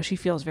 you know, she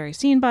feels very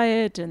seen by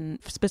it and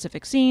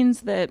specific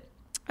scenes that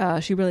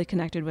she really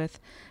connected with.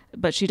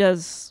 But she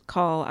does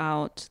call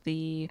out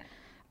the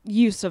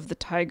use of the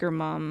tiger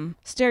mom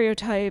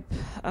stereotype,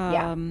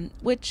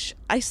 which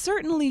I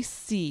certainly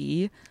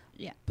see.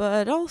 Yeah.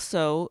 But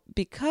also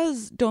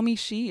because Domi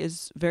Shi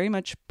is very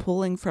much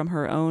pulling from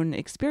her own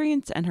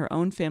experience and her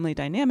own family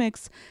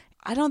dynamics,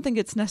 I don't think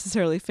it's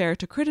necessarily fair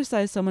to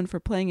criticize someone for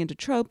playing into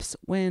tropes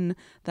when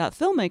that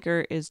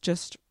filmmaker is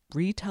just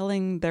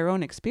retelling their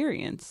own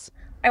experience.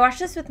 I watched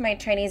this with my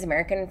Chinese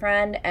American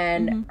friend,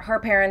 and her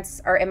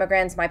parents are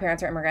immigrants. My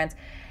parents are immigrants.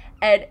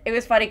 And it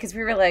was funny because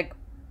we were like,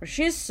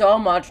 she's so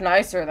much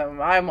nicer than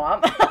my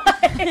mom.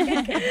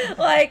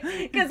 Like,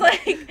 because,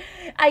 like,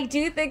 I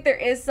do think there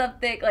is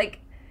something, like,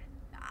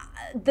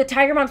 the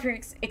Tiger Mom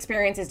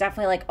experience is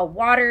definitely, like, a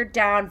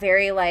watered-down,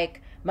 very,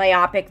 like,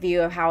 myopic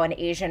view of how an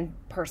Asian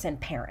person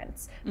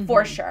parents,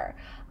 for sure.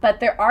 But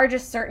there are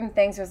just certain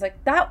things where it's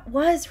like, that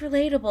was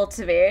relatable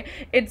to me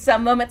in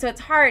some moments. So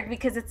it's hard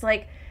because it's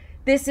like,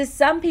 this is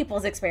some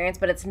people's experience,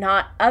 but it's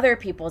not other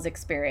people's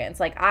experience.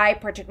 Like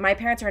my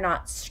parents are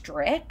not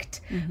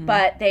strict,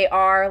 but they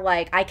are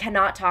like, I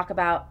cannot talk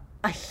about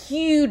a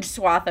huge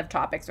swath of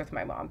topics with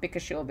my mom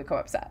because she will become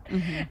upset.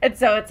 And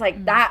so it's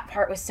like, that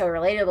part was so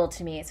relatable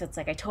to me. So it's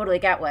like, I totally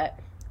get what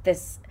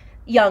this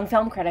young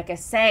film critic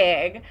is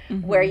saying,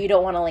 where you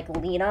don't want to like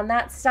lean on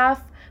that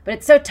stuff. But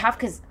it's so tough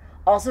because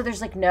also there's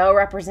like no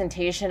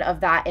representation of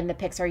that in the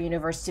Pixar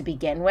universe to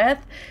begin with.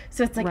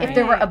 So it's like if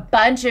there were a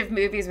bunch of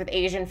movies with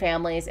Asian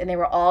families and they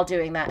were all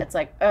doing that, it's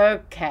like,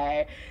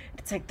 okay.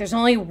 It's like there's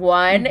only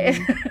one.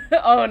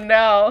 Oh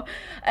no.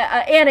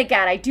 And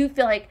again, I do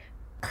feel like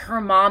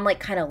her mom like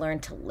kind of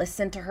learned to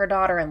listen to her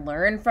daughter and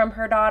learn from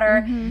her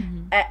daughter.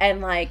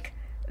 And like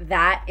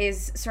that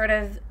is sort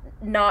of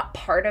not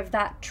part of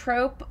that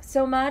trope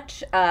so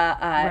much.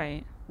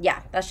 Yeah,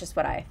 that's just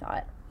what I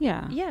thought.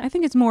 Yeah. I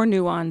think it's more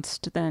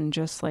nuanced than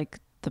just like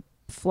the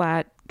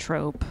flat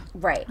trope.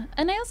 Right.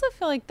 And I also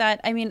feel like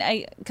that, I mean,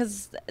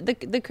 because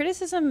the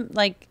criticism,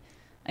 like,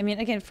 I mean,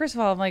 again, first of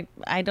all, I'm like,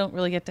 I don't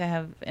really get to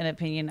have an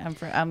opinion.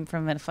 I'm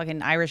from a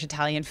fucking Irish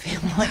Italian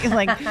family.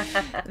 Like,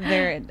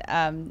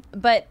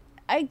 but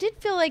I did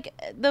feel like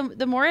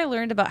the more I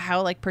learned about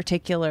how like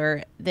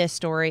particular this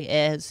story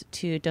is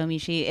to Domi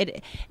Shi,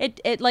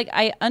 it like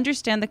I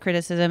understand the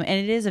criticism and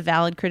it is a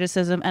valid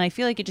criticism, and I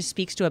feel like it just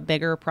speaks to a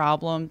bigger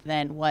problem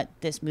than what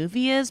this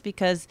movie is,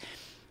 because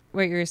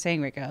what you were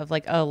saying, Rekha, of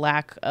like a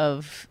lack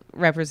of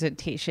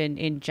representation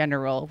in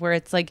general, where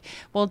it's like,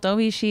 well,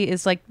 Domi Shi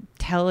is like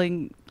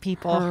telling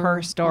people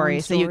her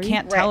story, so you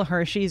can't tell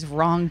her she's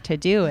wrong to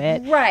do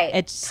it. Right.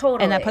 It's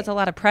totally. And that puts a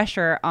lot of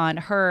pressure on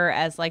her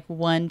as like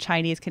one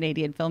Chinese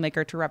Canadian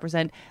filmmaker to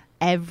represent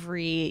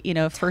every, you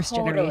know, first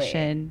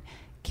generation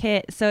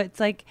kid. So it's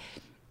like,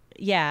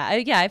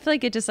 I feel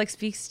like it just like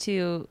speaks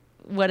to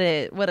what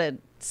a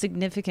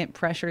significant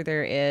pressure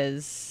there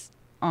is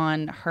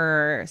on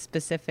her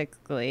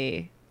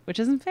specifically, which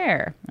isn't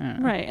fair.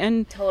 Right.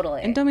 And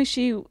totally. And Domi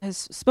Shi has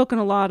spoken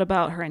a lot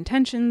about her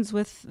intentions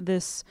with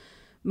this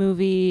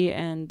movie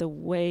and the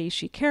way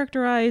she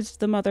characterized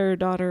the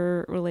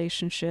mother-daughter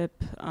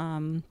relationship.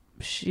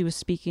 She was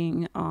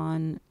speaking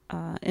on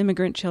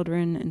immigrant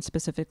children and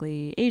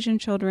specifically Asian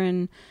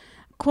children.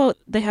 Quote,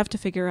 they have to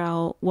figure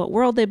out what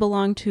world they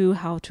belong to,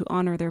 how to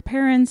honor their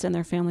parents and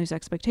their family's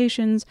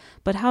expectations,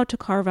 but how to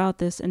carve out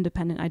this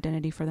independent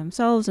identity for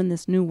themselves in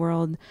this new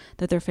world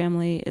that their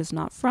family is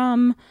not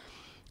from.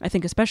 I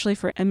think especially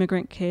for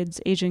immigrant kids,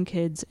 Asian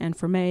kids, and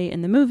for May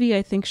in the movie,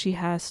 I think she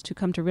has to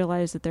come to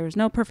realize that there is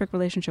no perfect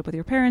relationship with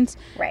your parents,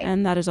 Right.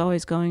 and that is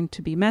always going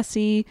to be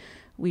messy.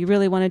 We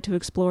really wanted to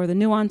explore the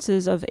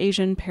nuances of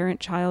Asian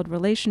parent-child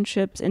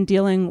relationships and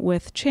dealing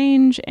with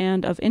change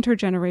and of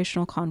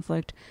intergenerational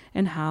conflict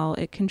and how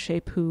it can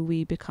shape who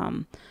we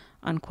become,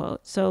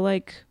 unquote. So,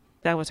 like,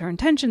 that was her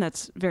intention.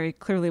 That's very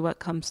clearly what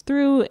comes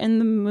through in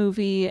the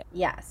movie.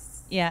 Yes.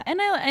 Yeah,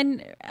 and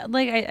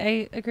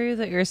I agree with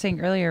what you were saying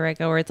earlier,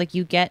 Rekha, where it's like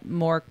you get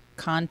more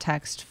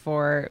context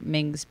for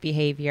Ming's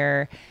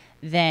behavior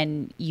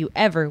than you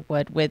ever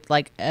would with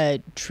like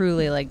a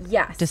truly like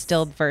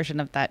distilled version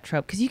of that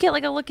trope, because you get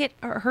like a look at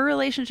her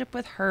relationship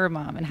with her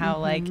mom and how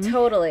like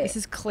totally this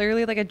is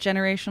clearly like a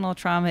generational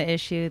trauma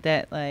issue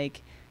that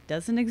like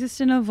doesn't exist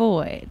in a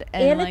void,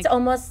 and like, it's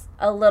almost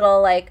a little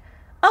like,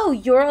 oh,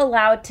 you're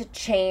allowed to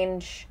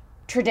change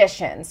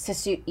traditions to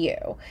suit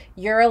you.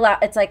 You're allowed,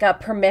 it's like a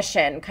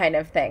permission kind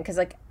of thing, because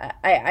like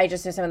I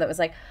just knew someone that was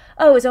like,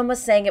 oh, it was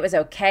almost saying it was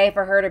okay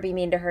for her to be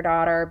mean to her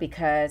daughter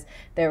because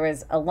there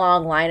was a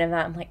long line of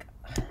that. I'm like,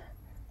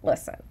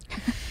 listen,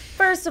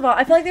 first of all,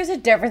 I feel like there's a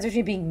difference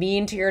between being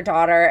mean to your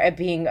daughter and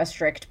being a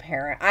strict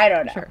parent. I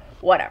don't know. Sure.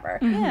 Whatever.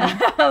 Yeah.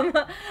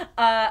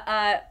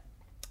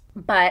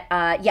 But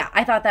yeah,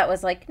 I thought that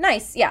was like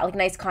nice. Yeah, like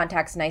nice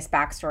context, nice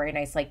backstory,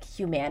 nice like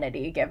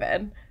humanity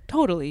given.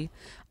 Totally.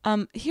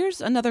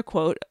 Here's another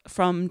quote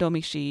from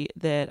Domishi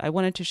that I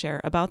wanted to share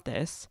about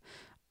this.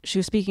 She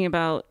was speaking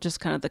about just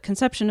kind of the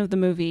conception of the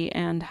movie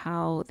and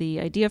how the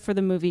idea for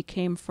the movie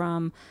came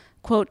from,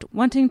 quote,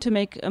 wanting to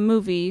make a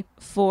movie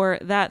for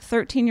that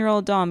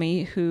 13-year-old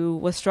Domi who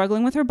was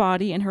struggling with her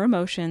body and her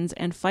emotions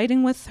and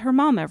fighting with her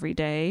mom every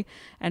day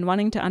and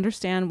wanting to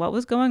understand what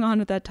was going on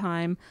at that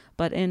time,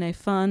 but in a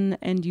fun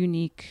and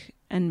unique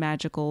and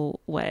magical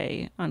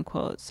way,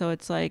 unquote. So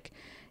it's like,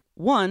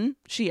 one,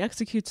 she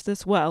executes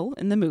this well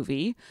in the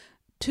movie.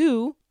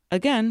 Two,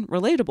 again,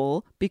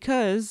 relatable,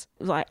 because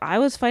like I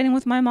was fighting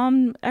with my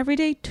mom every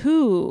day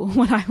too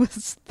when I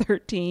was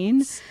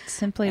 13.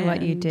 Simply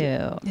what you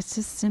do. It's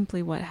just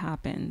simply what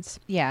happens.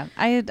 Yeah,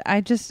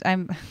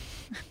 I'm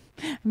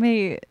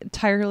a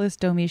tireless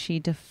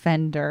Domishi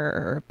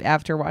defender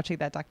after watching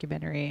that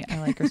documentary. I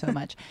like her so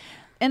much.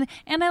 And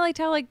I liked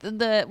how like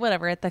the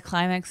whatever at the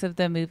climax of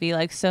the movie,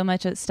 like so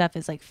much of stuff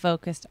is like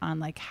focused on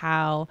like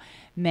how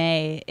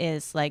May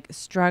is like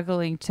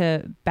struggling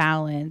to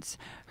balance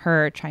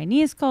her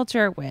Chinese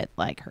culture with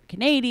like her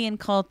Canadian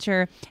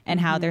culture, and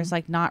how there's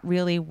like not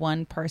really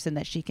one person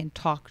that she can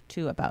talk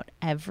to about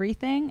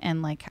everything,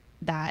 and like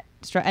that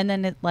and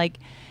then it like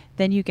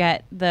then you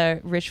get the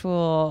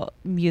ritual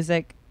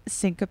music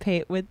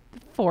syncopate with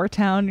Four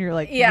Town. You're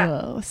like,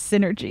 whoa,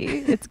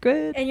 synergy, it's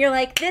good. And you're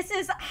like, this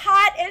is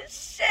hot as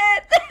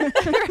shit.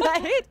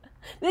 Right?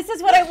 This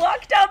is what I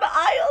walked down the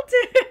aisle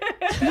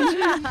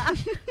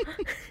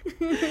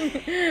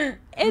to.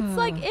 It's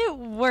like, it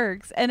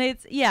works. And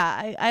it's,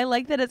 I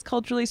like that it's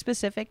culturally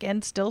specific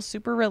and still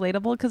super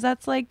relatable, because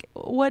that's like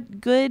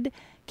what good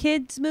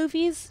kids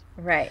movies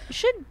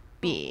should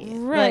be.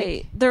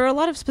 Right. Like, there are a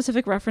lot of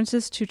specific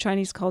references to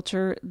Chinese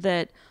culture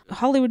that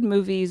Hollywood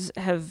movies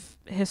have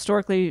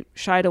historically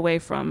shied away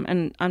from.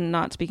 And I'm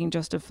not speaking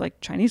just of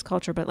like Chinese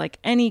culture, but like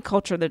any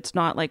culture that's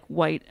not like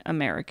white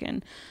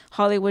American.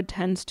 Hollywood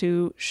tends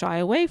to shy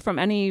away from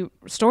any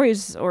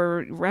stories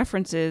or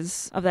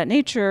references of that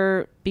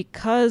nature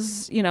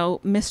because, you know,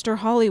 Mr.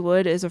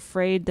 Hollywood is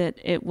afraid that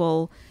it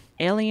will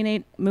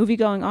alienate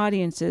movie-going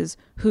audiences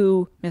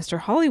who Mr.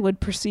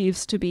 Hollywood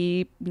perceives to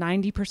be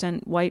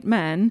 90% white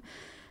men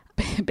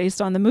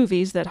based on the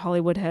movies that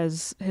Hollywood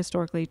has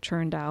historically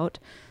churned out.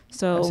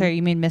 So, I'm sorry,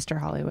 you mean Mr.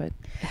 Hollywood?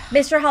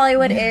 Mr.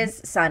 Hollywood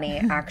is Sonny,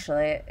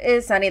 actually.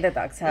 Is Sonny the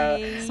dog.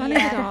 So Sonny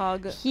the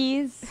dog.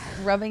 He's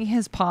rubbing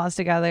his paws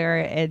together.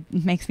 It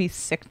makes me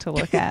sick to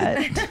look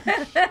at.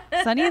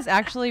 Sonny is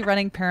actually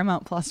running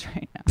Paramount Plus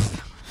right now.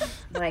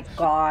 My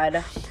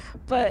God.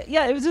 But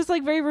yeah, it was just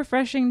like very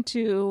refreshing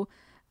to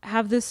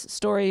have this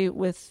story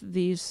with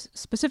these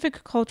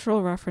specific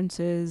cultural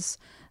references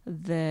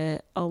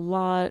that a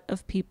lot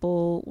of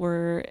people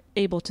were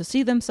able to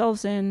see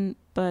themselves in,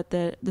 but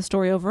that the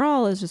story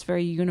overall is just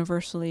very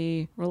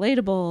universally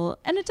relatable.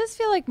 And it does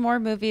feel like more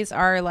movies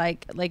are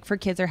like for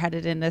kids are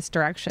headed in this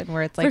direction,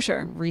 where it's like, for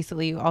sure,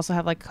 recently you also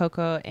have like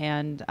Coco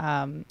and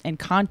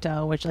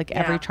Encanto, which like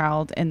every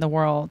child in the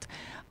world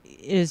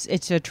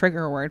it's a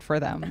trigger word for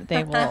them.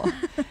 They will.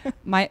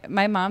 My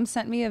mom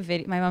sent me a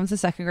video. My mom's a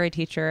second grade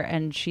teacher,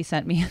 and she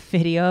sent me a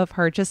video of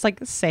her just like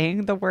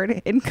saying the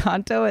word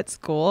Encanto at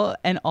school,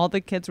 and all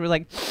the kids were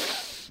like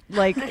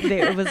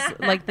it was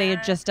like they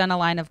had just done a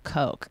line of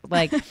Coke.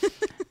 Like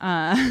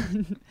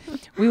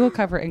We will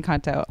cover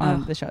Encanto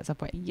on the show at some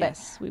point.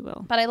 Yes, we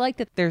will. But I like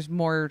that there's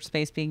more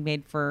space being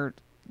made for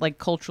like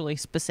culturally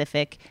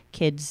specific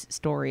kids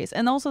stories,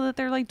 and also that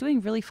they're like doing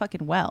really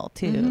fucking well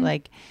too.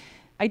 Like,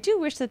 I do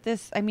wish that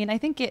this, I mean, I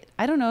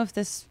don't know if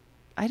this,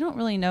 I don't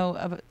really know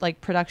of,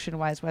 like, production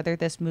wise whether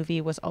this movie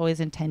was always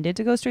intended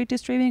to go straight to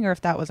streaming or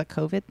if that was a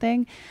COVID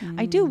thing.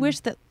 I do wish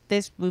that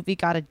this movie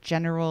got a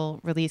general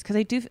release, because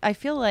I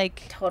feel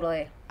like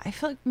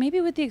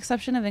maybe with the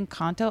exception of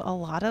Encanto, a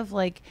lot of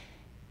like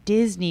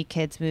Disney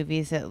kids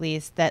movies, at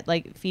least, that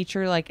like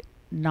feature like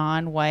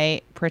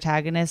non-white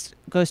protagonists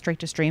go straight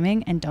to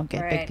streaming and don't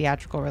get big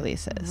theatrical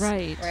releases.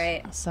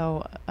 Right.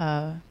 So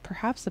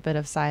perhaps a bit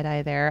of side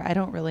eye there. I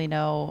don't really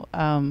know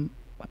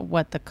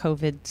what the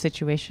COVID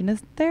situation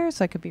is there,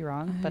 so I could be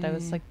wrong, but I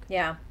was like,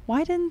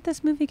 why didn't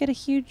this movie get a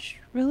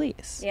huge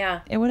release?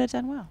 It would have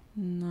done well.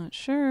 Not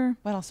sure.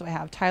 What else do I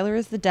have? Tyler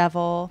is the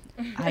devil.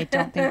 I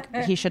don't think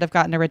he should have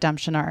gotten a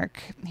redemption arc.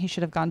 He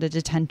should have gone to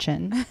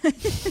detention.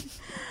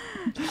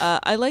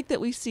 I like that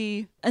we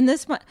see, and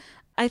this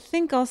I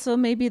think also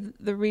maybe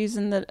the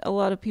reason that a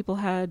lot of people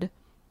had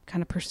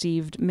kind of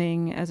perceived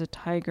Ming as a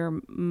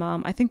tiger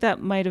mom, I think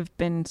that might have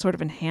been sort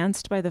of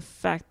enhanced by the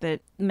fact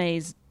that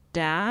May's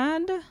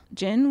dad,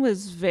 Jin,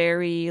 was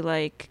very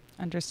like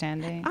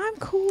understanding. I'm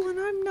cool and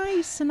I'm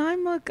nice and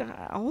I'm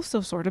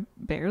also sort of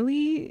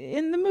barely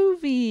in the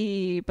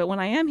movie, but when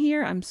I am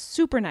here, I'm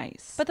super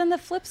nice. But then the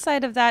flip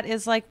side of that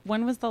is like,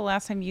 when was the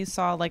last time you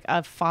saw like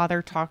a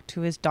father talk to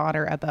his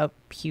daughter about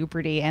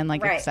puberty and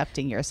like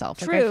accepting yourself?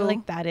 True. Like, I feel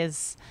like that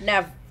is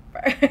never.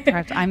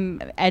 I'm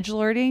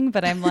edgelording,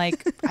 but I'm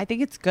like, I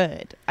think it's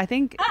good. I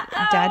think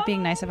dad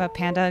being nice about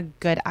Panda,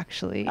 good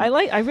actually.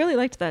 I really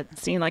liked that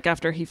scene, like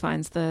after he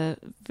finds the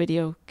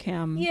video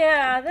cam,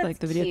 that's like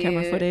the video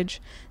camera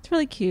footage. It's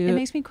really cute. It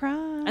makes me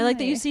cry. I like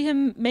that you see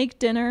him make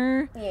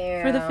dinner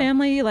for the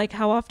family. Like,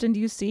 how often do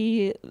you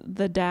see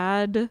the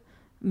dad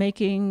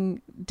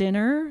making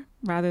dinner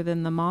rather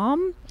than the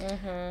mom?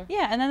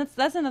 Yeah, and then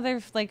that's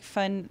another like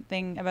fun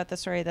thing about the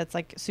story, that's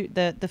like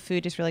the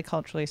food is really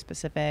culturally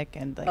specific,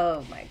 and like,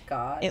 oh my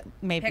god, it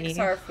made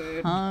Pixar me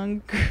food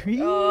hungry.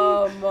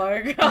 Oh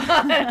my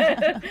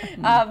god.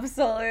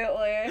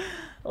 Absolutely.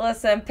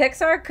 Listen,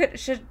 Pixar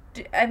should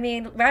I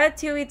mean,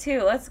 Ratatouille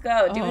too. Let's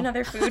go do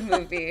another food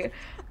movie.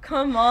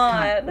 Come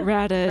on.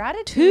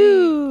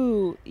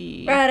 Ratatouille.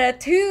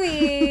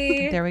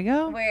 There we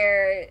go.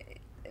 Where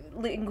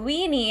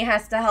Linguini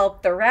has to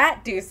help the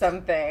rat do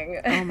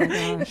something. Oh my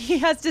gosh. He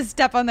has to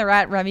step on the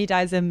rat. Remy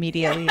dies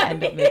immediately.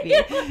 End of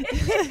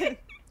movie.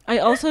 I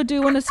also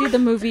do want to see the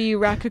movie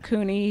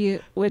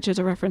Raccacoonie, which is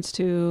a reference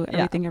to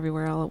Everything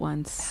Everywhere All at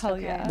Once. Hell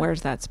yeah.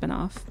 Where's that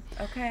spinoff?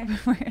 Okay.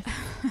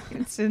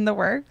 It's in the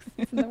works.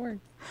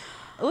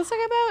 Let's talk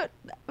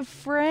about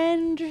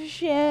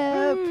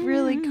friendship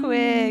really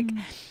quick.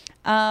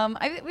 We've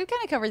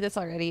kind of covered this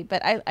already,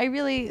 but I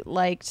really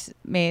liked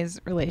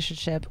May's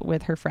relationship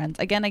with her friends.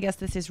 Again, I guess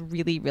this is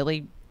really,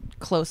 really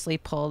closely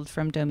pulled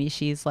from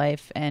Domishi's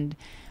life, and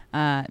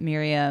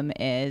Miriam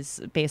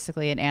is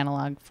basically an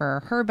analog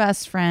for her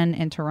best friend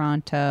in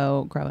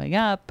Toronto growing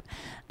up,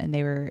 and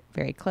they were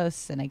very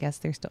close, and I guess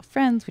they're still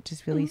friends, which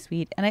is really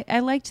sweet. And I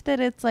liked that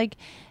it's like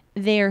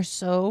they're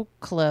so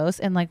close,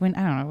 and like when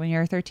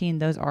you're 13,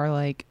 those are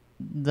like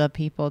the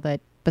people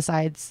that,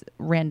 besides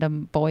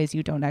random boys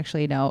you don't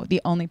actually know,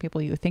 the only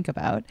people you think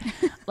about.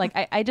 Like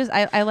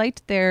I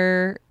liked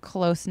their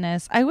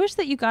closeness. I wish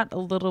that you got a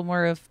little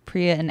more of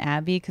Priya and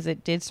Abby, because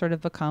it did sort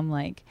of become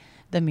like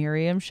the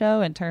Miriam show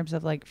in terms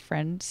of like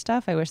friend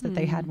stuff. I wish that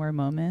they had more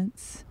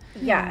moments.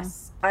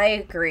 Yes, I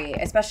agree,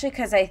 especially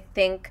because I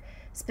think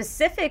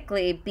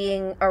specifically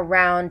being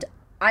around,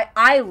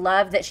 I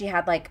love that she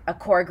had like a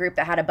core group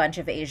that had a bunch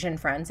of Asian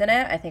friends in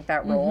it. I think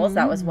that rules.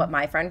 That was what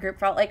my friend group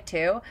felt like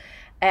too.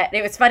 And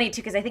it was funny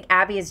too, because I think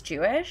Abby is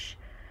Jewish,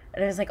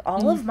 and it was like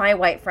all of my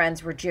white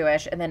friends were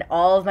Jewish, and then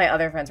all of my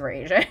other friends were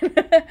Asian.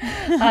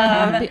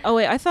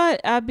 I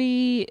thought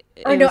Abby.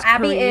 Abby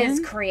Korean? is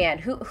Korean.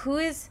 Who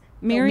is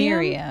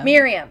Miriam?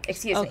 Miriam.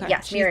 Excuse me.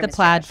 Yes, she's Miriam the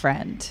plaid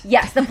friend.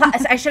 Yes, the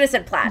plaid. I should have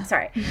said plaid.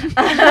 Sorry.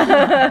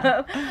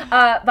 But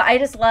I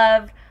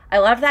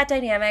love that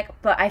dynamic.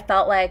 But I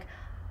felt like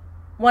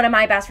one of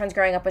my best friends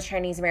growing up was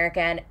Chinese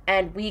American,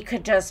 and we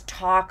could just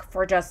talk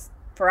for just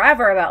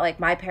forever about like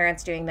my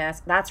parents doing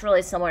this. That's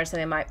really similar to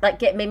something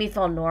it made me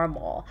feel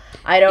normal.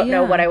 I don't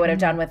know what I would have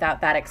done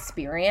without that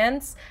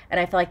experience,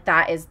 and I feel like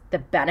that is the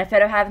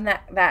benefit of having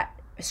that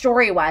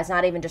story-wise,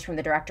 not even just from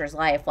the director's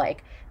life.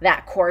 Like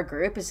that core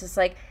group is just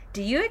like,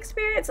 do you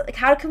experience, like,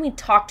 how can we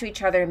talk to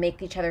each other and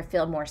make each other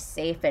feel more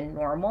safe and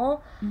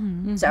normal?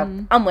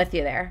 So I'm with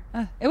you there.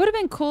 It would have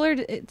been cooler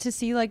to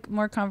see like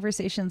more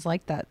conversations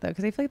like that though,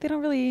 because I feel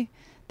like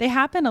they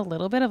happen a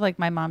little bit of like,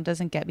 my mom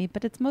doesn't get me,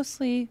 but it's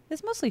mostly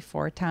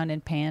Four Town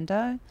and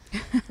Panda.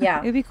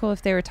 Yeah. It'd be cool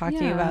if they were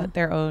talking about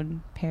their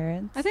own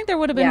parents. I think there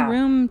would have been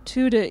room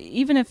too to,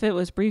 even if it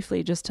was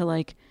briefly, just to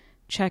like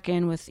check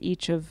in with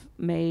each of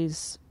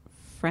May's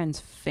friends'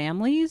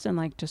 families, and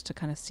like just to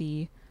kind of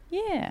see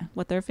Yeah.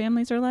 what their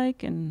families are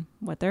like and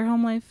what their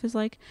home life is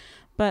like.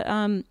 But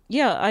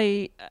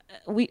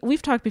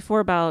we've talked before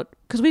about,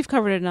 because we've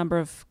covered a number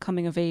of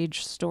coming of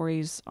age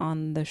stories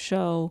on the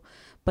show,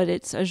 but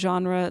it's a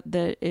genre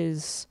that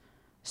is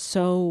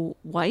so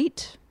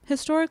white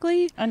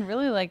historically, and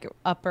really like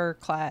upper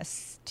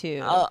class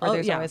too, where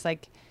there's always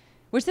like,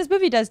 which this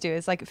movie does do,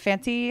 is like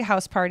fancy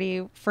house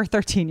party for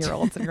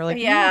 13-year-olds, and you're like,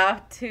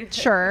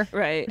 sure,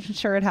 right,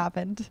 sure, it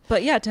happened.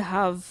 But yeah, to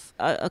have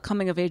a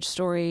coming of age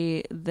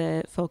story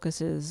that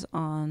focuses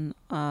on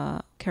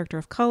a character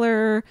of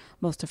color,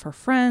 most of her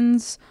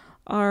friends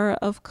are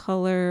of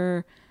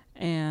color,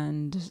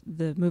 and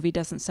the movie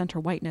doesn't center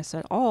whiteness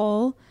at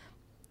all,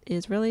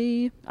 is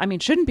really, I mean,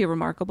 shouldn't be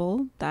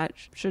remarkable. That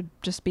should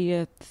just be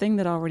a thing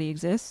that already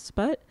exists.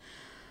 But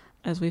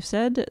as we've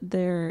said,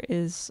 there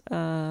is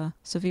a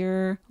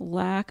severe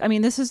lack. I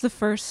mean, this is the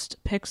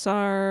first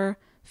Pixar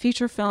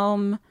feature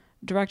film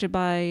directed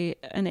by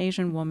an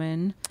Asian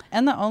woman.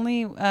 And the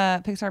only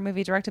Pixar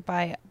movie directed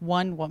by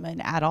one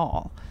woman at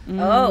all.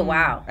 Oh,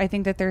 wow. I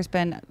think that there's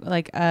been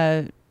like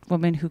a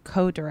woman who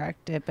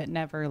co-directed, but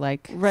never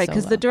like Right,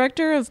 because the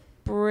director of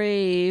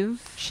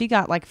Brave, she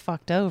got like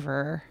fucked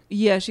over.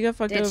 Yeah, she got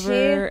fucked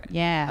over. She?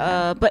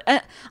 Yeah. But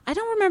I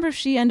don't remember if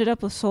she ended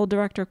up with sole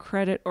director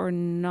credit or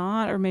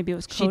not, or maybe it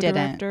was co-director.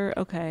 She didn't.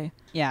 Okay.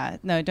 Yeah.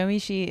 No,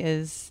 Domishi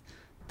is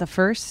the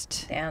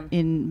first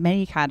in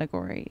many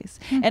categories.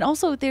 And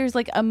also there's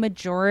like a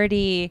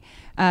majority,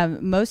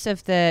 most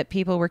of the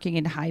people working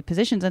in high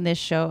positions on this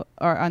show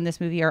or on this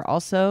movie are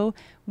also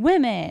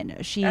women.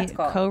 She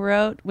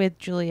co-wrote with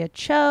Julia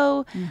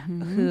Cho,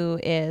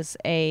 who is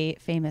a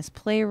famous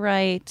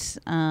playwright.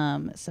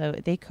 So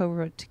they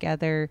co-wrote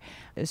together.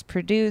 It was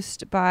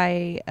produced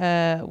by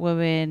a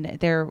woman.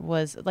 There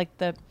was like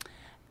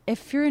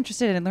if you're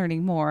interested in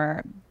learning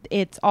more,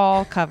 it's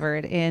all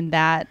covered in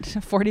that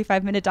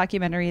 45-minute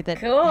documentary that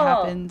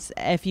happens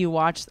if you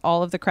watch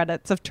all of the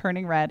credits of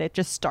Turning Red. It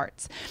just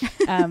starts.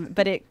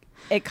 But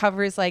it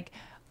covers like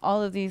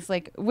all of these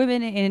like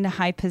women in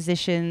high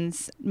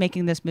positions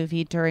making this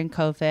movie during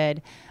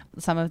COVID.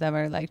 Some of them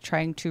are like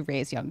trying to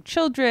raise young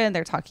children.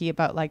 They're talking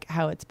about like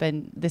how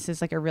this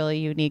is like a really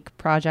unique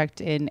project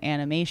in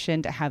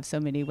animation to have so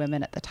many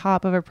women at the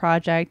top of a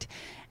project.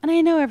 And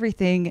I know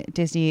everything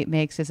Disney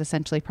makes is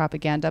essentially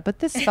propaganda, but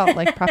this felt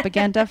like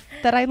propaganda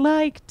that I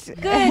liked.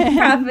 Good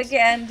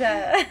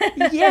propaganda.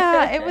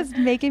 Yeah, it was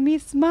making me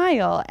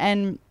smile.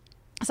 And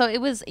so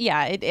it was,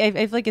 I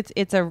feel like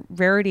it's a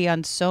rarity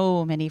on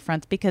so many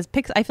fronts, because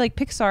I feel like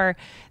Pixar,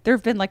 there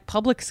have been like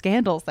public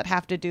scandals that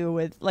have to do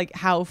with like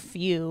how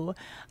few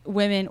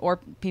women or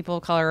people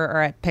of color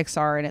are at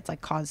Pixar, and it's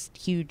like caused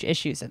huge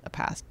issues in the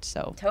past.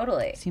 So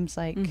totally, it seems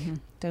like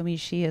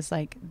Domishi is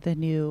like the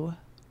new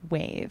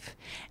wave.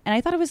 And I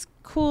thought it was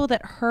cool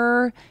that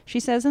she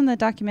says in the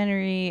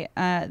documentary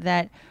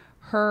that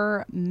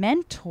her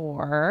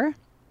mentor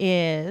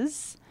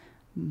is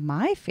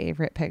my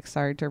favorite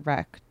Pixar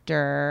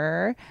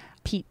director,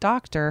 Pete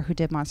Docter, who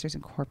did Monsters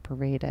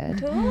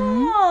Incorporated.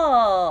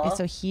 Cool. And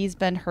so he's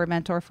been her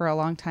mentor for a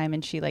long time,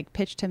 and she like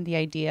pitched him the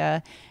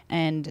idea,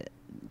 and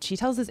she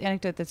tells this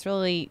anecdote that's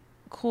really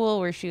cool,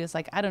 where she was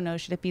like, I don't know,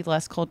 should it be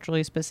less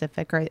culturally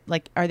specific, or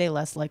like are they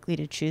less likely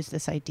to choose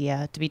this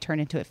idea to be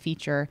turned into a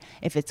feature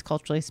if it's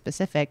culturally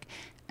specific?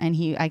 And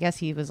I guess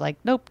he was like,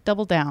 nope,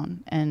 double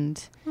down.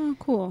 And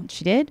cool,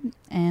 she did,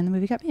 and the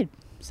movie got made.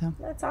 So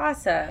that's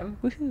awesome.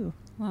 Woohoo.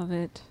 Love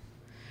it.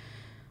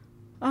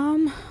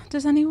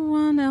 Does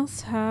anyone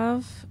else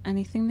have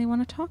anything they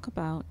want to talk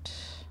about?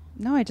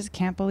 No, I just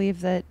can't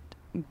believe that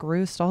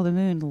Gru stole the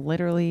moon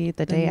literally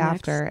the day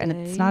after, and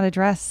it's not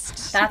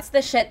addressed. That's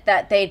the shit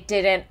that they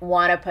didn't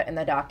want to put in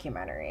the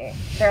documentary.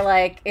 They're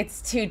like,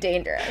 it's too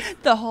dangerous.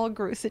 The whole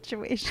Gru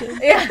situation.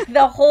 Yeah,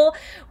 the whole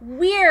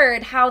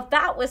weird how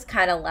that was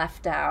kind of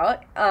left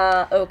out.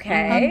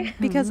 Okay.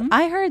 Because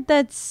I heard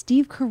that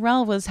Steve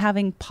Carell was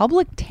having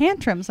public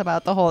tantrums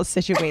about the whole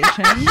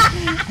situation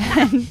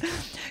and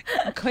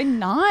could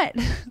not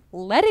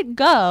let it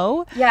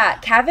go. Yeah,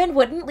 Kevin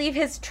wouldn't leave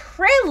his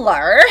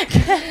trailer.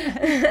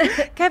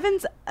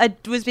 Kevin's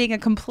was being a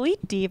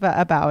complete diva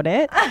about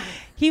it.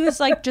 He was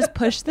like, just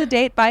push the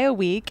date by a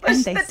week,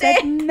 and they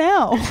said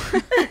no.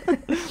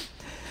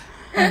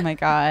 Oh my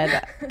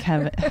God,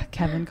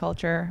 Kevin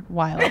culture,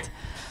 wild.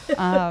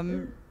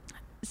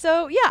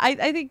 So yeah,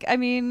 I think, I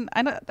mean,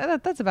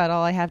 that's about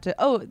all I have to.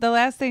 Oh, the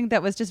last thing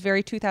that was just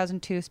very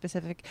 2002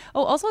 specific.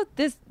 Oh, also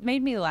this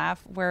made me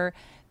laugh, where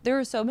there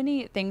are so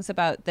many things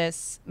about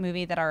this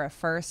movie that are a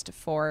first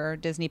for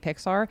Disney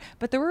Pixar,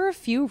 but there were a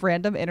few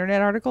random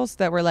internet articles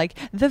that were like,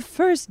 the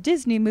first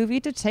Disney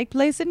movie to take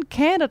place in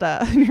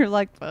Canada. And you're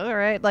like, all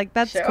right, like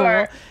that's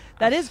cool.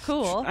 That is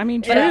cool. I mean,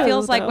 but it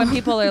feels like when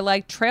people are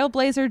like,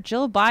 Trailblazer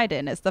Jill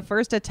Biden is the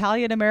first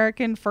Italian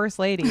American first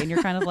lady, and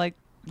you're kind of like,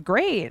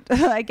 great.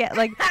 I get,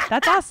 like,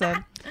 that's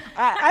awesome.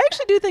 I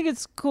actually do think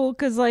it's cool,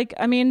 because like,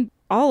 I mean,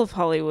 all of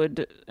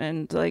Hollywood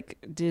and like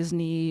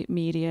Disney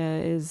media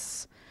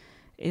is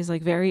is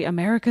like very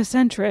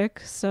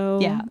America-centric. So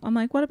Yeah. I'm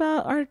like, what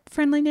about our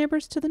friendly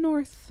neighbors to the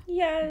north?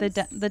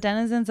 Yes. The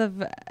denizens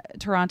of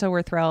Toronto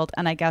were thrilled,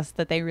 and I guess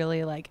that they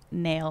really like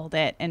nailed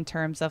it in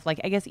terms of like,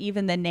 I guess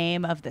even the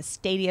name of the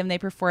stadium they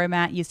perform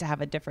at used to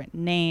have a different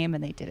name,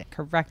 and they did it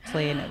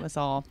correctly, and it was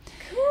all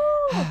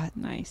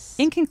Nice.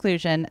 In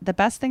conclusion, the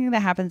best thing that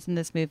happens in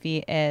this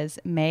movie is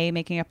May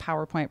making a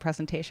PowerPoint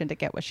presentation to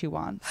get what she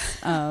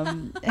wants.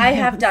 I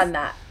have done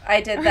that. I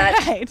did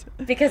that Right.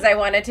 because I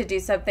wanted to do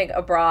something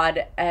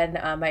abroad, and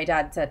my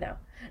dad said no.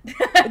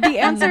 The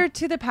answer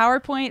to the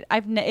PowerPoint,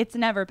 it's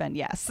never been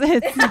yes.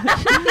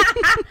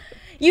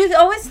 You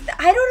always,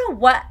 I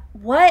don't know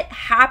what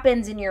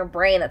happens in your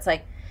brain that's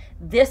like,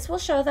 this will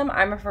show them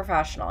I'm a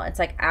professional. It's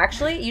like,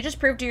 actually, you just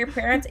proved to your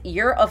parents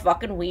you're a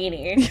fucking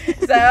weenie.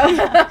 So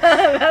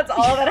that's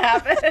all that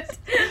happened.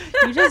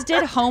 You just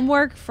did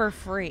homework for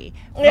free.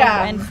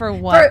 Yeah. And for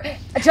what?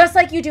 Just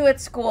like you do at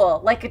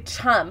school, like a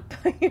chump.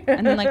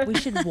 And then like, we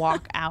should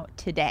walk out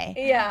today.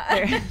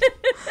 Yeah.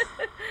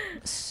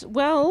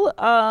 Well,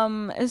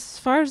 as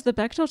far as the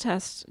Bechdel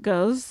test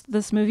goes,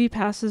 this movie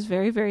passes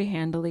very, very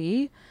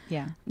handily.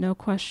 Yeah. No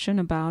question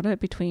about it,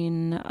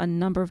 between a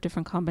number of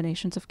different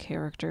combinations of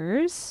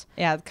characters.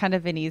 Yeah, it's kind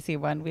of an easy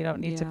one. We don't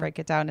need to break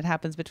it down. It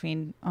happens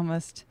between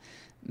almost...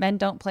 Men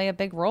don't play a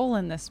big role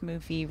in this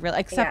movie, really,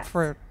 except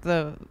for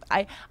the...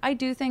 I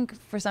do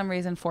think, for some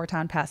reason,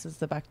 Forton passes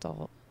the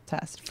Bechdel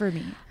test, for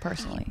me,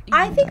 personally.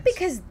 I think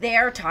because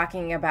they're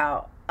talking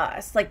about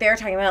us. Like, they're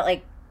talking about,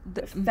 like,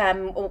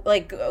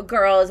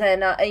 girls,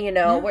 and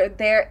where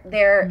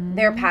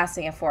they're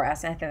passing it for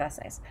us, and I think that's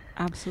nice.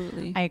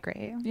 Absolutely. I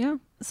agree. Yeah.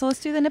 So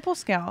let's do the nipple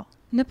scale.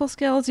 Nipple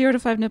scale, 0 to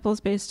 5 nipples,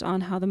 based on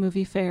how the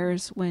movie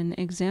fares when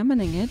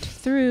examining it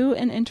through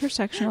an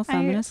intersectional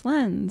feminist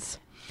lens.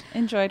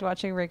 Enjoyed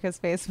watching Rekha's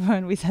face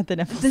when we said the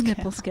nipple scale. The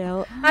nipple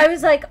scale. I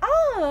was like,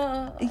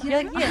 oh.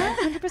 You're like, yeah,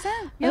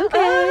 100%. Okay.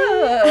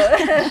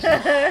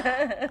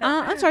 Oh.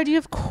 I'm sorry, do you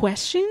have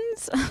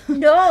questions?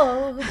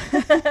 No.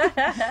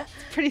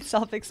 Pretty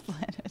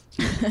self-explanatory.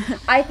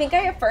 I think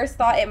I at first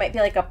thought it might be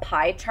like a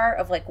pie chart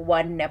of like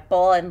one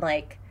nipple and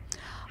like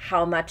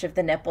how much of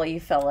the nipple you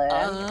fill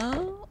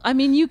in. I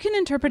mean, you can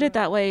interpret it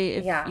that way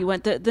if you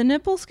want. The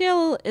nipple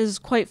scale is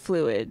quite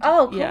fluid.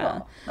 Oh, cool.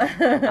 Yeah.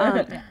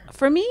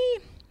 For me,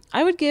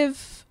 I would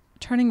give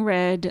Turning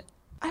Red,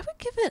 I would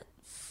give it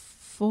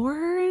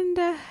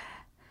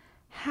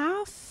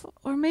 4.5,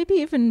 or maybe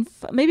even,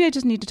 maybe I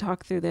just need to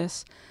talk through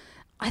this.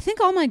 I think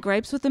all my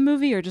gripes with the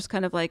movie are just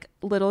kind of like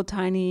little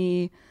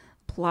tiny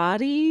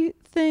plotty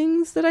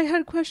things that I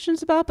had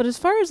questions about. But as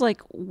far as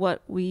like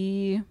what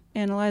we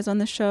analyze on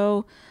the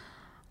show,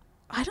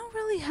 I don't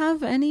really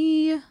have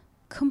any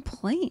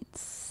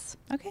complaints.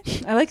 Okay.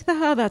 I like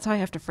how that's how I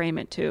have to frame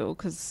it too,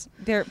 because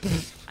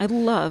I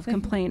love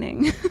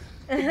complaining.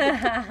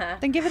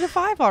 Then give it a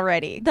 5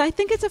 already. I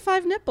think it's a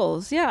 5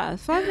 nipples. Yeah,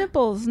 5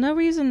 nipples. No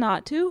reason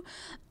not to.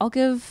 I'll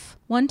give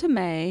 1 to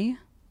May,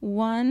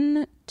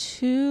 1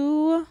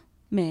 to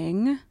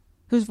Ming,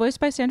 who's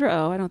voiced by Sandra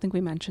Oh. I don't think we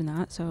mentioned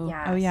that, so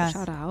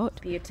shout out.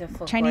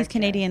 Beautiful. Chinese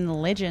Canadian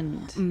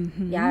legend.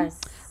 Mm-hmm.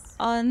 Yes.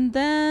 And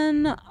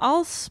then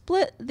I'll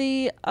split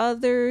the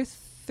other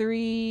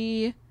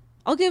 3.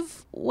 I'll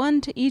give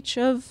 1 to each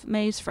of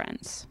May's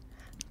friends.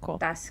 Cool.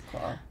 That's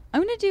cool.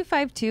 I'm going to do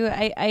 5 too.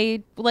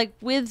 I like,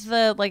 with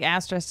the like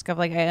asterisk of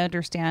like, I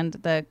understand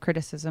the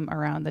criticism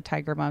around the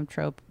tiger mom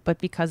trope, but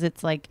because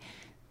it's like,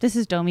 this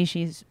is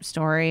Domishi's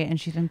story and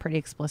she's been pretty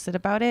explicit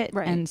about it.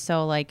 Right. And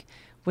so like,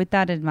 with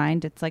that in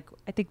mind, it's like,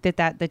 I think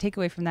that the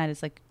takeaway from that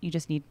is like, you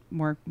just need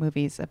more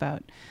movies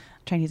about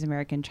Chinese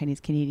American,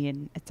 Chinese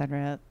Canadian,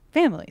 etc.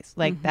 families.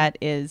 Like that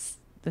is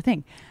the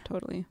thing.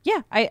 Totally.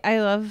 Yeah, I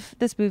love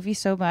this movie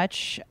so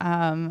much.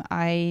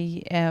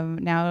 I am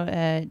now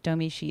a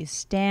Domishi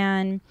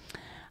stan,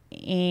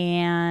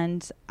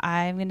 and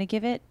I'm gonna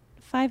give it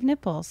 5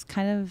 nipples.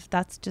 Kind of,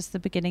 that's just the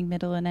beginning,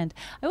 middle, and end.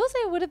 I will say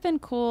it would have been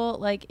cool,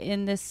 like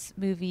in this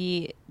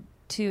movie,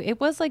 to it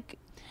was like,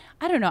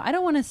 I don't know. I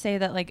don't want to say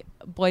that like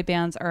boy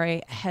bands are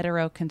a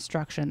hetero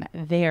construction.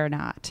 They are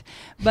not.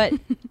 But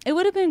it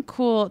would have been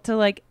cool to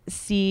like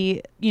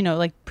see,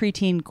 like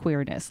preteen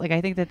queerness. Like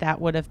I think that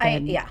would have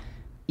been.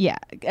 Yeah.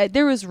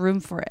 There was room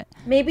for it.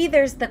 Maybe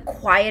there's the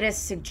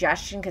quietest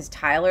suggestion because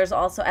Tyler's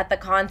also at the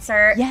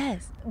concert.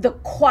 Yes. The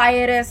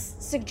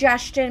quietest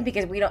suggestion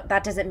because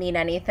that doesn't mean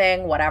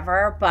anything,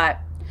 whatever. But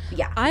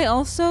yeah. I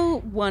also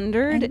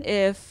wondered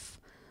if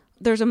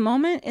there's a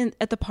moment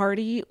at the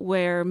party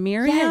where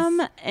Miriam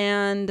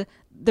and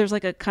there's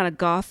like a kind of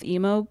goth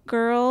emo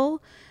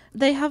girl.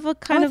 They have a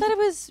kind of... I thought it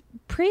was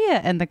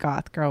Priya and the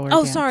goth girl were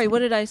dancing. Sorry. What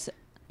did I say?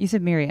 You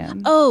said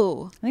Miriam.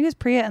 Oh. I think it was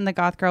Priya and the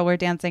goth girl were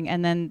dancing,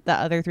 and then the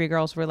other 3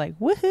 girls were like,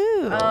 woohoo.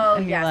 Oh,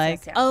 and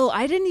yes. Oh,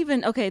 I didn't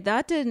even... Okay,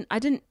 I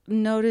didn't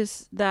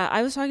notice that.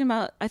 I was talking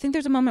about... I think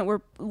there's a moment where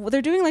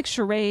they're doing like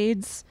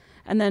charades,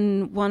 and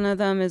then one of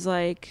them is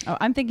like... Oh,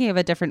 I'm thinking of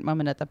a different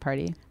moment at the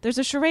party. There's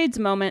a charades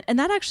moment, and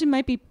that actually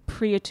might be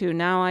Priya too.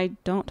 Now I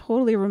don't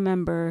totally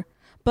remember.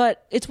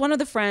 But it's one of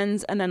the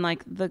friends and then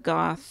like the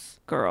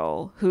goth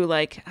girl who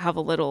like have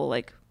a little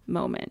like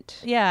moment.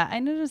 Yeah, I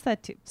noticed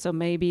that too. So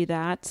maybe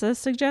that's a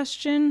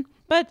suggestion,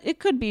 but it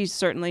could be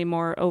certainly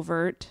more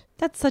overt.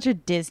 That's such a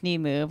Disney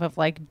move of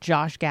like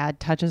Josh Gad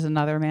touches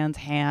another man's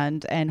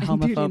hand and Beauty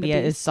and the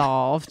homophobia is Beast.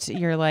 solved.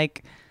 You're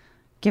like,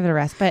 give it a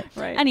rest. But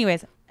Right.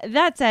 anyways,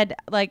 that said,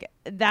 like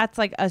that's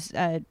like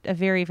a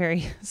very,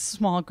 very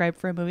small gripe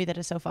for a movie that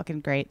is so fucking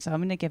great. So I'm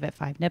going to give it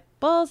 5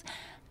 nipples,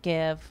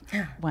 give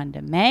 1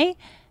 to May,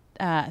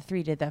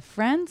 3 to the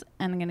friends,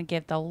 and I'm going to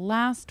give the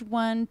last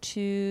one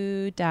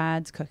to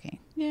Dad's cooking.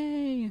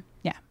 Yay.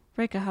 Yeah.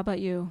 Rekha, how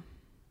about you?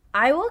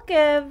 I will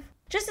give,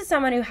 just as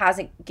someone who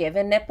hasn't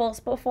given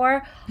nipples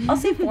before, I'll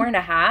say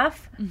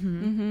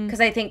 4.5. Because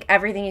I think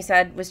everything you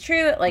said was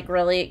true. It like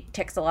really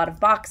ticks a lot of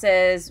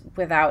boxes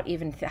without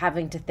even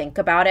having to think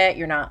about it.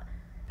 You're not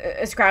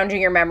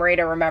scrounging your memory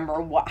to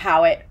remember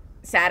how it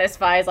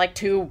satisfies like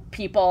 2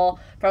 people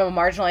from a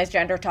marginalized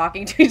gender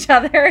talking to each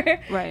other.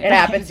 Right. It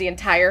happens the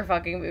entire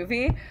fucking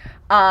movie.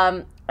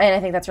 And I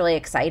think that's really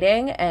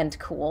exciting and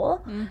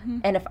cool.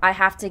 And if I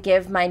have to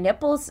give my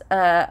nipples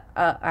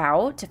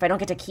out, if I don't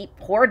get to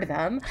hoard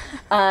them,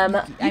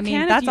 I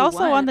mean, that's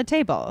also on the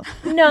table.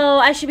 no,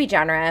 I should be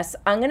generous.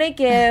 I'm going to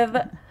give,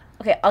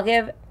 I'll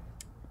give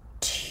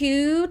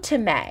 2 to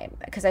May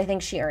because I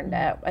think she earned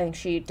it. I think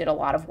she did a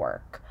lot of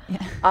work. Yeah.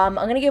 I'm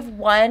going to give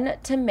 1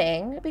 to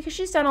Ming because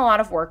she's done a lot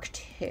of work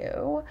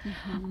too.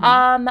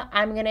 I'm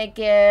going to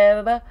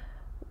give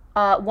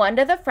 1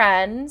 to the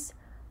friends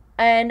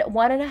and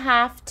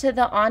 1.5 to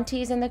the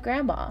aunties and the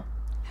grandma.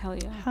 Hell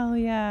yeah. Hell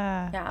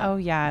yeah. Yeah. Oh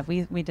yeah,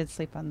 we did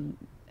sleep on.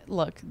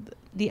 Look,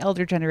 the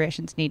elder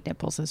generations need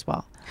nipples as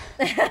well.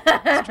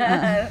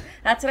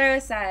 That's what I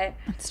was saying.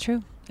 It's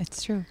true.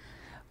 It's true.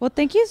 Well,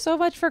 thank you so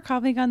much for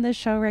coming on this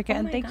show, Rekha,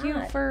 and my thank you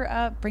God.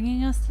 for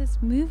bringing us this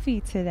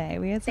movie today.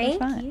 We had so much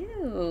fun. Thank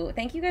you.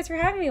 Thank you guys for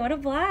having me. What a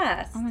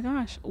blast. Oh my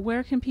gosh.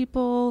 Where can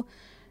people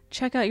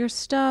check out your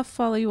stuff,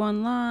 follow you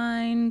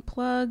online,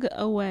 plug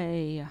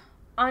away?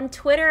 On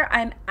Twitter,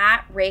 I'm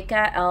at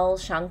Rekha L.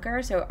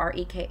 Shankar, so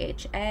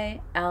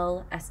REKHA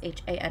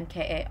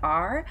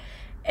LSHANKAR.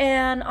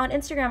 And on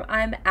Instagram,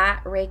 I'm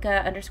at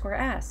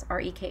Rekha_S,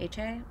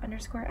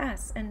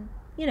 REKHA_S. And,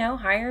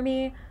 hire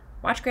me.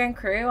 Watch Grand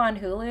Crew on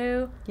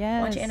Hulu.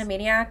 Yes. Watch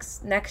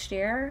Animaniacs next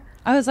year.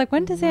 I was like,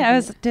 when does it?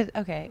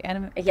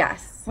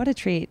 Yes. What a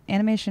treat.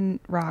 Animation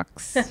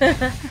rocks.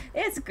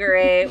 It's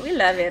great. We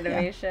love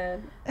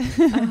animation.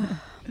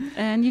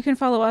 And you can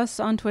follow us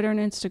on Twitter and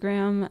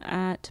Instagram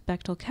at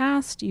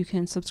BechtelCast. You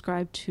can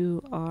subscribe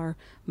to our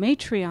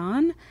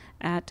Matreon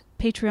at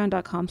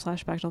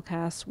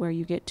patreon.com/BechtelCast, where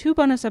you get 2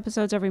 bonus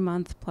episodes every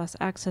month, plus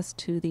access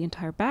to the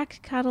entire back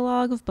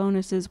catalog of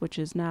bonuses, which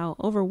is now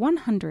over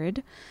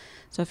 100.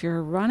 So if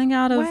you're running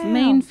out of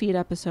main feed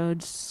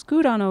episodes,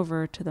 scoot on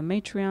over to the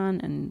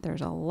Matreon, and there's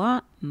a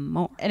lot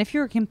more. And if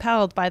you're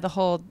compelled by the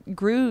whole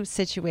Gru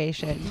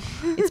situation,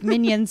 it's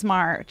Minions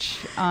March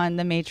on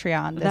the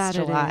Matreon this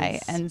July.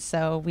 And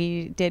so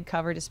we did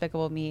cover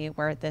Despicable Me,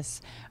 where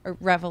this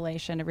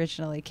revelation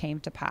originally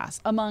came to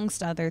pass,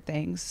 amongst other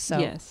things. So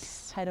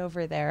yes, head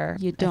over there.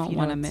 You don't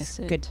want to miss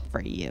it. Good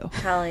for you.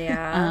 Hell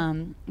yeah.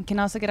 You can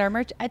also get our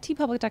merch at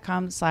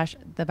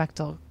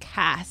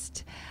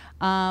tpublic.com/thebechtelcast.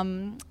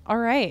 All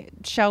right.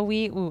 Shall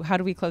we? How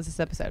do we close this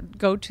episode?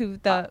 Go to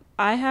the.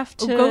 I have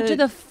to go to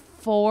the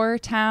Four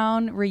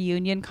Town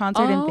reunion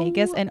concert in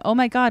Vegas, and oh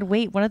my God!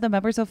 Wait, one of the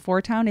members of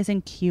Four Town is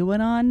in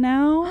QAnon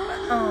now.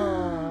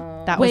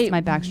 That was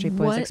my Backstreet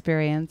Boys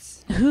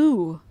experience.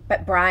 Who?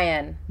 But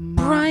Brian.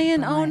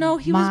 Brian. Oh no,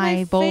 he was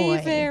my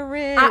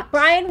favorite.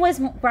 Brian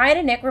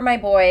and Nick were my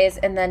boys,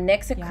 and then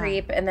Nick's a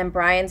creep, and then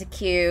Brian's a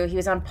Q. He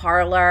was on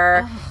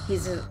Parlor.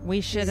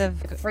 We should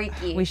have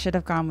freaky. We should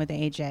have gone with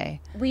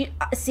AJ. We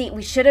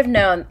should have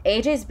known.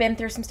 AJ's been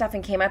through some stuff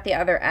and came out the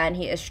other end.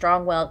 He is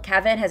strong-willed.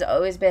 Kevin has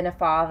always been a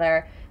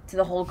father to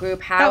the whole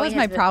group. That was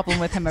my problem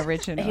with him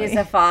originally. He's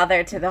a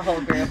father to the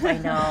whole group. I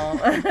know.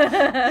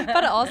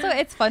 But also,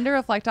 it's fun to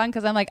reflect on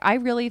because I'm like, I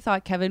really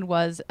thought Kevin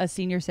was a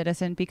senior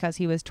citizen because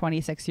he was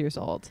 26 years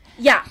old.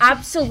 Yeah,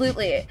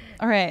 absolutely.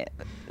 All right,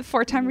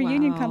 Four-Time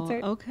reunion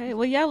concert. Okay,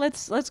 well, yeah,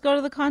 let's go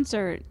to the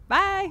concert.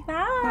 Bye.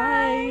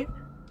 Bye.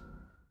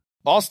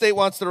 Allstate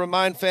wants to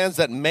remind fans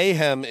that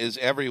mayhem is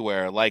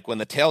everywhere, like when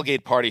the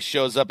tailgate party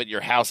shows up at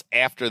your house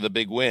after the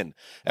big win.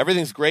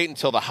 Everything's great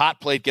until the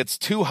hot plate gets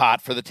too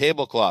hot for the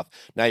tablecloth.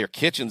 Now your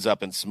kitchen's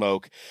up in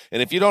smoke.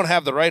 And if you don't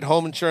have the right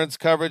home insurance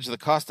coverage, the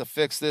cost to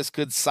fix this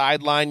could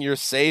sideline your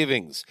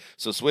savings.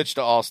 So switch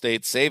to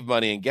Allstate, save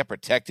money, and get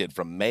protected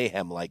from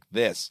mayhem like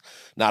this.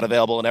 Not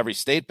available in every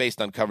state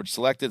based on coverage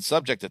selected,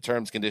 subject to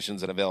terms,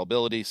 conditions, and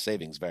availability.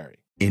 Savings vary.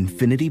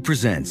 Infiniti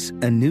presents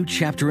a new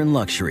chapter in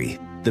luxury,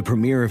 the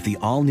premiere of the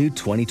all-new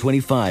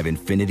 2025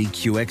 Infiniti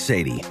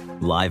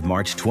QX80, live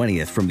March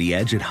 20th from the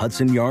Edge at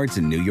Hudson Yards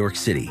in New York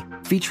City,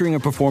 featuring a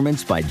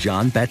performance by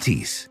John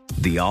Batiste.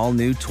 The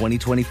all-new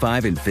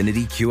 2025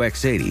 Infiniti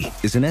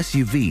QX80 is an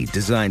SUV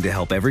designed to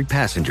help every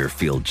passenger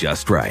feel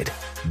just right.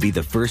 Be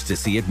the first to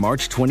see it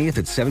March 20th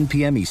at 7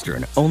 p.m.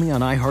 Eastern, only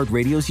on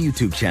iHeartRadio's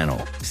YouTube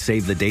channel.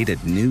 Save the date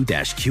at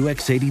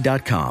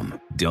new-QX80.com.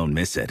 Don't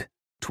miss it.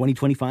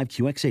 2025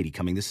 QX80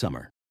 coming this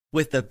summer.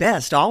 With the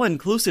best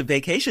all-inclusive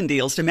vacation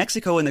deals to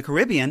Mexico and the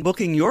Caribbean,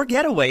 booking your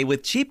getaway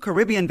with Cheap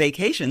Caribbean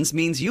Vacations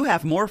means you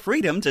have more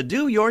freedom to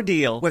do your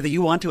deal. Whether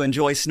you want to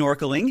enjoy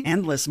snorkeling,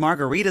 endless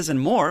margaritas and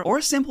more,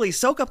 or simply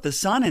soak up the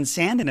sun and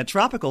sand in a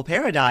tropical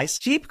paradise,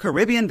 Cheap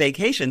Caribbean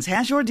Vacations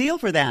has your deal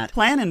for that.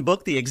 Plan and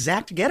book the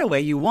exact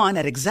getaway you want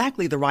at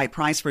exactly the right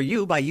price for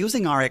you by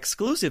using our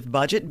exclusive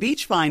budget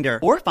Beach Finder,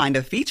 or find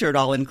a featured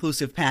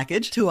all-inclusive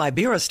package to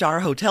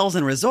Iberostar Hotels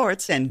and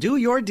Resorts and do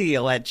your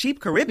deal at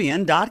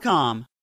cheapcaribbean.com.